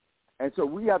 And so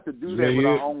we have to do that with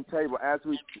our own table as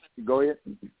we go ahead.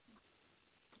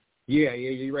 Yeah,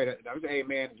 you're right. I was saying,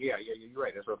 man, you're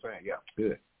right. That's what I'm saying. Yeah,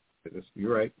 good.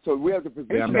 You're right. So we have to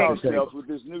position ourselves with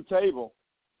this new table.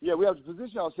 Yeah, we have to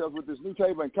position ourselves with this new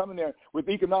table and come in there with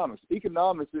economics.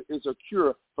 Economics is a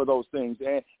cure for those things.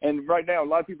 And right now, a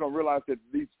lot of people don't realize that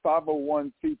these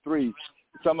 501c3s,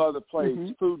 some other place,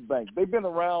 food banks, they've been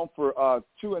around for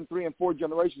 2 and 3 and 4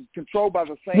 generations, controlled by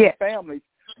the same families,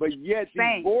 but yet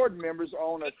these board members are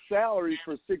on a salary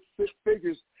for six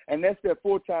figures, and that's their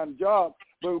full-time job.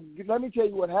 But let me tell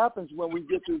you what happens when we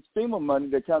get this FEMA money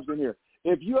that comes in here.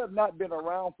 If you have not been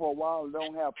around for a while and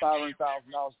don't have $500,000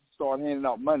 to start handing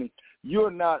out money,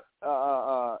 you're not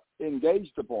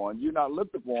engaged upon. You're not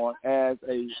looked upon as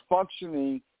a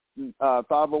functioning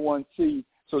 501c.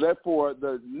 So therefore,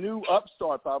 the new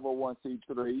upstart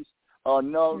 501c3s are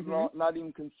not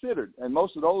even considered. And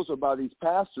most of those are by these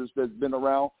pastors that's been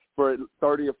around for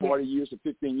 30 or 40 years or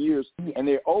 15 years, and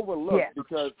they're overlooked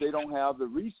because they don't have the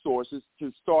resources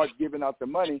to start giving out the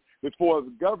money before the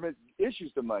government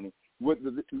issues the money. With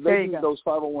those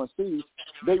 501cs,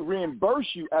 they reimburse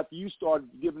you after you start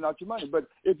giving out your money. But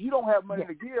if you don't have money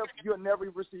to give, you'll never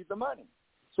receive the money.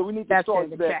 So we need to start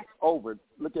that over,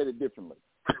 look at it differently.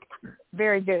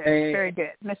 Very good, very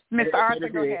good. Mr. Arthur,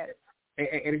 go ahead.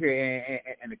 And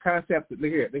the concept, look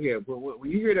here.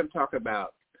 When you hear them talk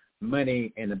about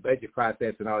money and the budget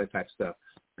process and all that type of stuff,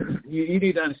 you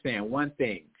need to understand one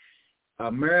thing.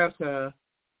 America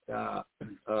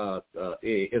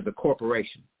is a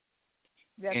corporation.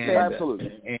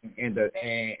 Absolutely. And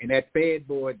that Fed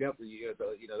board,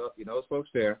 those folks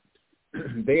there,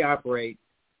 they operate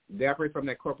from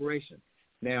that corporation.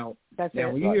 Now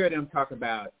when you hear them talk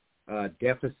about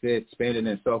deficit spending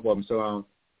and so forth and so on,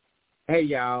 hey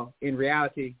y'all, in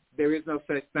reality, there is no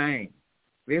such thing.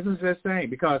 There isn't such thing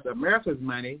because America's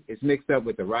money is mixed up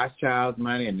with the Rothschilds'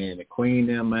 money and then the Queen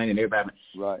their money and everybody.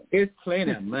 Right. It's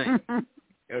plenty of money.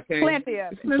 Okay.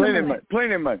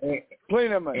 Plenty of money.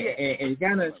 And you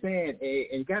gotta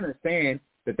understand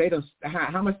that they don't.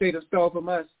 How much they done stole from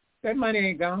us? That money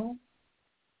ain't gone.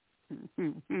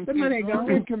 That money ain't gone.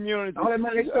 In community, all that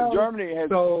money stole. Germany has.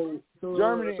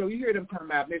 Germany. So you hear them talking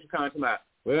about Mr. Conn talking about,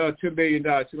 well, $2 billion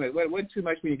too much. Well, it wasn't too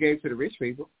much when you gave it to the rich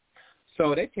people.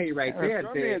 So they tell you right there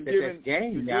that that's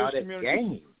game, y'all. That's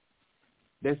game.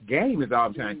 That's game is all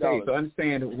I'm trying to tell you. So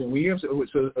understand when we so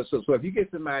if you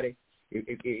get somebody.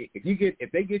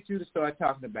 If they get you to start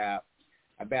talking about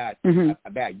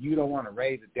you don't want to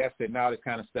raise the deficit and all this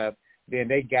kind of stuff, then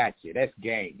they got you. That's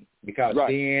game. Because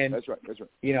then that's right. Then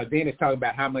it's talking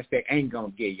about how much they ain't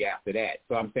gonna get you after that.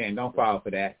 So I'm saying don't fall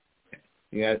for that.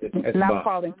 That's not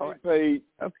falling for it.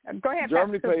 Go ahead.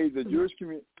 Germany pays the Jewish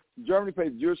community. Germany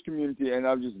pays the Jewish community, and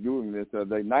I'm just googling this.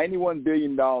 They $91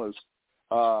 billion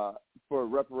for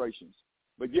reparations.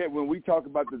 But yet, when we talk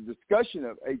about the discussion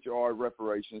of HR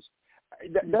reparations,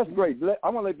 that's great.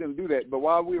 I'm going to let them do that. But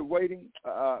while we're waiting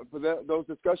for those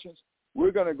discussions,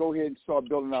 we're going to go ahead and start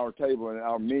building our table and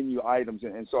our menu items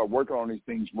and start working on these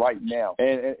things right now.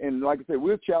 And like I said,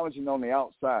 we're challenging on the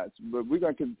outsides, but we're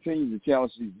going to continue to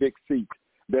challenge these big seats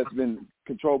that's been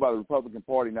controlled by the Republican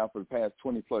Party now for the past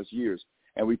 20-plus years.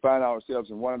 And we find ourselves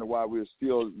and wonder why we're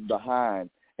still behind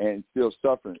and still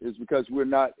suffering. It's because we're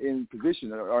not in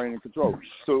position or in control.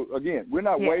 So, again, we're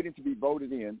not waiting to be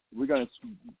voted in. We're going to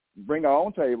bring our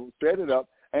own table, set it up,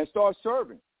 and start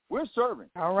serving. We're serving.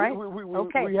 All right.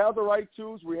 We have the right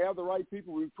tools. We have the right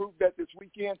people. We proved that this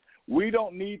weekend. We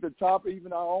don't need the top,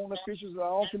 even our own officials in our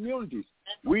own communities.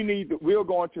 We're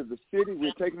going to the city.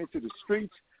 We're taking it to the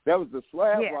streets. That was the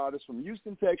slab riders from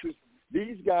Houston, Texas.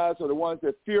 These guys are the ones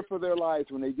that fear for their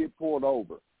lives when they get pulled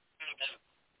over.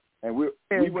 And we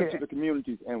went to the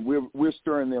communities, and we're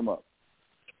stirring them up.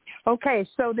 Okay,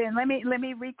 so then let me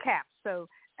recap. So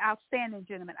outstanding,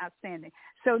 gentlemen, outstanding.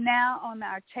 So now on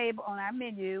our table, on our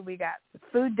menu, we got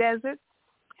food deserts,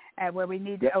 where we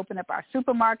need to open up our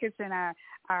supermarkets and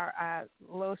our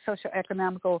low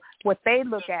socioeconomical, what they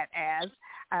look at as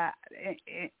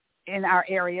in our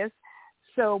areas.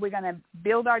 So we're going to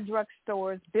build our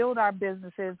drugstores, build our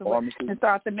businesses, Mr.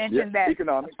 Arthur mentioned that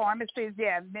pharmacies,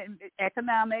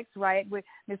 economics, right?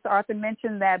 Mr. Arthur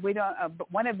mentioned that we don't.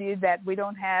 One of you that we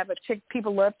don't have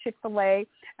people love Chick-fil-A,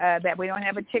 that we don't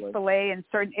have a Chick-fil-A in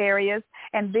certain areas,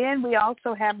 and then we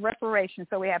also have reparations.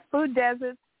 So we have food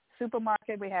deserts,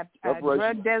 supermarket. We have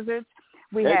drug deserts.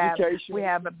 We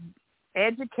have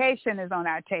education is on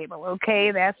our table.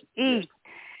 Okay, that's E.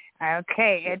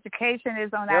 Okay, education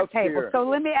is on our table. So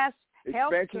let me ask,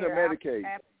 expansion of Medicaid.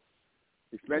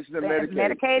 Expansion of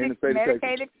Medicaid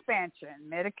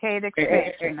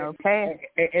expansion, okay.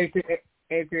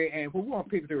 And what we want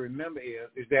people to remember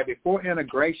is that before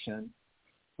integration,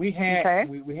 we had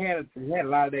a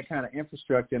lot of that kind of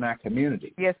infrastructure in our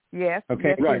community. Yes.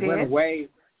 Okay, yes,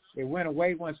 It went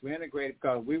away once we integrated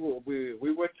because we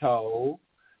were told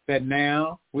that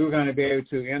now we were going to be able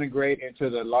to integrate into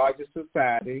the larger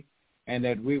society and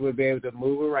that we would be able to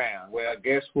move around. Well,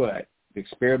 guess what? The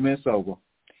experiment's over.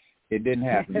 It didn't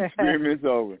happen. The experiment's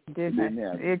over.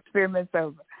 The experiment's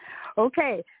over.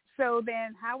 Okay, so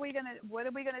then what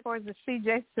are we going to, as far as the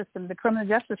CJ system, the criminal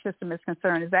justice system is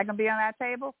concerned, is that going to be on our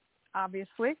table?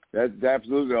 Obviously. That's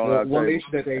absolutely on our table. One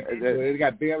issue that they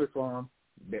got bail reform.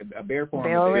 Bail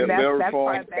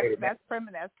reform.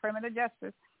 That's criminal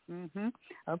justice. Mm-hmm.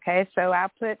 Okay, so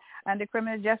I'll put under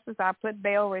criminal justice. I'll put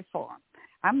bail reform.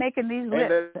 I'm making these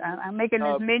lists. I'm making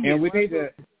this menu.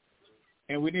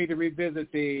 And we need to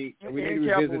revisit the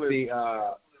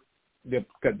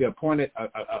appointed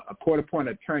a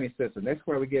court-appointed attorney system. That's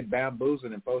where we get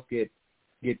bamboozled and folks get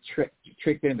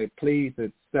tricked into pleas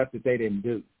and stuff that they didn't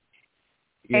do.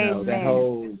 Amen. That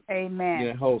whole Amen.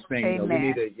 That whole thing. Amen. We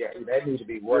need to that needs to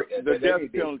be worked. The death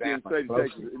penalty in the state of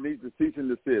Texas, it needs to cease and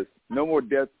desist. No more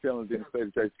death penalty in the state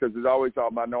of Texas because there's always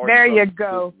all minority. There you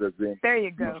go.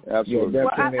 Absolutely.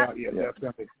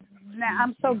 Now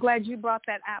I'm so glad you brought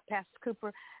that out, Pastor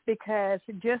Cooper, because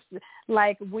just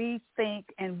like we think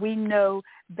and we know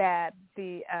that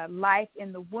the life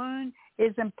in the womb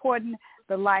is important,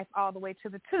 the life all the way to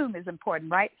the tomb is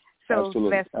important, right? So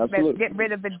let's get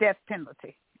rid of the death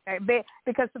penalty.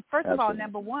 Because first of all,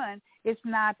 number one, it's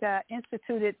not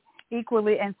instituted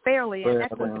equally and fairly and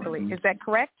equitably. Is that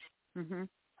correct? Mm-hmm.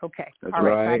 Okay. That's all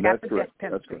right. right. So I got That's the death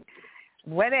penalty. Right.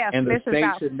 What else? And this the state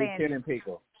is shouldn't be outstanding. killing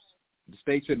people. The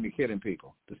state shouldn't be killing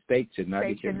people. The state should not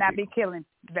be killing people. Be killing.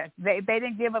 They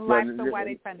didn't give a life, so why are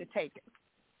they trying to take it?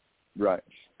 Right.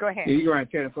 Go ahead. You go around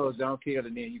telling folks don't kill,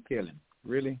 and then you kill him.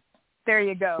 Really? There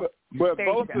you go. But there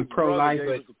both you pro-life,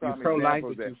 but you're pro-life,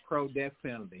 but you pro-death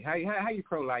penalty. How you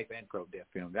pro-life and pro-death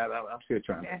penalty? I'm still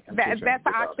trying to. That's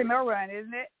an oxymoron,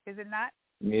 isn't it? Is it not?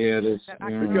 Yeah, it is.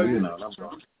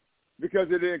 Because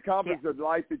it encompasses the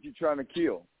life that you're trying to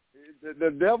kill.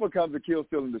 The devil comes to kill,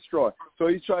 steal, and destroy. So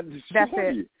he's trying to destroy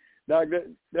you. Now,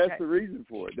 that's the reason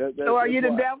for it. So are you the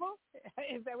devil?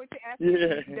 Is that what you're asking?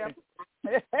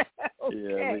 Yeah.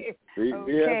 Okay.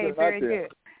 Okay, very good.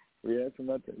 We had some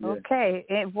out there. Yeah. Okay.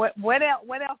 And what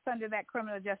else under that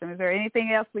criminal justice? Is there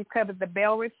anything else? We've covered the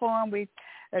bail reform. We've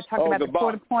talked about the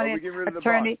court-appointed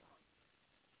attorney.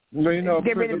 Well,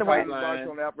 get rid of the what? Box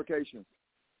on the applications.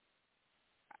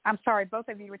 I'm sorry, both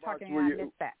of you were talking and I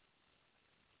missed that.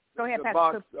 Go ahead,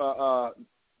 Pastor.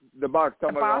 The box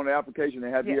talking about on the application.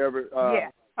 Have you ever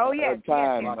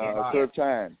served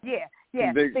time?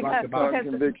 Yeah. Because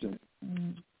conviction.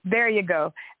 There you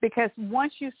go. Because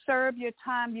once you serve your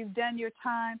time, you've done your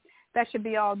time, that should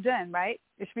be all done, right?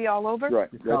 It should be all over? Right,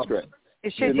 that's correct.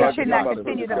 It should not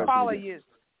continue to follow you.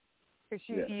 Because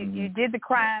you did the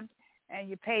crime and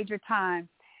you paid your time,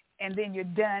 and then you're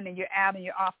done and you're out and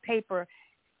you're off paper.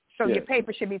 So your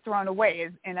paper should be thrown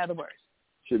away, in other words.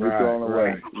 Should be thrown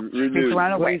away. Renewed.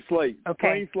 Clean slate.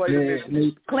 Okay. Clean slate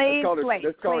initiative. Clean slate.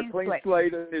 Let's call it clean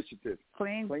slate initiative.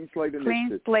 Clean slate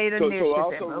initiative. So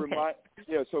also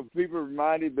so people are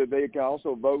reminded that they can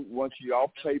also vote once you're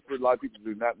off paper. A lot of people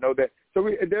do not know that. So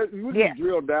we can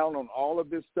drill down on all of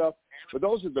this stuff, but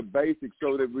those are the basics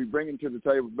so that we bring it to the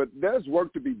table. But there's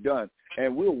work to be done,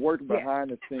 and we'll work behind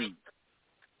the scenes.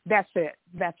 That's it.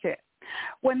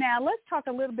 Well, now let's talk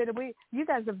a little bit. You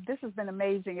guys this has been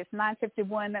amazing. It's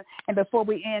 9:51, and before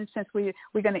we end, since we're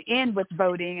going to end with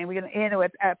voting, and we're going to end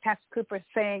with Pastor Cooper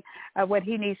saying what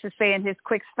he needs to say in his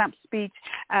quick stump speech.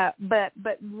 But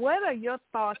what are your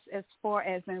thoughts as far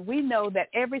as, and we know that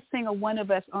every single one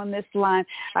of us on this line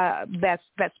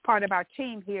that's part of our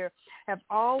team here have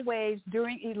always,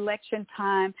 during election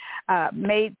time,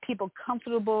 made people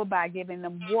comfortable by giving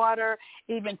them water,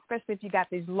 even especially if you got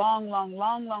these long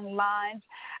lines,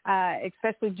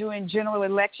 especially during general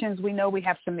elections. We know we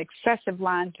have some excessive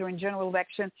lines during general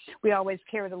election. We always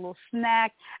carried a little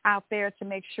snack out there to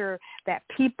make sure that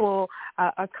people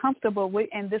are comfortable.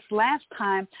 And this last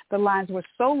time, the lines were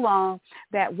so long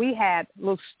that we had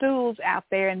little stools out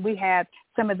there, and we had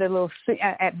some of the little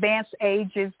advanced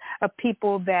ages of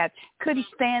people that couldn't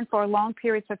stand for long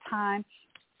periods of time.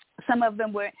 Some of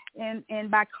them were in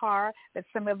by car, but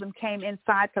some of them came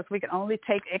inside because we could only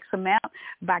take X amount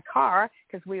by car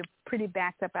because we were pretty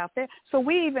backed up out there. So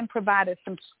we even provided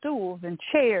some stools and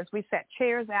chairs. We set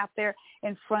chairs out there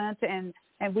in front, and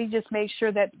we just made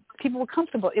sure that people were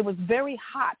comfortable. It was very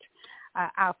hot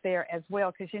out there as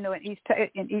well, because in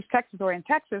East Texas or in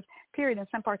Texas, period, in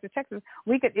some parts of Texas,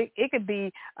 it could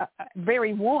be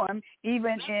very warm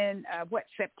even in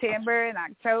September and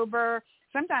October,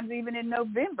 sometimes even in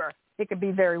November. It could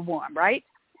be very warm, right?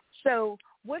 So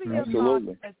what are your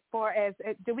thoughts as far as,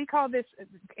 do we call this,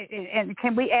 and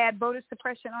can we add voter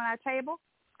suppression on our table?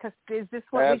 Because is this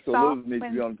what we saw? Absolutely needs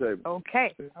to be on the table.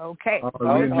 Okay.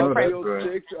 Bill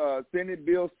 6, Senate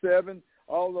Bill 7,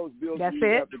 all those bills we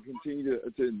have to continue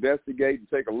to investigate and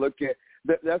take a look at.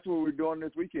 That's what we're doing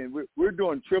this weekend. We're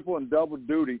doing triple and double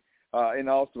duty in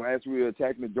Austin as we were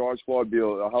attacking the George Floyd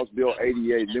bill, House Bill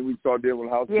 88. Then we started dealing with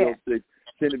House Bill 6,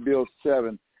 Senate Bill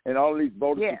 7, and all these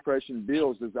voter suppression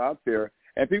bills that's out there.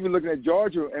 And people looking at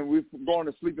Georgia, and we're going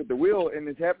to sleep at the wheel, and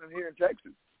it's happening here in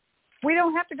Texas. We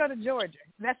don't have to go to Georgia.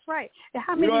 That's right.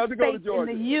 How many states in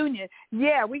the union?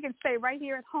 Yeah, we can stay right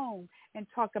here at home and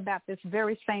talk about this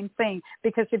very same thing.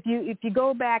 Because if you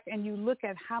go back and you look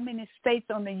at how many states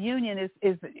on the union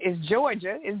is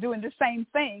Georgia is doing the same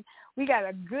thing, we got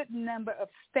a good number of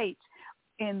states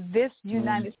in this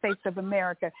United States of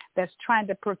America that's trying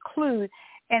to preclude.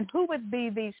 And who would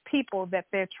be these people that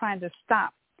they're trying to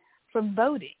stop from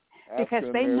voting? Because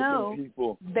they know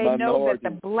that the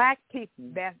black people,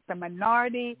 that the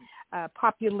minority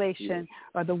population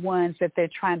are the ones that they're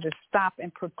trying to stop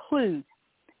and preclude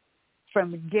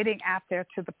from getting out there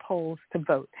to the polls to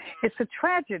vote. It's a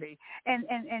tragedy.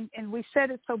 And we said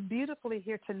it so beautifully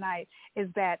here tonight, is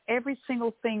that every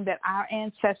single thing that our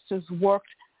ancestors worked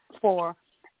for,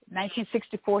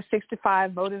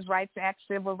 1964-65 Voters' Rights Act,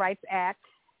 Civil Rights Act,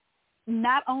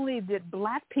 not only did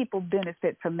black people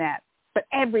benefit from that, but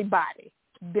everybody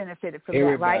benefited from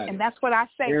that, right? And that's what I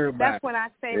say. That's what I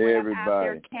say when I'm out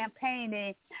there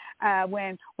campaigning.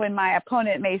 When my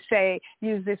opponent may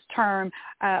use this term,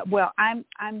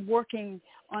 I'm working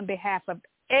on behalf of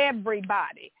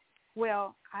everybody.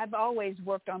 Well, I've always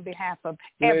worked on behalf of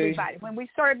everybody. When we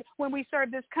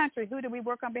served this country, who did we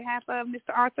work on behalf of,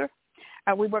 Mr. Arthur?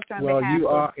 We worked on behalf of. Well, you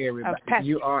are everybody.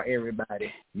 You are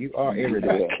everybody. You are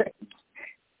everybody. Okay.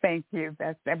 Thank you.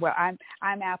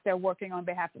 I'm out there working on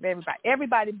behalf of everybody.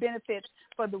 Everybody benefits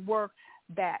for the work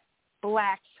that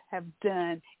blacks have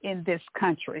done in this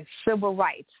country. Civil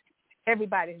rights.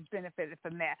 Everybody has benefited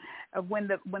from that. When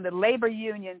the labor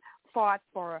union fought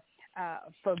for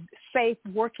safe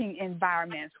working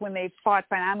environments, when they fought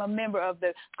for, and I'm a member of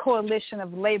the Coalition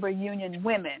of Labor Union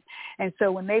Women, and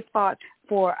so when they fought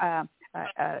for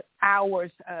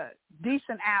hours,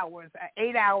 decent hours, an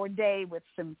 8-hour day with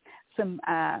some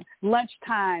lunch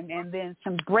time and then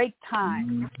some break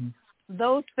time.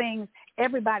 Those things,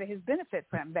 everybody has benefited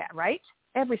from that, right?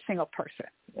 Every single person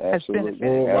has benefited.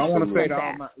 Well, I want to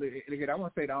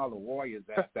say to all the warriors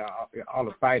out there, all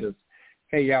the fighters,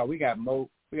 hey y'all, we got more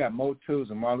tools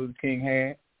than Martin Luther King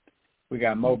had. We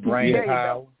got more brain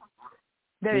power.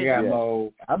 We got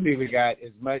more. I believe we got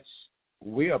as much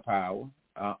willpower.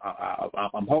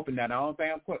 I'm hoping that I'm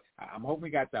hoping we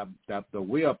got the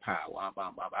willpower.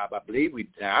 I believe we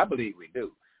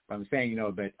do. But I'm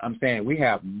saying, but I'm saying we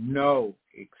have no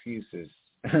excuses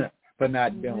for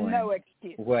not doing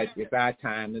what it's our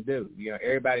time to do.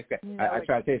 Everybody. I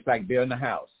try to say it's like building a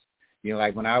house.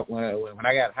 Like when I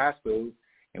got high school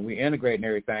and we integrated and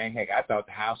everything. Heck, I thought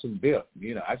the house was built.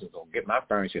 I just gonna get my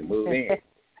furniture and move in.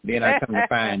 Then I come to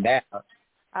find out.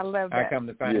 I love that. I come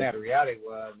to find out the reality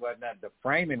was not the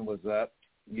framing was up,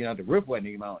 the roof wasn't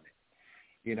even on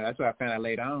it. That's what I found out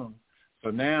later on.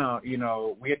 So now,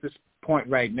 we're at this point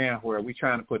right now where we're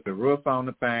trying to put the roof on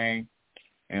the thing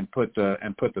and put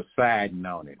the siding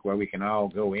on it where we can all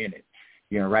go in it.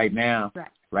 Right now, as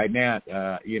fast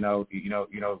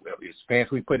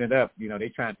as we put it up, they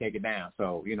trying to take it down.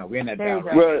 So, we're in that battle.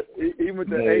 Well, even with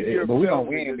the 8-year but we're felony,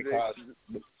 going to win because,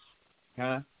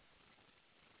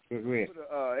 Put an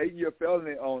 8-year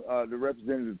felony on the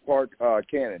Representative Park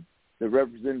Cannon, the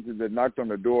representative that knocked on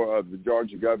the door of the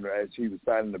Georgia governor as he was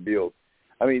signing the bill.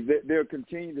 I mean, they're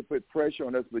continuing to put pressure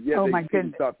on us, but yet they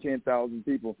couldn't stop 10,000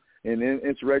 people in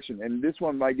insurrection. And this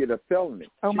one might get a felony.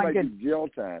 She might get jail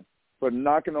time for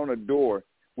knocking on a door,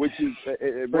 which is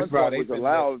at one point was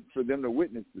allowed for them to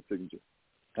witness the signature.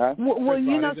 Huh? Well,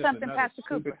 you know something, Pastor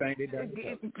Cooper. That's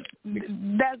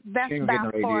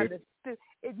about far.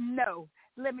 No,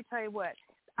 let me tell you what.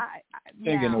 I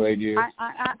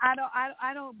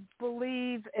don't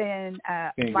believe in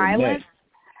violence.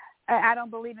 I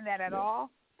don't believe in that at all.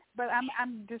 But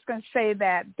I'm just going to say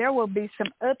that there will be some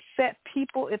upset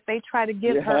people if they try to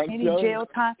give her any jail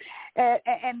time,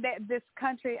 and that this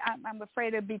country, I'm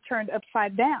afraid, will be turned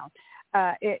upside down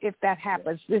if that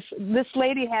happens. This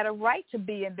lady had a right to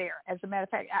be in there. As a matter of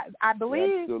fact, I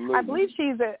believe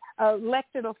she's an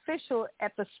elected official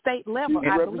at the state level.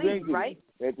 I believe, right?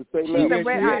 At the state level,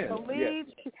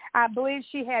 I believe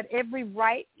she had every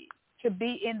right to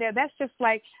be in there. That's just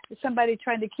like somebody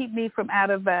trying to keep me from out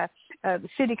of the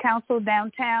city council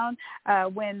downtown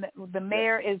when the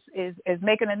mayor is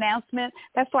making an announcement.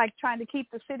 That's like trying to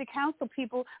keep the city council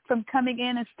people from coming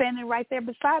in and standing right there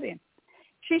beside him.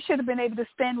 She should have been able to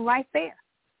stand right there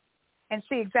and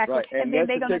see exactly. Right. And then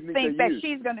they're going to think that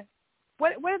she's going to.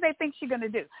 What do they think she's going to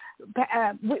do?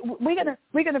 We're going to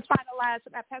finalize.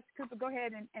 Pastor Cooper, go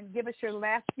ahead and give us your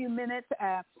last few minutes,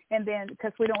 and then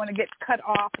because we don't want to get cut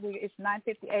off. It's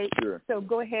 9:58. Sure. So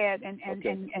go ahead and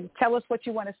tell us what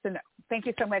you want us to know. Thank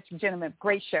you so much, gentlemen.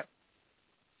 Great show.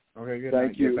 Okay, good.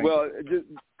 Thank you. Well,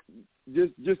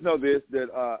 just know this, that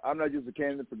I'm not just a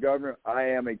candidate for governor. I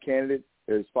am a candidate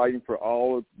that is fighting for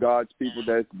all of God's people.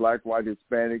 That's black, white,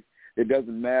 Hispanic. It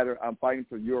doesn't matter. I'm fighting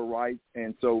for your rights.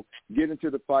 And so get into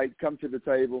the fight. Come to the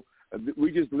table.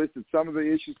 We just listed some of the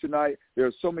issues tonight. There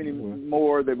are so many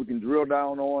more that we can drill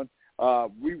down on.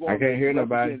 We want I can't hear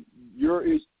nobody. Your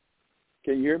issue.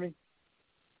 Can you hear me?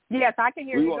 Yes, I can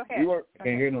hear you. Go ahead.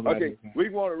 Can't hear nobody. Okay. We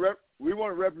want to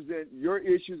represent your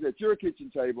issues at your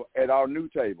kitchen table at our new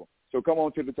table. So come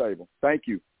on to the table. Thank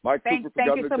you. Mike Cooper for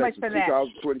Governor Thank you so much for that.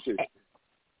 2022.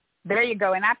 There you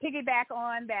go. And I piggyback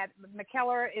on that.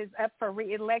 McKellar is up for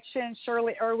re-election.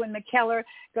 Shirley Irwin McKellar.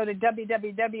 Go to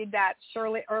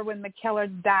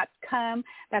www.shirleyirwinmckellar.com.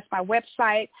 That's my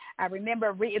website.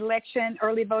 Remember, re-election,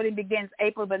 early voting begins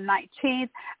April the 19th.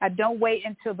 Don't wait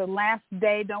until the last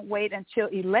day. Don't wait until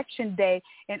Election Day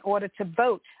in order to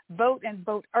vote. Vote and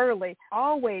vote early.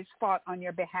 Always fought on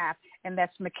your behalf. And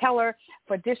that's McKellar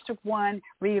for District 1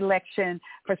 re-election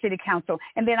for City Council.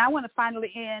 And then I want to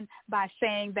finally end by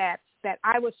saying that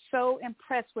I was so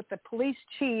impressed with the police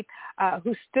chief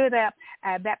who stood up.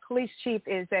 That police chief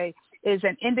is an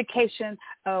indication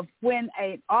of when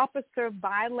an officer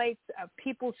violates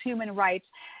people's human rights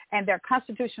and their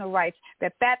constitutional rights,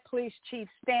 that police chief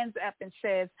stands up and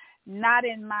says, not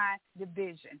in my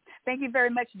division. Thank you very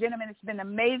much, gentlemen. It's been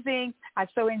amazing. I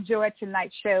so enjoyed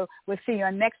tonight's show. We'll see you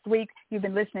on next week. You've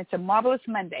been listening to Marvelous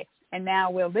Monday. And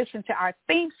now we'll listen to our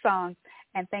theme song.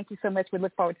 And thank you so much. We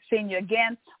look forward to seeing you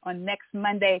again on next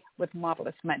Monday with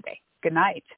Marvelous Monday. Good night.